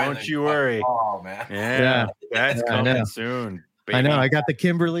 You're behind Don't the- you worry. Oh man. Yeah, that's Yeah, I know. coming soon. I know. baby. I got the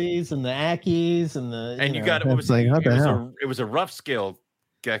Kimberleys and the Ackies and the. And you know, got it was it's like what the hell? it was a rough scale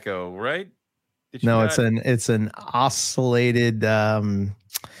gecko, right? That you No, got? it's an oscillated.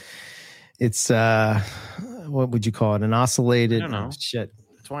 It's what would you call it? An oscillated. I don't know. Oh, shit.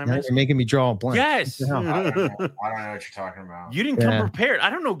 That's why I'm Now you're asking. making me draw a blank. Yes. What the hell? I don't know what you're talking about. You didn't come Yeah. prepared. I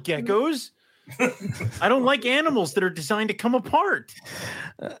don't know geckos. I don't like animals that are designed to come apart.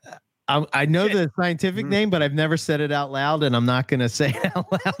 I know Shit. the scientific Mm. name, but I've never said it out loud, and I'm not going to say it out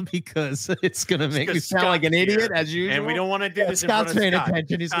loud because it's going to make me because sound like an Scott's idiot here, as usual. And we don't want to do Yeah, this in front Scott's of paying Scott.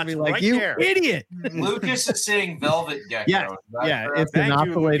 attention. He's going to be Scott's like, right "You there." idiot!" Lucas is saying velvet gecko. Yeah, Is that Yeah, correct? it's an Thank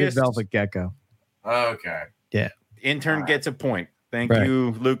you, oscillated Lucas. velvet gecko. Okay. Intern Alright. gets a point. Thank Right.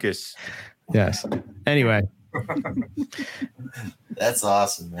 you, Lucas. Yes. Anyway, That's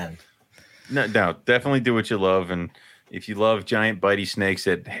awesome, man. No, definitely do what you love. And if you love giant bitey snakes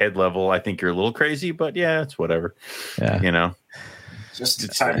at head level, I think you're a little crazy, but yeah, it's whatever. yeah. You know, Just a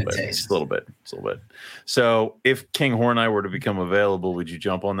it's a little tiny bit. taste. Just a little bit. Just a little bit. So if King Horneye were to become available, would you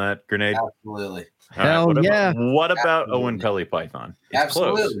jump on that grenade? Absolutely. All right, Hell what yeah. About, what about Absolutely. Owen Pelly Python? It's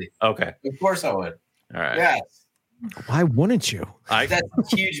close. Absolutely. Okay. Of course I would. All right. Yes. Why wouldn't you? That's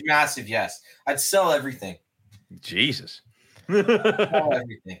a huge, massive yes. I'd sell everything. Jesus. Sell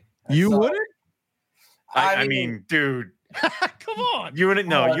everything. I'd You sell- wouldn't? I mean, dude, Come on. you and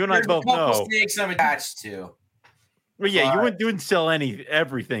I there's both a couple know. snakes I'm attached to. Well, yeah, you But- wouldn't sell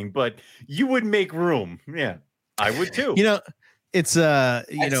everything, but you would make room. Yeah, I would too. You know, it's I'd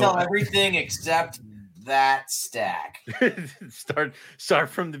sell everything except that stack. start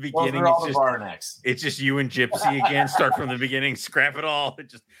from the Those beginning. are all It's the just, Varnecks. it's just you and Gypsy again. Start from the beginning. Scrap it all.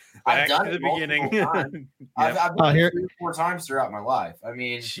 Just I've back done to the it multiple beginning. times. Yep. I've Oh, done here- it 3 or 4 times throughout my life. I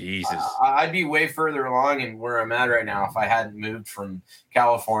mean, Jesus. I'd be way further along in where I'm at right now if I hadn't moved from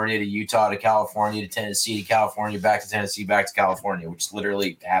California to Utah to California to Tennessee to California back to Tennessee back to California, which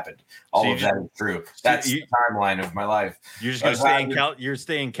literally happened. All So of you that is true. That's you- the timeline of my life. You're just gonna I've stay in had- Cal. You're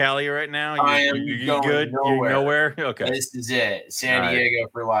staying in Cali right now. I am You going good? nowhere. You're nowhere. Okay. This is it. San All right. Diego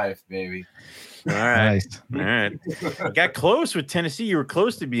for life, baby. All right. Nice. All right. Got close with Tennessee. You were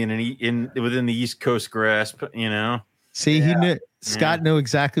close to being within the East Coast grasp. You know. See, he Yeah. knew Scott knew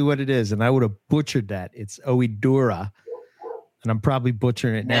exactly what it is, and I would have butchered that. It's Oedura, and I'm probably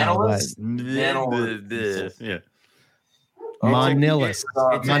butchering it now. But Manilus? Yeah. Manilus.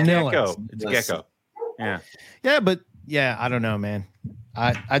 It's a Manilus. gecko. It's a gecko. Yeah. Yeah, but yeah, I don't know, man.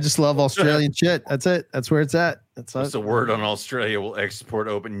 I just love Australian shit. That's it. That's where it's at. That's What's us. the word on Australia will export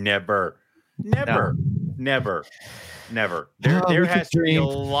open? Never. Never. Never. Never. There, Oh, there we could has to be a dream.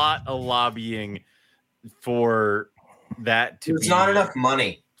 lot of lobbying for that to There's be not enough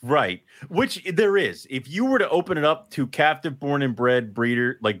money. right. Which there is. If you were to open it up to captive born and bred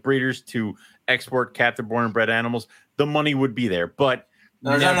breeders to export captive born and bred animals, the money would be there. But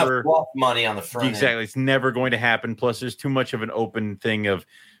There's not enough never wealth money on the front end. exactly. It's never going to happen. Plus, there's too much of an open thing of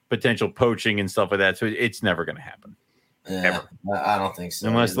potential poaching and stuff like that. So it's never going to happen. Yeah, I don't think so.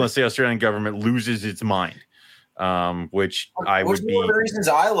 Unless either. the Australian government loses its mind, which I Which would is one of be. the reasons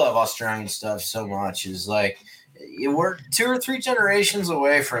I love Australian stuff so much is like we're 2 or 3 generations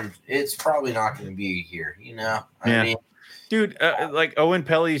away from it's probably not going to be here. You know, Yeah. I mean, Dude, like Owen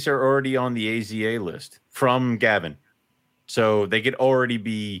Pellies are already on the AZA list from Gavin. So they could already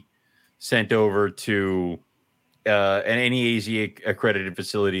be sent over to any AZA accredited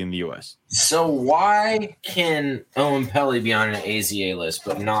facility in the U.S. so why can Owen Pelly be on an AZA list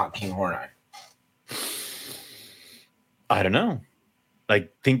but not King Horneye? I don't know. I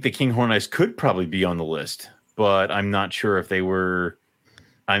think the King Horneyes could probably be on the list, but I'm not sure if they were.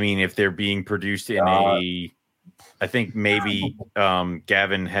 I mean, if they're being produced in I think maybe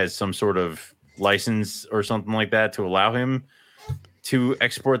Gavin has some sort of license or something like that to allow him to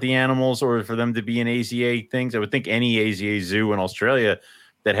export the animals or for them to be in AZA things. I would think any AZA zoo in Australia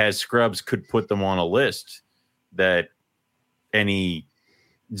that has scrubs could put them on a list that any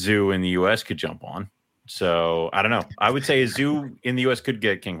zoo in the U.S. could jump on. So I don't know. I would say a zoo in the U.S. could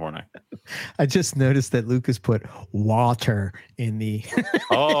get kinghorn eye. I just noticed that Lucas put water in the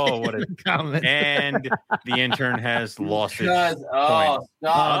Oh, what a comment. And the intern has lost his Because,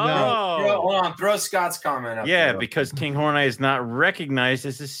 point. Throw Scott's comment up. Yeah, there. because kinghorn eye is not recognized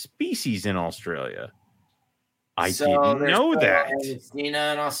as a species in Australia. I didn't there's know no that.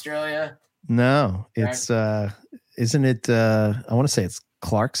 Amethystina in Australia. No, it's isn't it? I want to say it's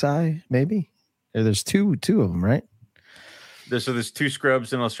Clark's eye, maybe. There's two of them, right? There's two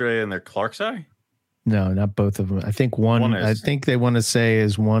scrubs in Australia, and they're Clark's eye. No, not both of them. I think one is. I think they want to say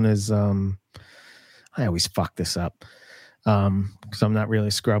is one is. I always fuck this up because I'm not really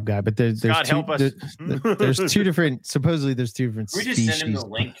a scrub guy. But there's God, two, help us. there's two different. Supposedly, there's two different Can we species. just send him the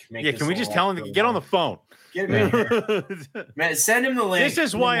link? Yeah, can we just tell him to get on the phone? Get him in here. Man, send him the link. This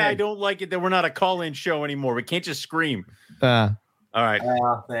is why I don't like it that we're not a call-in show anymore. We can't just scream. Uh, All right.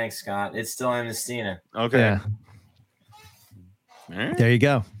 Thanks, Scott. It's still Amethystina. Okay. yeah. All right. There you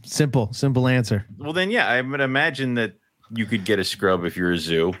go. Simple answer. Well, then, yeah, I would imagine that you could get a scrub if you're a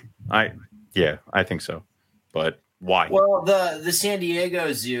zoo. I think so. But why? Well, the San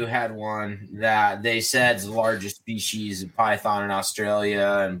Diego Zoo had one that they said is the largest species of python in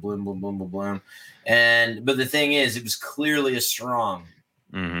Australia, and bloom. But the thing is, it was clearly a strong.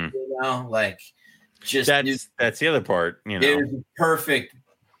 Mm-hmm. You know, like just that's the other part. You know, it was a perfect,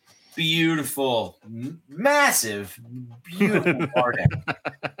 beautiful, massive, beautiful garden.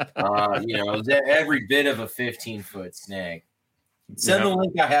 It was every bit of a 15-foot snake. Send the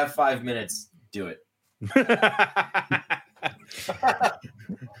link. I have 5 minutes. Do it.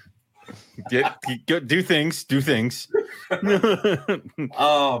 Do things.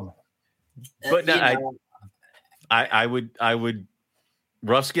 But no, I would.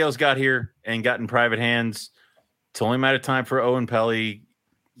 Rough Scales got here and got in private hands. It's only a matter of time for Owen Pelly.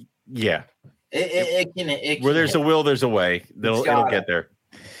 Yeah, it can. Where there's a will, there's a way. It'll get there.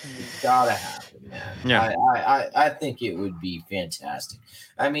 It's gotta happen, man. Yeah, I think it would be fantastic.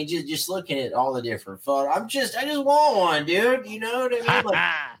 I mean, just looking at all the different photos, I just want one, dude. You know what I mean?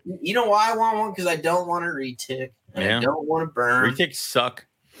 Like, you know why I want one? Because I don't want to retic. I don't want to burn. Retics suck.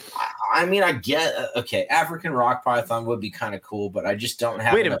 I mean, I get African rock python would be kind of cool, but I just don't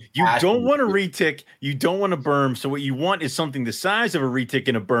have. Wait a minute, you don't want to retic, you don't want to berm. So what you want is something the size of a retic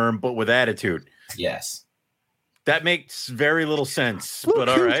and a berm, but with attitude. Yes, that makes very little sense. But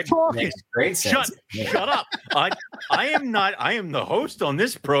all right, makes great sense. Shut up! I am not. I am the host on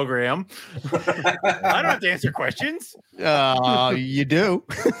this program. I don't have to answer questions. You do.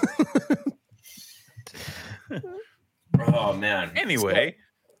 Oh man. Anyway.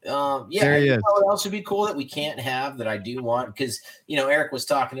 There he is. What else would be cool that we can't have that I do want? Because Eric was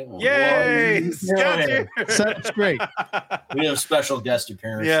talking to me. Yay! That's great. We have special guest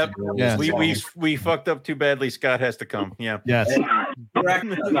appearance. Yeah. We fucked up too badly. Scott has to come. Yeah. Yes.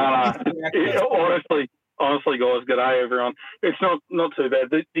 Honestly, guys, good day, everyone. It's not too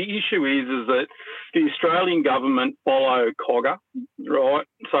bad. The issue is that the Australian government follow COGA, right?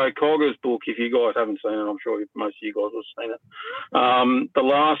 So COGA's book, if you guys haven't seen it, I'm sure most of you guys have seen it. The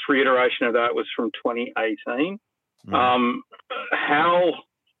last reiteration of that was from 2018. How,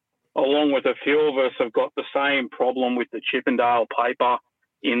 along with a few of us, have got the same problem with the Chippendale paper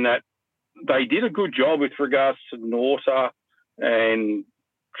in that they did a good job with regards to Norta and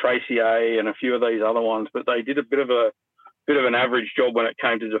Tracy A and a few of these other ones, but they did a bit of an average job when it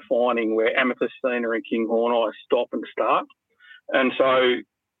came to defining where Amethystina and Kinghorn eye stop and start. And so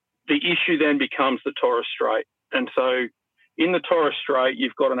the issue then becomes the Torres Strait. And so in the Torres Strait,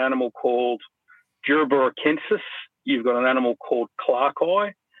 you've got an animal called Duraburacensis, you've got an animal called Clark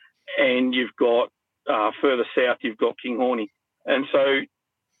eye, and you've got further south, you've got Kinghorny. And so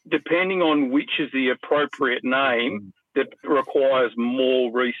depending on which is the appropriate name, that requires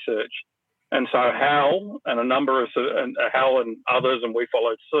more research. And so Hal and a number of Hal and others, and we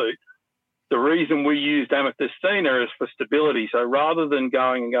followed suit. The reason we used Amethystina is for stability. So rather than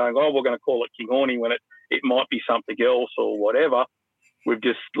going, oh, we're going to call it Kinghorny when it might be something else or whatever, we've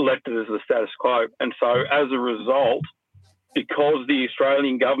just left it as the status quo. And so as a result, because the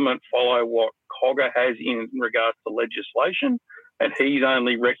Australian government follow what COGA has in regards to legislation, and he's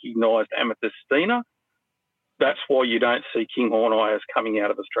only recognised Amethystina, that's why you don't see Kinghorn eye as coming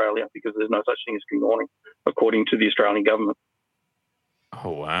out of Australia, because there's no such thing as Kinghorny, according to the Australian government. Oh,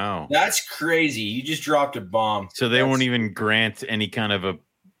 wow. That's crazy. You just dropped a bomb. So they won't even grant any kind of a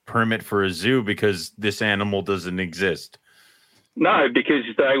permit for a zoo because this animal doesn't exist. No, because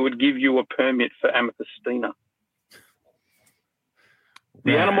they would give you a permit for Amethystina.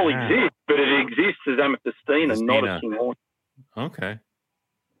 The animal exists, but it exists as Amethystina, not as Kinghorny. Okay.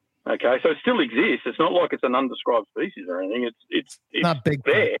 Okay, so it still exists. It's not like it's an undescribed species or anything. It's not big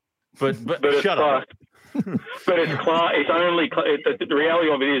there. But shut up. But it's class. It's only the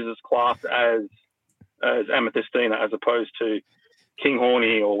reality of it is it's classed as Amethystina as opposed to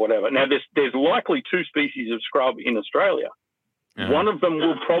Kinghorny or whatever. Now there's likely 2 species of scrub in Australia. Uh-huh. One of them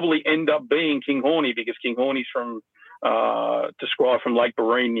will probably end up being Kinghorny because Kinghorny's described from Lake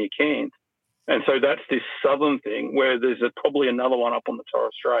Barine near Cairns. And so that's this southern thing where there's probably another one up on the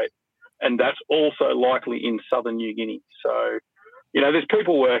Torres Strait. And that's also likely in southern New Guinea. So, there's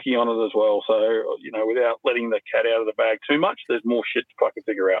people working on it as well. So, without letting the cat out of the bag too much, there's more shit to fucking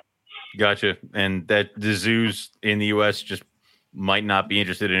figure out. Gotcha. And that the zoos in the U.S. just might not be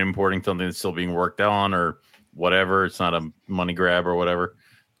interested in importing something that's still being worked on or whatever. It's not a money grab or whatever.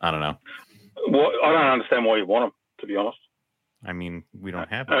 I don't know. Well, I don't understand why you want them, to be honest. I mean, we don't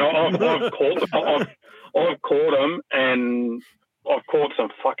have. I've caught them, and I've caught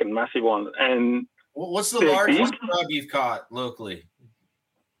some fucking massive ones. And what's the largest crab you've caught locally?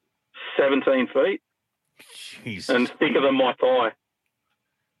 17 feet. Jesus. And thicker than my thigh.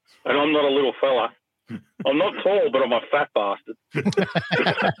 And I'm not a little fella. I'm not tall, but I'm a fat bastard.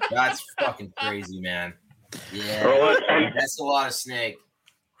 That's fucking crazy, man. Yeah, right? That's a lot of snake.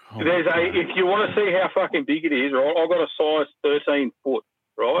 If you want to see how fucking big it is, right, I've got a size 13 foot,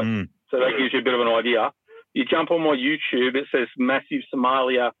 right? Mm. So that gives you a bit of an idea. You jump on my YouTube, it says massive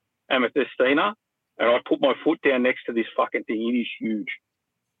Somalia Amethystina, and I put my foot down next to this fucking thing. It is huge.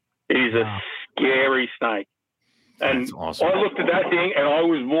 It is a scary snake. And that's awesome. I looked at that thing, and I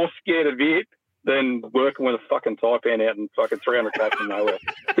was more scared of it than working with a fucking taipan out in fucking 300 cats in nowhere.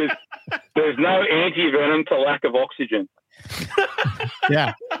 There's no anti-venom to lack of oxygen.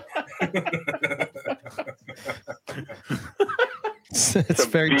 Yeah. It's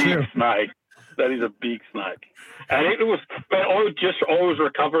very true. Snake. That is a big snake. And it was, I was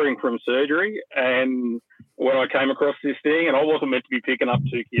recovering from surgery, and when I came across this thing, and I wasn't meant to be picking up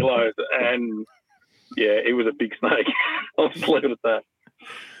 2 kilos, and yeah, it was a big snake. I'll just leave it at that.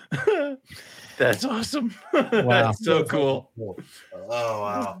 That's awesome. Wow. That's so cool. Oh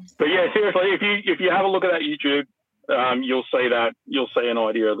wow. But yeah, seriously, if you have a look at that YouTube, you'll see an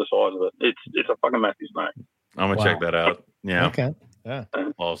idea of the size of it. It's a fucking massive snake. I'm gonna check that out. Yeah. Okay. Yeah.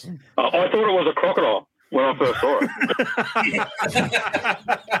 Awesome. I thought it was a crocodile when I first saw it.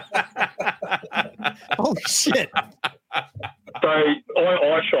 Oh shit. So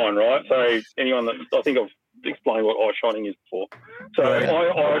eye shine, right? So anyone that, I think I've explained what eye shining is before. So I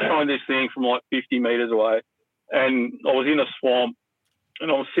eye shine this thing from like 50 meters away, and I was in a swamp, and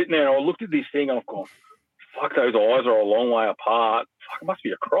I was sitting there, and I looked at this thing, and I've gone, fuck, those eyes are a long way apart. Fuck, it must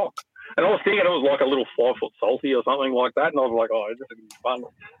be a croc. And I was thinking it was like a little 5-foot salty or something like that, and I was like, oh, this is going to be fun.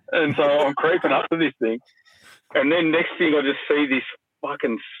 And so I'm creeping up to this thing, and then next thing I just see this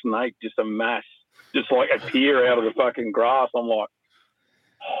fucking snake, just a mass, just like appear out of the fucking grass. I'm like,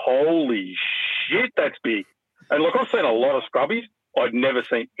 holy shit, that's big. And look, I've seen a lot of scrubbies. I'd never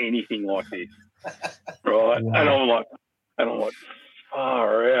seen anything like this. Right? Wow. And I'm like,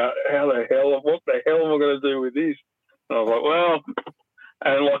 far out. What the hell am I going to do with this? And I was like, well,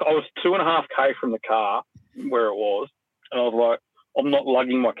 and like I was 2.5K from the car where it was, and I was like, I'm not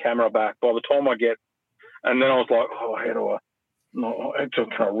lugging my camera back. By the time I get, and then I was like, oh, how do I? No,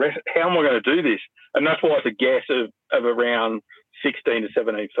 can I rest? How am I going to do this? And that's why it's a guess of around 16 to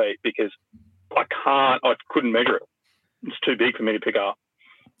 17 feet, because I couldn't measure it. It's too big for me to pick up.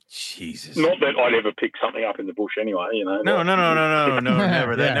 Jesus. Not that I'd ever pick something up in the bush anyway, you know. No,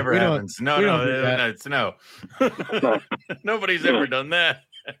 never. That never happens. No. Nobody's ever done that.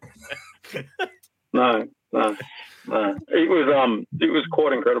 No. It was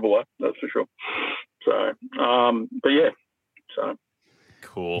quite incredible, that's for sure. So, but yeah. So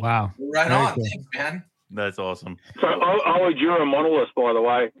cool. Wow. Right Very on. cool. Thanks, man. That's awesome. So Oedura monolis, by the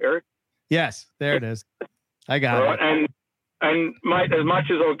way, Eric. Yes, there it is. I got it. And mate, as much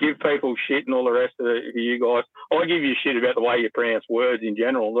as I'll give people shit and all the rest of it for you guys, I give you shit about the way you pronounce words in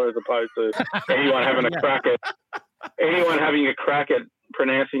general, as opposed to anyone having a crack at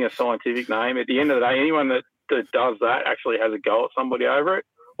pronouncing a scientific name. At the end of the day, anyone that does that actually has a go at somebody over it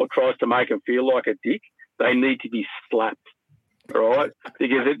or tries to make them feel like a dick, they need to be slapped. Right?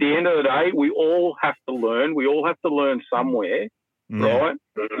 Because at the end of the day, we all have to learn. We all have to learn somewhere, right?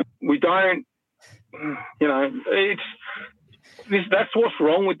 We don't, that's what's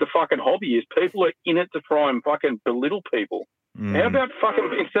wrong with the fucking hobby is people are in it to try and fucking belittle people. How about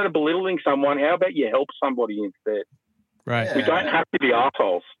instead of belittling someone, how about you help somebody instead? Right. Yeah. We don't have to be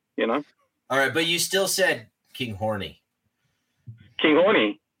assholes, All right, but you still said Kinghorny. King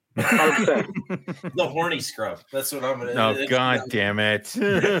Horny. 100%. The horny scrub. That's what I'm gonna. Oh, God damn it. So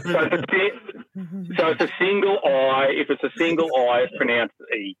it's a single I. If it's a single I, it's pronounced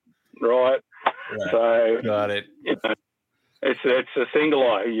E, right? So Got it. you know, it's a single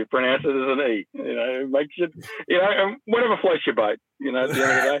I. You pronounce it as an E. You know, it makes it. You know, and whatever floats your boat. You know, at the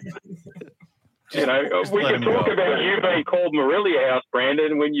end of the day. You know, we let can him talk go. about you being called Morelia House,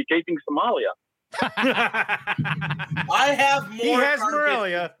 Brandon, when you're keeping Somalia. I have more. He has carpet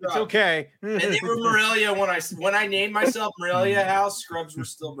Morelia. than It's scrubs. okay. And they were Morelia when I named myself Morelia House. Scrubs were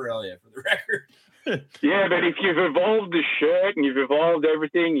still Morelia, for the record. Yeah, but if you've evolved the shirt and you've evolved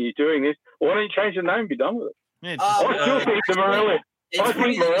everything, you're doing this, why don't you change the name and be done with it? Yeah, I still think the Morelia. It's I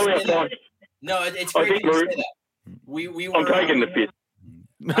funny think that you Morelia say that. fine. No, it's I great think that you say Mar- that. We were I'm taking the piss.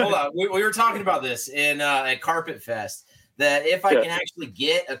 hold on. We were talking about this in at Carpet Fest. That if I Yeah. can actually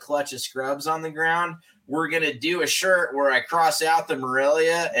get a clutch of scrubs on the ground, we're gonna do a shirt where I cross out the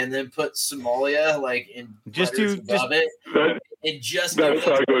Morelia and then put Somalia like in Just letters do- above it, That- and just That's give it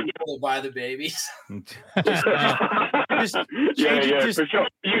so to good. people to buy the babies. Just change it, yeah, just- for sure.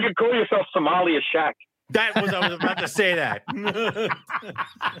 You could call yourself Somalia Shack. I was about to say that.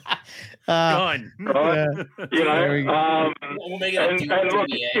 Done. Right? You There we go. know, We'll make it a and look,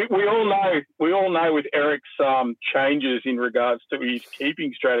 DBA. we all know with Eric's changes in regards to his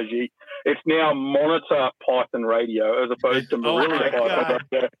keeping strategy, it's now monitor Python radio as opposed to Oh my Morelia Python God.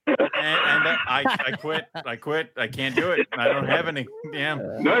 radio. And I quit. I quit. I can't do it. I don't have any. Yeah.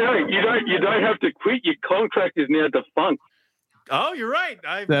 No, you don't have to quit. Your contract is now defunct. Oh, you're right.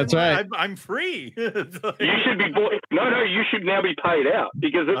 That's right. I'm free. You should be you should now be paid out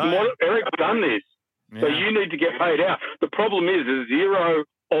because Eric's done this. So Yeah. you need to get paid out. The problem is a 0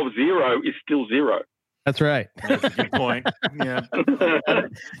 of 0 is still 0. That's right. That's a good point. Yeah.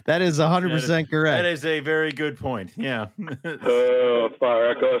 That is 100% correct. That is a very good point. Yeah. Oh, far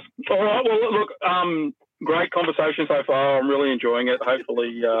out, guys. All right. Well, look, great conversation so far. I'm really enjoying it. Hopefully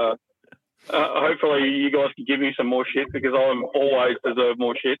you guys can give me some more shit because I'm always deserve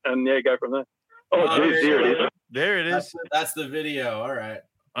more shit. And yeah, go from there. Oh, geez, there it is. There it is. That's the video. All right.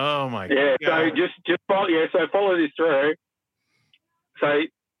 Oh my Yeah. So God. just follow. Yeah. So follow this through. So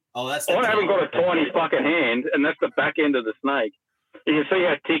Oh, that's. I haven't got a tiny fucking hand, and that's the back end of the snake. You can see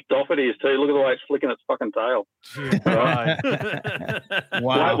how ticked off it is too. Look at the way it's flicking its fucking tail. Dear God.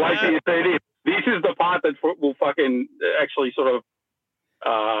 Wow. Wait till you see this. This is the part that will fucking actually sort of.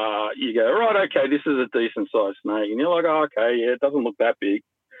 You go, right, okay, this is a decent sized snake, and you're like, oh, okay, yeah, it doesn't look that big.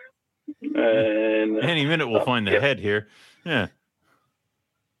 And Any minute we'll find the head here. Yeah.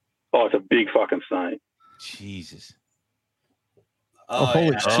 oh, it's a big fucking snake. Jesus. Oh,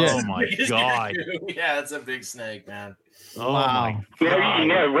 holy shit. Oh my God. Yeah, that's a big snake, man. Oh Wow. my Now, God. you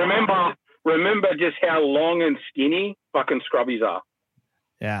know, remember just how long and skinny fucking scrubbies are,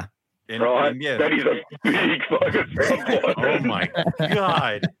 Yeah. And- right? and yeah. That is a big fucking scrub. Oh my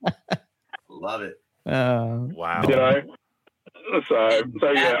God. Love it. Wow. You know,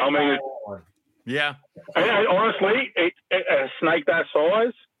 so yeah, I mean, Yeah. and honestly, a snake that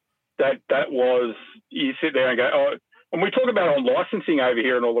size, that was, you sit there and go, oh, and we talk about on licensing over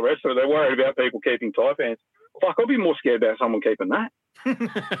here and all the rest of it, they're worried about people keeping taipans. Fuck, I'll be more scared about someone keeping that.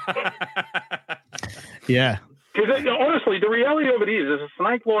 Yeah. Because honestly, the reality of it is a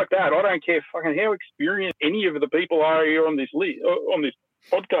snake like that, I don't care fucking how experienced any of the people are here on this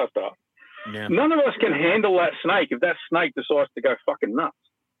podcast are. Yeah. None of us can handle that snake if that snake decides to go fucking nuts.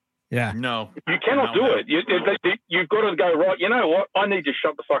 Yeah. No. You cannot No, do no. it. You've got to go, right, you know what? I need to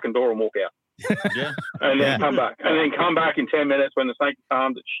shut the fucking door and walk out. Yeah. And then Yeah. come back. And then come back in 10 minutes when the snake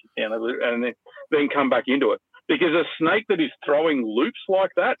calms it down, and then come back into it. Because a snake that is throwing loops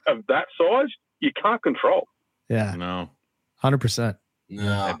like that, of that size, you can't control. Yeah. No. 100%. No.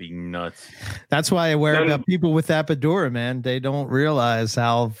 That'd be nuts. That's why I worry And- about people with Apodora, man. They don't realize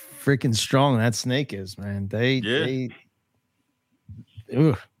how freaking strong that snake is, man.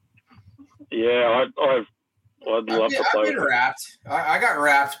 Ooh. Yeah, I'd love to I've play been with it. wrapped. I got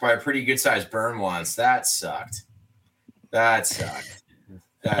wrapped by a pretty good sized burn once. That sucked. Have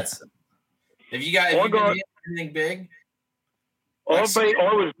you got I got- anything big? I was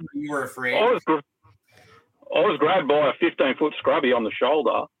You were afraid. I was grabbed by a 15-foot scrubby on the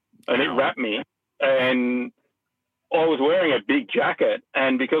shoulder, and it Wow. wrapped me. And I was wearing a big jacket,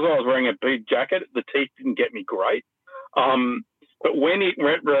 and because I was wearing a big jacket, the teeth didn't get me great. But when it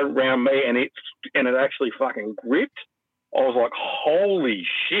went around me and it actually fucking gripped, I was like, holy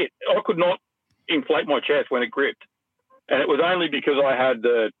shit! I could not inflate my chest when it gripped, and it was only because I had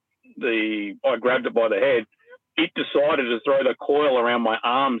I grabbed it by the head. It decided to throw the coil around my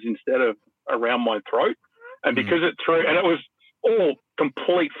arms instead of around my throat. And because it threw, and it was all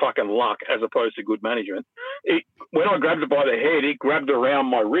complete fucking luck as opposed to good management. When I grabbed it by the head, it grabbed around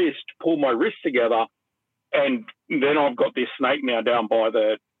my wrist, pulled my wrist together, and then I've got this snake now down by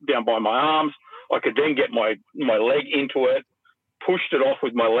my arms. I could then get my leg into it, pushed it off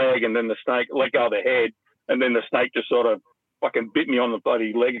with my leg, and then the snake let go of the head, and then the snake just sort of fucking bit me on the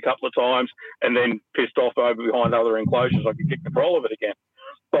bloody leg a couple of times, and then pissed off over behind other enclosures. I could get control of it again.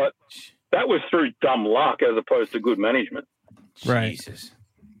 But that was through dumb luck as opposed to good management. Right. Jesus.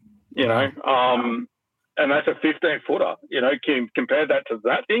 You know, and that's a 15-footer. You know, compare that to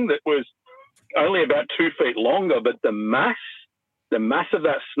that thing that was only about 2 feet longer, but the mass of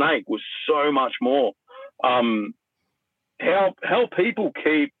that snake was so much more. How people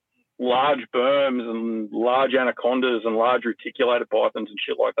keep large berms and large anacondas and large reticulated pythons and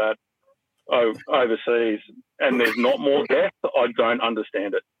shit like that overseas, and there's not more death, I don't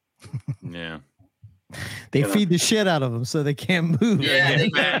understand it. Yeah. They feed the shit out of them so they can't move. Yeah, they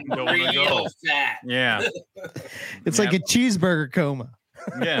fat get and don't wanna go. real fat. Yeah. It's like a cheeseburger coma.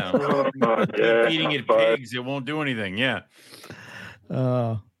 Yeah. Yeah, Eating it but pigs, it won't do anything. Yeah.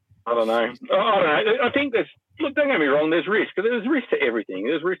 I don't know. I think look, don't get me wrong, there's risk. There's risk to everything.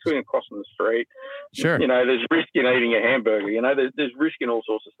 There's risk in crossing the street. Sure. You know, there's risk in eating a hamburger. You know, there's risk in all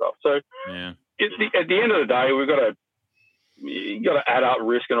sorts of stuff. So Yeah. at the end of the day, you got to add up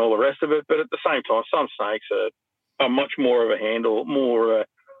risk and all the rest of it. But at the same time, some snakes are much more of a handle, more of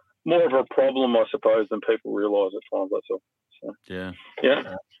a problem, I suppose, than people realise at times. That's all. So, Yeah.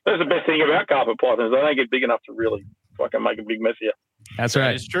 That's the best thing about carpet pythons. They don't get big enough to really fucking make a big mess of you. That's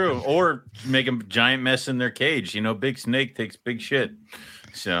right. It's true. Or make a giant mess in their cage. You know, big snake takes big shit.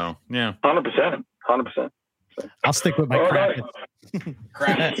 So, yeah. 100%. 100%. I'll stick with my All crap. right.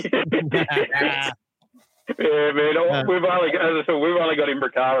 Crap. Yeah, man. We've only got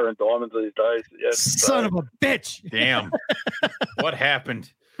imbricata and diamonds these days. Yes, Son of a bitch. Damn. What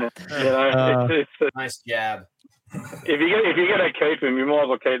happened? You know, it's Nice jab. if you're gonna keep them, you might as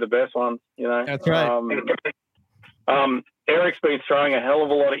well keep the best ones. You know. That's right. Eric's been throwing a hell of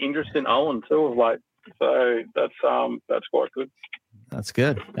a lot of interest in Owen too of late, so that's quite good. That's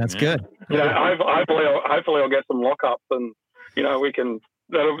good. That's good. You know, hopefully I'll get some lockups, and you know we can.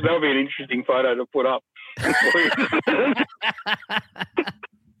 That'll be an interesting photo to put up.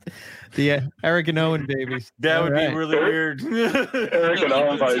 The Eric and Owen babies. That would All be right. really weird. Eric and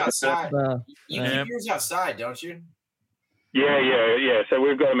Owen, Yours mate. outside. You Yeah. keep yours outside, don't you? Yeah. So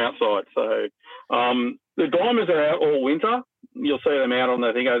we've got them outside. So the diamonds are out all winter. You'll see them out on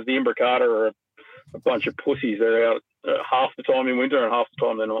the thing. As the imbricata are a bunch of pussies. They're out half the time in winter and half the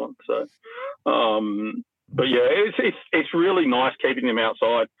time they're not. So, but yeah, it's really nice keeping them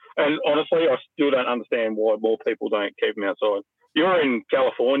outside. And honestly, I still don't understand why more people don't keep them outside. You're in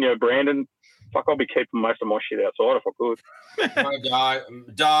California, Brandon. Fuck, I'll be keeping most of my shit outside if I could. My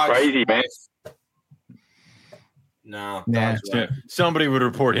dog. Crazy, man. No. Nah. Dog's right. Somebody would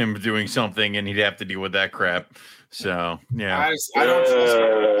report him doing something and he'd have to deal with that crap. So, yeah. I don't trust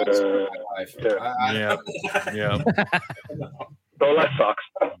my life. Yeah. Yeah. Well, that sucks.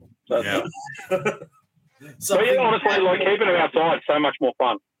 Yeah. But yeah, honestly, like keeping them outside is so much more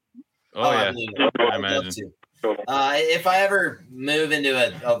fun. Oh, yeah. I'd I love imagine. to. If I ever move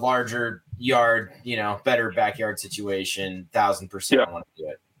into a larger yard, you know, better backyard situation, 1,000% Yeah. I want to do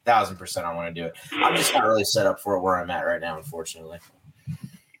it. 1,000% I want to do it. I'm just not really set up for it where I'm at right now, unfortunately.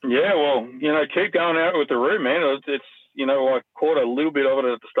 Yeah, well, you know, keep going out with the room, man. It's you know, I caught a little bit of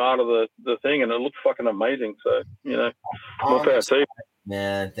it at the start of the thing, and it looked fucking amazing. So, you know, more power to you.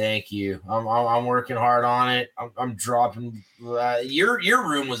 Man, thank you. I'm working hard on it. I'm dropping. Your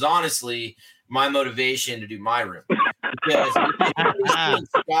room was honestly my motivation to do my room, because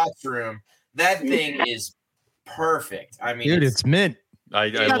Scott's room, that thing is perfect. I mean, Dude, it's mint. I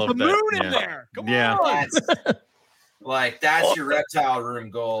got love the that. moon Yeah. in there. Come Yeah. on. that's your reptile room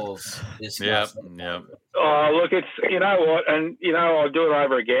goals. Yep. Yep. Oh, look, it's, you know what, and, you know, I'll do it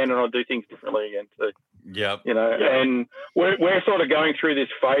over again, and I'll do things differently again too. Yep. You know, and we're sort of going through this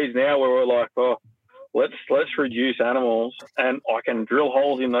phase now where we're like, oh, let's reduce animals, and I can drill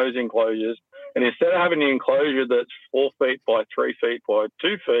holes in those enclosures, and instead of having an enclosure that's 4 feet by 3 feet by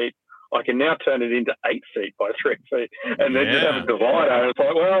 2 feet, I can now turn it into 8 feet by 3 feet, and then just have a divider. And it's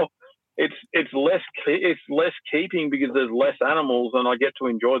like, well, it's less keeping because there's less animals, and I get to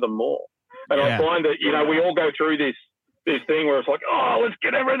enjoy them more. And I find that, you know, we all go through this thing where it's like, oh, let's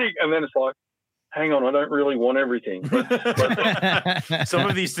get everything, and then it's like, hang on, I don't really want everything. But Some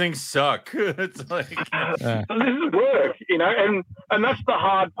of these things suck. It's like, this is work, you know, and that's the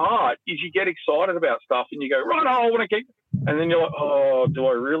hard part, is you get excited about stuff and you go, right, I want to keep, and then you're like, oh, do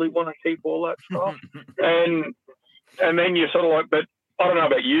I really want to keep all that stuff? And And then you're sort of like, but I don't know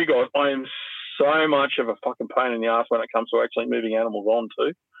about you guys. I am so much of a fucking pain in the ass when it comes to actually moving animals on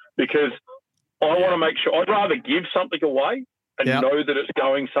too, because I want to make sure I'd rather give something away and know that it's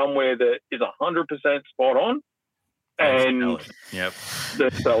going somewhere that is 100% spot on, and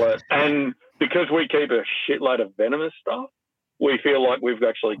sell it. And because we keep a shitload of venomous stuff, we feel like we've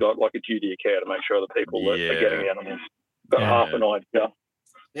actually got like a duty of care to make sure the people that are getting the animals got half an idea.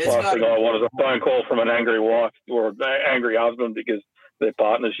 Last thing I want is a phone call from an angry wife or an angry husband because their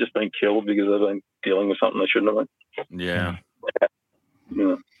partner's just been killed because they've been dealing with something they shouldn't have been. Yeah.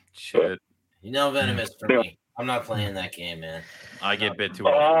 Shit. Venomous for me. I'm not playing that game, man. I get bit too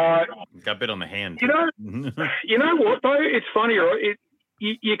often. Got bit on the hand. You know what though? It's funny, right?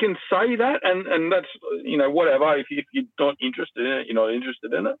 You can say that, and that's whatever. If you're not interested in it, you're not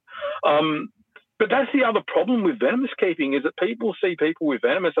interested in it. But that's the other problem with venomous keeping is that people see people with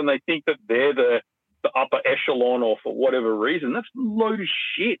venomous and they think that they're the upper echelon or for whatever reason. That's a load of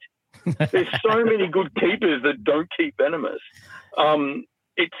shit. There's so many good keepers that don't keep venomous.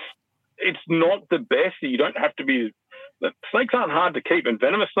 It's not the best. You don't have to be. Snakes aren't hard to keep, and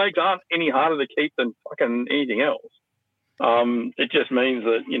venomous snakes aren't any harder to keep than fucking anything else. It just means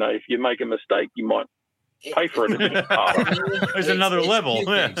that if you make a mistake, you might pay for it a bit harder. There's another level.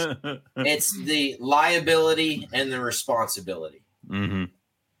 It's the liability and the responsibility. Mm-hmm.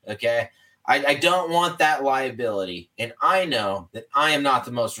 Okay. I don't want that liability, and I know that I am not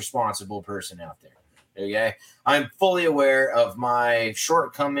the most responsible person out there. Okay, I'm fully aware of my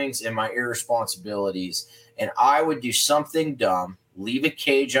shortcomings and my irresponsibilities, and I would do something dumb, leave a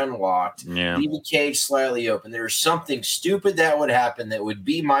cage unlocked, leave a cage slightly open. There's something stupid that would happen that would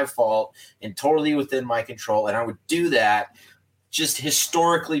be my fault and totally within my control, and I would do that just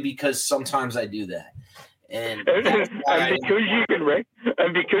historically because sometimes I do that. And because you can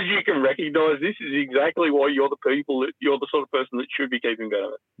recognize this is exactly why you're the sort of person that should be keeping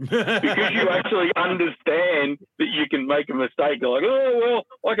venomous. Because you actually understand that you can make a mistake. You're like, oh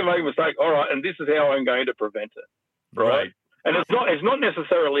well, I can make a mistake. All right, and this is how I'm going to prevent it. Right. And it's not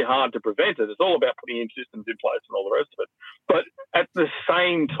necessarily hard to prevent it. It's all about putting in systems in place and all the rest of it. But at the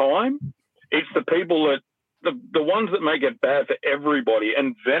same time, it's the people that the ones that make it bad for everybody,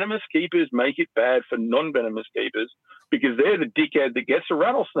 and venomous keepers make it bad for non-venomous keepers because they're the dickhead that gets a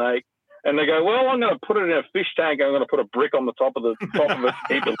rattlesnake and they go, well, I'm going to put it in a fish tank. I'm going to put a brick on the top of it to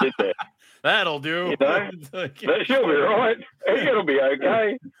keep it lit there. That'll do. She'll be right. It'll be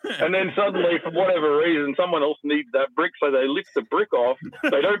okay. And then suddenly, for whatever reason, someone else needs that brick, so they lift the brick off.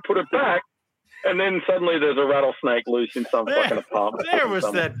 They don't put it back. And then suddenly there's a rattlesnake loose in some fucking apartment. There was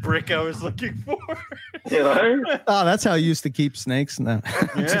that brick I was looking for. Oh, that's how I used to keep snakes. No,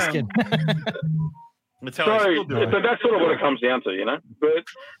 just kidding. That's how I still do it. So that's sort of what it comes down to, But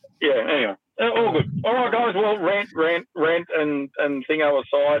yeah, anyway, all good. All right, guys. Well, rant, and thingo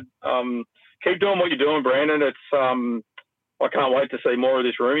aside. Keep doing what you're doing, Brandon. It's I can't wait to see more of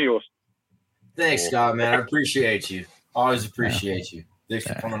this room of yours. Thanks, Scott, man. I appreciate you. Always appreciate you. Thanks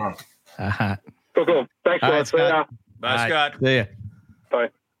for coming on. Cool. Thanks, guys. See ya. Bye, Scott. See ya. Bye.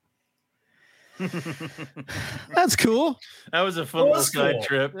 That's cool. That was a fun little side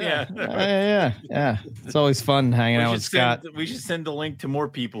trip. Yeah. It's always fun hanging out with Scott. We should send the link to more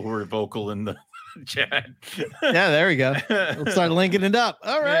people who are vocal in the chat. Yeah, there we go. We'll start linking it up.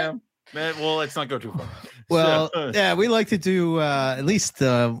 All right. Yeah. Well, let's not go too far. Well, we like to do at least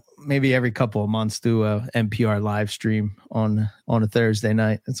maybe every couple of months do a NPR live stream on a Thursday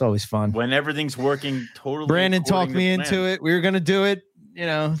night. It's always fun when everything's working totally. Brandon talked me into it. We were gonna do it,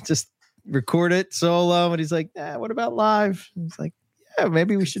 just record it solo, and he's like, what about live? He's like, yeah,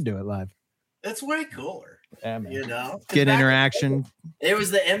 maybe we should do it live. That's way cooler. Yeah, man. Get interaction. It was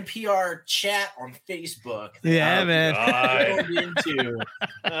the NPR chat on Facebook. Yeah, man.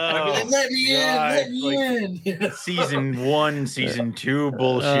 Let me in. Season 1, season 2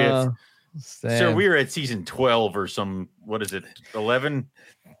 bullshit. So we were at season 12 or some. What is it? 11.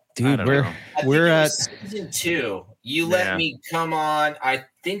 Dude, we're at season 2. You let me come on. I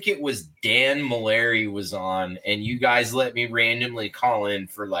think it was Dan Malari was on, and you guys let me randomly call in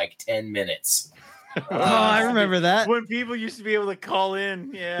for like 10 minutes. I remember that. When people used to be able to call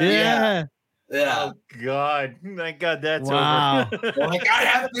in. Yeah. Oh, God. Thank God that's over. Like, I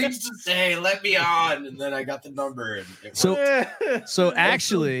have things to say. Let me on. And then I got the number. And so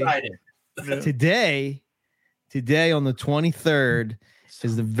actually, today on the 23rd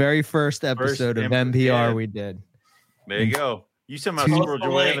is the very first episode of NPR we did. There you go. You somehow scored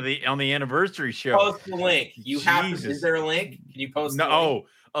your way on the anniversary show. Post the link. Is there a link? Can you post the link?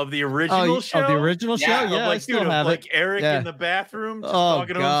 Of the original show? Of the original show? Yeah, like, I still have like Eric in the bathroom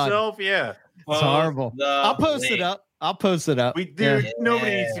talking to himself? Yeah. horrible. I'll post it up.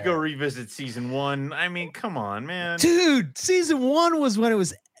 Nobody needs to go revisit season 1. I mean, come on, man. Dude, season 1 was when it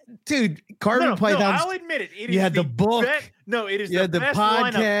was. Dude, Carbon Python. I'll admit it. You had the book. It is the best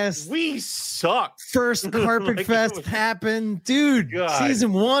podcast. Lineup. We sucked. First Carpet Fest happened, dude. God.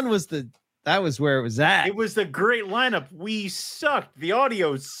 Season 1 was that was where it was at. It was a great lineup. We sucked. The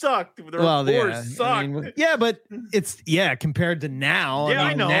audio sucked. The reports sucked. I mean, but it's compared to now. Yeah,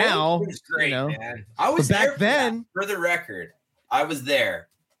 I know. Now it was great, man. I was there back then. For the record, I was there.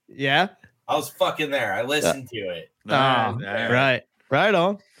 Yeah, I was fucking there. I listened to it. Right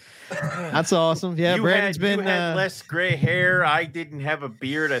on. That's awesome. Yeah, Brandon's been had less gray hair. I didn't have a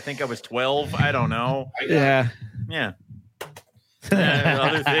beard. I think I was 12. I don't know. Yeah.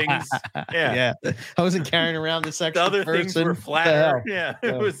 Other things. Yeah. I wasn't carrying around this extra other person. things were flatter. Yeah.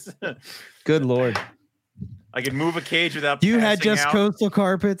 It was good Lord. I could move a cage without You had just out. coastal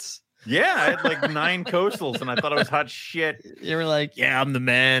carpets? Yeah, I had like 9 coastals and I thought I was hot shit. You were like, yeah, I'm the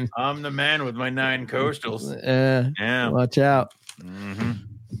man. I'm the man with my 9 coastals. Yeah. Watch out. Mm-hmm.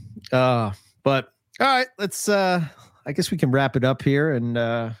 But all right, let's I guess we can wrap it up here and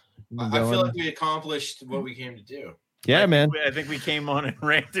I feel like we accomplished what we came to do. Yeah, man. I think we came on and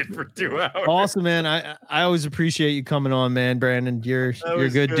ranted for 2 hours. Awesome, man. I always appreciate you coming on, man. Brandon, you're a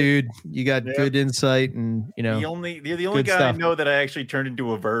good dude. You got good insight, and you're the only guy stuff. I know that I actually turned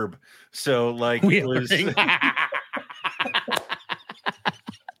into a verb. So like it was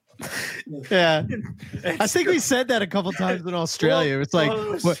Yeah, I think we said that a couple times in Australia. It's like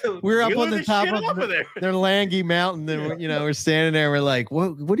we're up on the top of their Langy Mountain, and we're standing there. And we're like,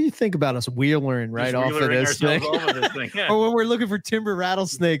 what do you think about us wheelering right off of this thing? Or when we're looking for timber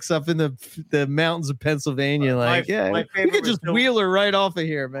rattlesnakes up in the mountains of Pennsylvania, like we could just wheeler right off of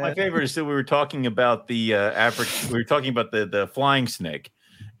here, man. My favorite is that we were talking about the we were talking about the flying snake.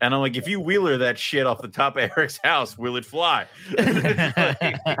 And I'm like, if you wheeler that shit off the top of Eric's house, will it fly? Well,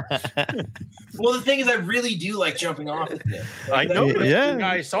 the thing is, I really do like jumping off of it. I know. Yeah.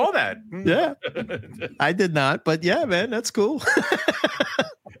 I saw that. Yeah. I did not, but yeah, man, that's cool.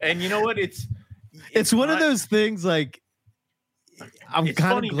 And you know what? It's one of those things like, I'm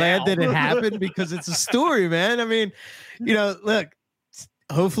kind of glad that it happened because it's a story, man. I mean, look,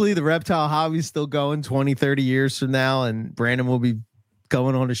 hopefully the reptile hobby is still going 20, 30 years from now, and Brandon will be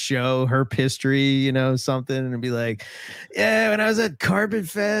going on a show, herp history, something, and be like, yeah, when I was at Carpet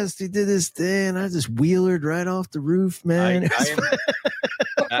Fest, he did this thing. I just wheelered right off the roof, man.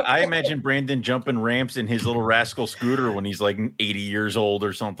 I imagine Brandon jumping ramps in his little rascal scooter when he's like 80 years old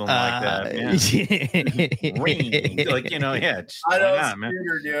or something like that. Yeah. Like, just, I don't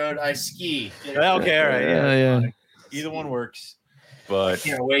scooter, dude. I ski. Okay, all right. Yeah. Either one works. But I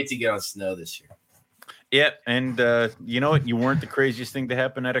can't wait to get on snow this year. Yeah, and you know what? You weren't the craziest thing to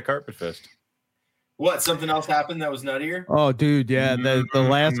happen at a Carpet Fest. What? Something else happened that was nuttier? Oh, dude, yeah. The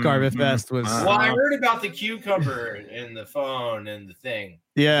last Carpet Fest was. Well, I heard about the cucumber and the phone and the thing.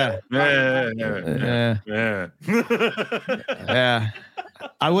 Yeah. Yeah.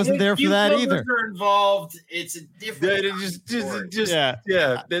 I wasn't there for that either. Are involved. It's a different.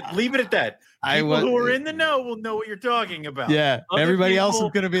 Leave it at that. People who are in the know will know what you're talking about. Yeah. Everybody else is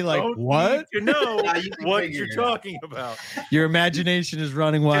going to be like, what? You know what you're talking about. Your imagination is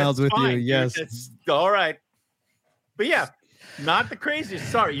running wild with you. Yes. That's all right. But yeah, not the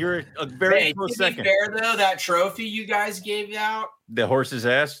craziest. Sorry, you're a very close second. Fair though, that trophy you guys gave out. The horse's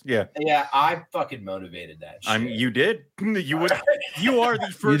ass. Yeah. Yeah, I fucking motivated that shit. You did. You would. You are the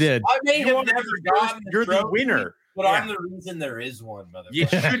first. You did. I may have never gotten. You're the winner. But I'm the reason there is one, motherfucker. It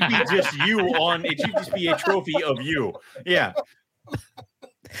should be just you on. It should just be a trophy of you. Yeah. Of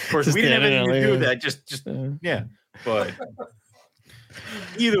course, we didn't have anything to do with that. Just yeah. But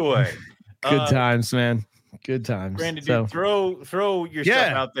either way, good times, man. Good times. Brandon, dude, throw your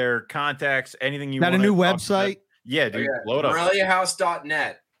stuff out there. Contacts, anything you got. A new website. Yeah, dude. Load up.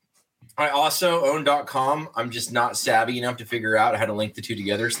 MoreliaHouse.net. I also own .com. I'm just not savvy enough to figure out how to link the two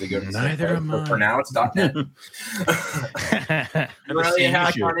together, so they go to the Neither am I. For now, it's .net. Morelia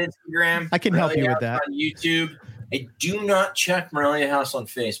House on Instagram. I can help you with that. On YouTube. I do not check Morelia House on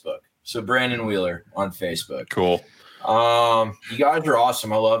Facebook. So Brandon Wheeler on Facebook. Cool. You guys are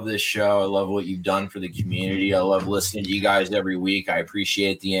awesome. I love this show. I love what you've done for the community. I love listening to you guys every week. I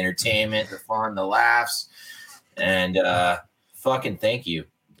appreciate the entertainment, the fun, the laughs, and fucking thank you.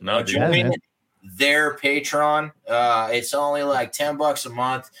 No, join their Patreon. It's only like $10 a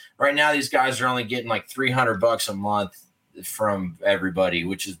month. Right now, these guys are only getting like $300 a month. from everybody,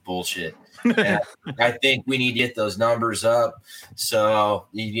 which is bullshit. And I think we need to get those numbers up. So,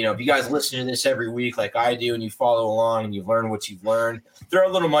 you know, if you guys listen to this every week like I do and you follow along and you've learned what you've learned, throw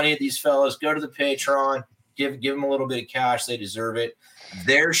a little money at these fellas. Go to the Patreon. Give them a little bit of cash. They deserve it.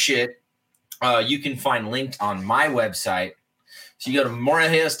 Their shit you can find linked on my website. So you go to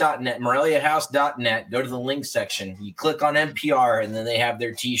moreliahouse.net, go to the link section. You click on NPR, and then they have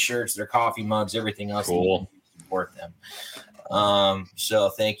their T-shirts, their coffee mugs, everything else. Cool. To support them. So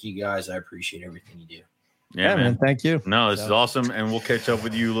thank you guys. I appreciate everything you do. Yeah, man. Thank you. No, this is awesome, and we'll catch up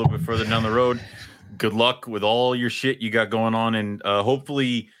with you a little bit further down the road. Good luck with all your shit you got going on, and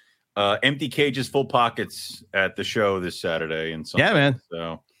hopefully empty cages, full pockets at the show this Saturday and Sunday. Yeah, man.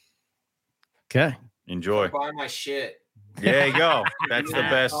 So, okay, enjoy. Buy my shit. There you go. That's the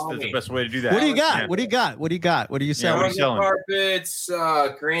best. That's the best way to do that. What do you got? What do you got? What do you got? What are you selling? What are you selling? Carpets,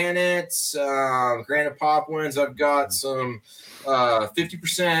 granites, granite pop ones. I've got some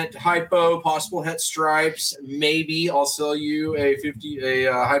 50% hypo, possible het stripes. Maybe I'll sell you a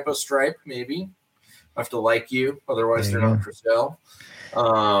hypo stripe. Maybe I have to like you, otherwise they're not for sale.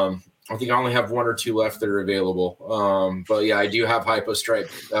 I think I only have one or two left that are available. But yeah, I do have hypo stripe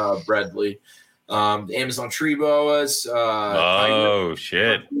Bredli. The Amazon tree boas.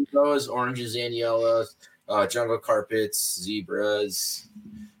 Shit. Tree boas, oranges and yellows. Jungle carpets, zebras.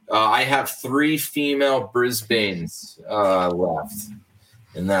 I have 3 female Brisbanes left,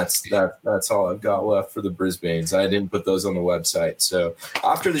 and that's all I've got left for the Brisbanes. I didn't put those on the website, so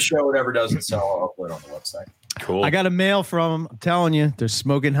after the show, whatever doesn't sell, I'll put it on the website. Cool. I got a mail from them. I'm telling you, they're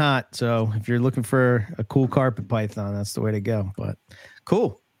smoking hot. So if you're looking for a cool carpet python, that's the way to go. But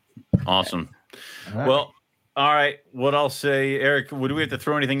cool. Awesome. All well, all right. What I'll say, Eric, do we have to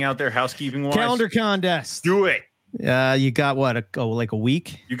throw anything out there housekeeping wise? Calendar contest. Do it. You got what? Like a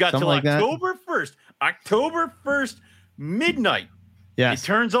week? You got till like October 1st. October 1st, midnight. Yes. It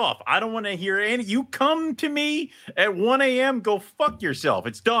turns off. I don't want to hear any. You come to me at 1 a.m. Go fuck yourself.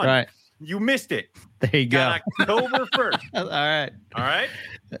 It's done. Right. You missed it. There you go. October 1st. All right. All right.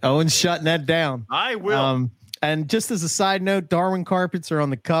 Owen's shutting that down. I will. And just as a side note, Darwin carpets are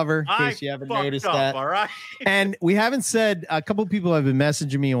on the cover, in case you haven't noticed that. All right. And we haven't said, a couple of people have been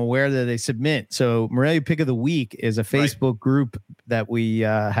messaging me on where that they submit. So Morelia Pick of the Week is a Facebook group that we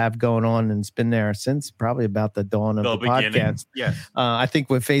have going on, and it's been there since probably about the dawn of the podcast. Yes. I think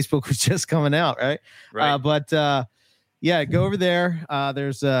when Facebook was just coming out, right? Right. Yeah, go over there.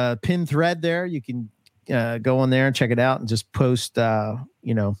 There's a pin thread there. You can go on there and check it out and just post,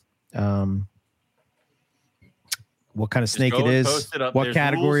 what kind of snake it is, what There's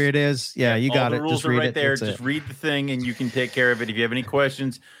category rules. it is. Yeah, you got all it. The rules just read are right it. there. Just read the thing, and you can take care of it. If you have any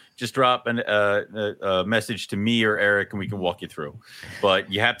questions, just drop a message to me or Eric, and we can walk you through. But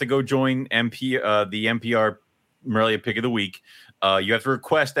you have to go join the NPR Morelia Pick of the Week. You have to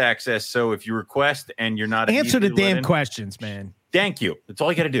request access. So if you request and you're not answer the damn questions, man. Thank you. That's all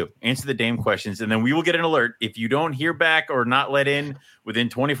you got to do. Answer the damn questions, and then we will get an alert. If you don't hear back or not let in within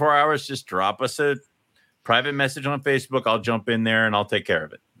 24 hours, just drop us a private message on Facebook. I'll jump in there and I'll take care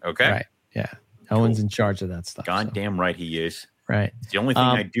of it. Okay. Right. Yeah. Owen's in charge of that stuff. Damn right he is. Right. It's the only thing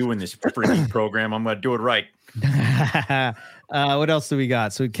I do in this freaking program. I'm going to do it right. What else do we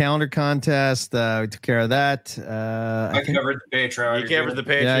got? So calendar contest. We took care of that. I covered the Patreon. You covered the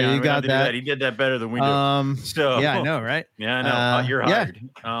Patreon. Yeah, you got that. He did that better than we do. So yeah, I know, right? Yeah, I know. You're hired.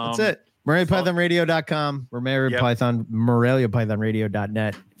 That's it. MoreliaPythonRadio.com.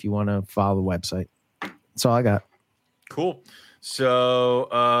 MoreliaPythonRadio.net if you want to follow the website. That's all I got. Cool.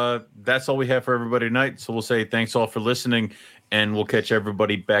 So that's all we have for everybody tonight. So we'll say thanks all for listening, and we'll catch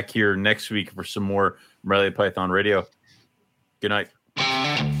everybody back here next week for some more Morelia Python Radio. Good night.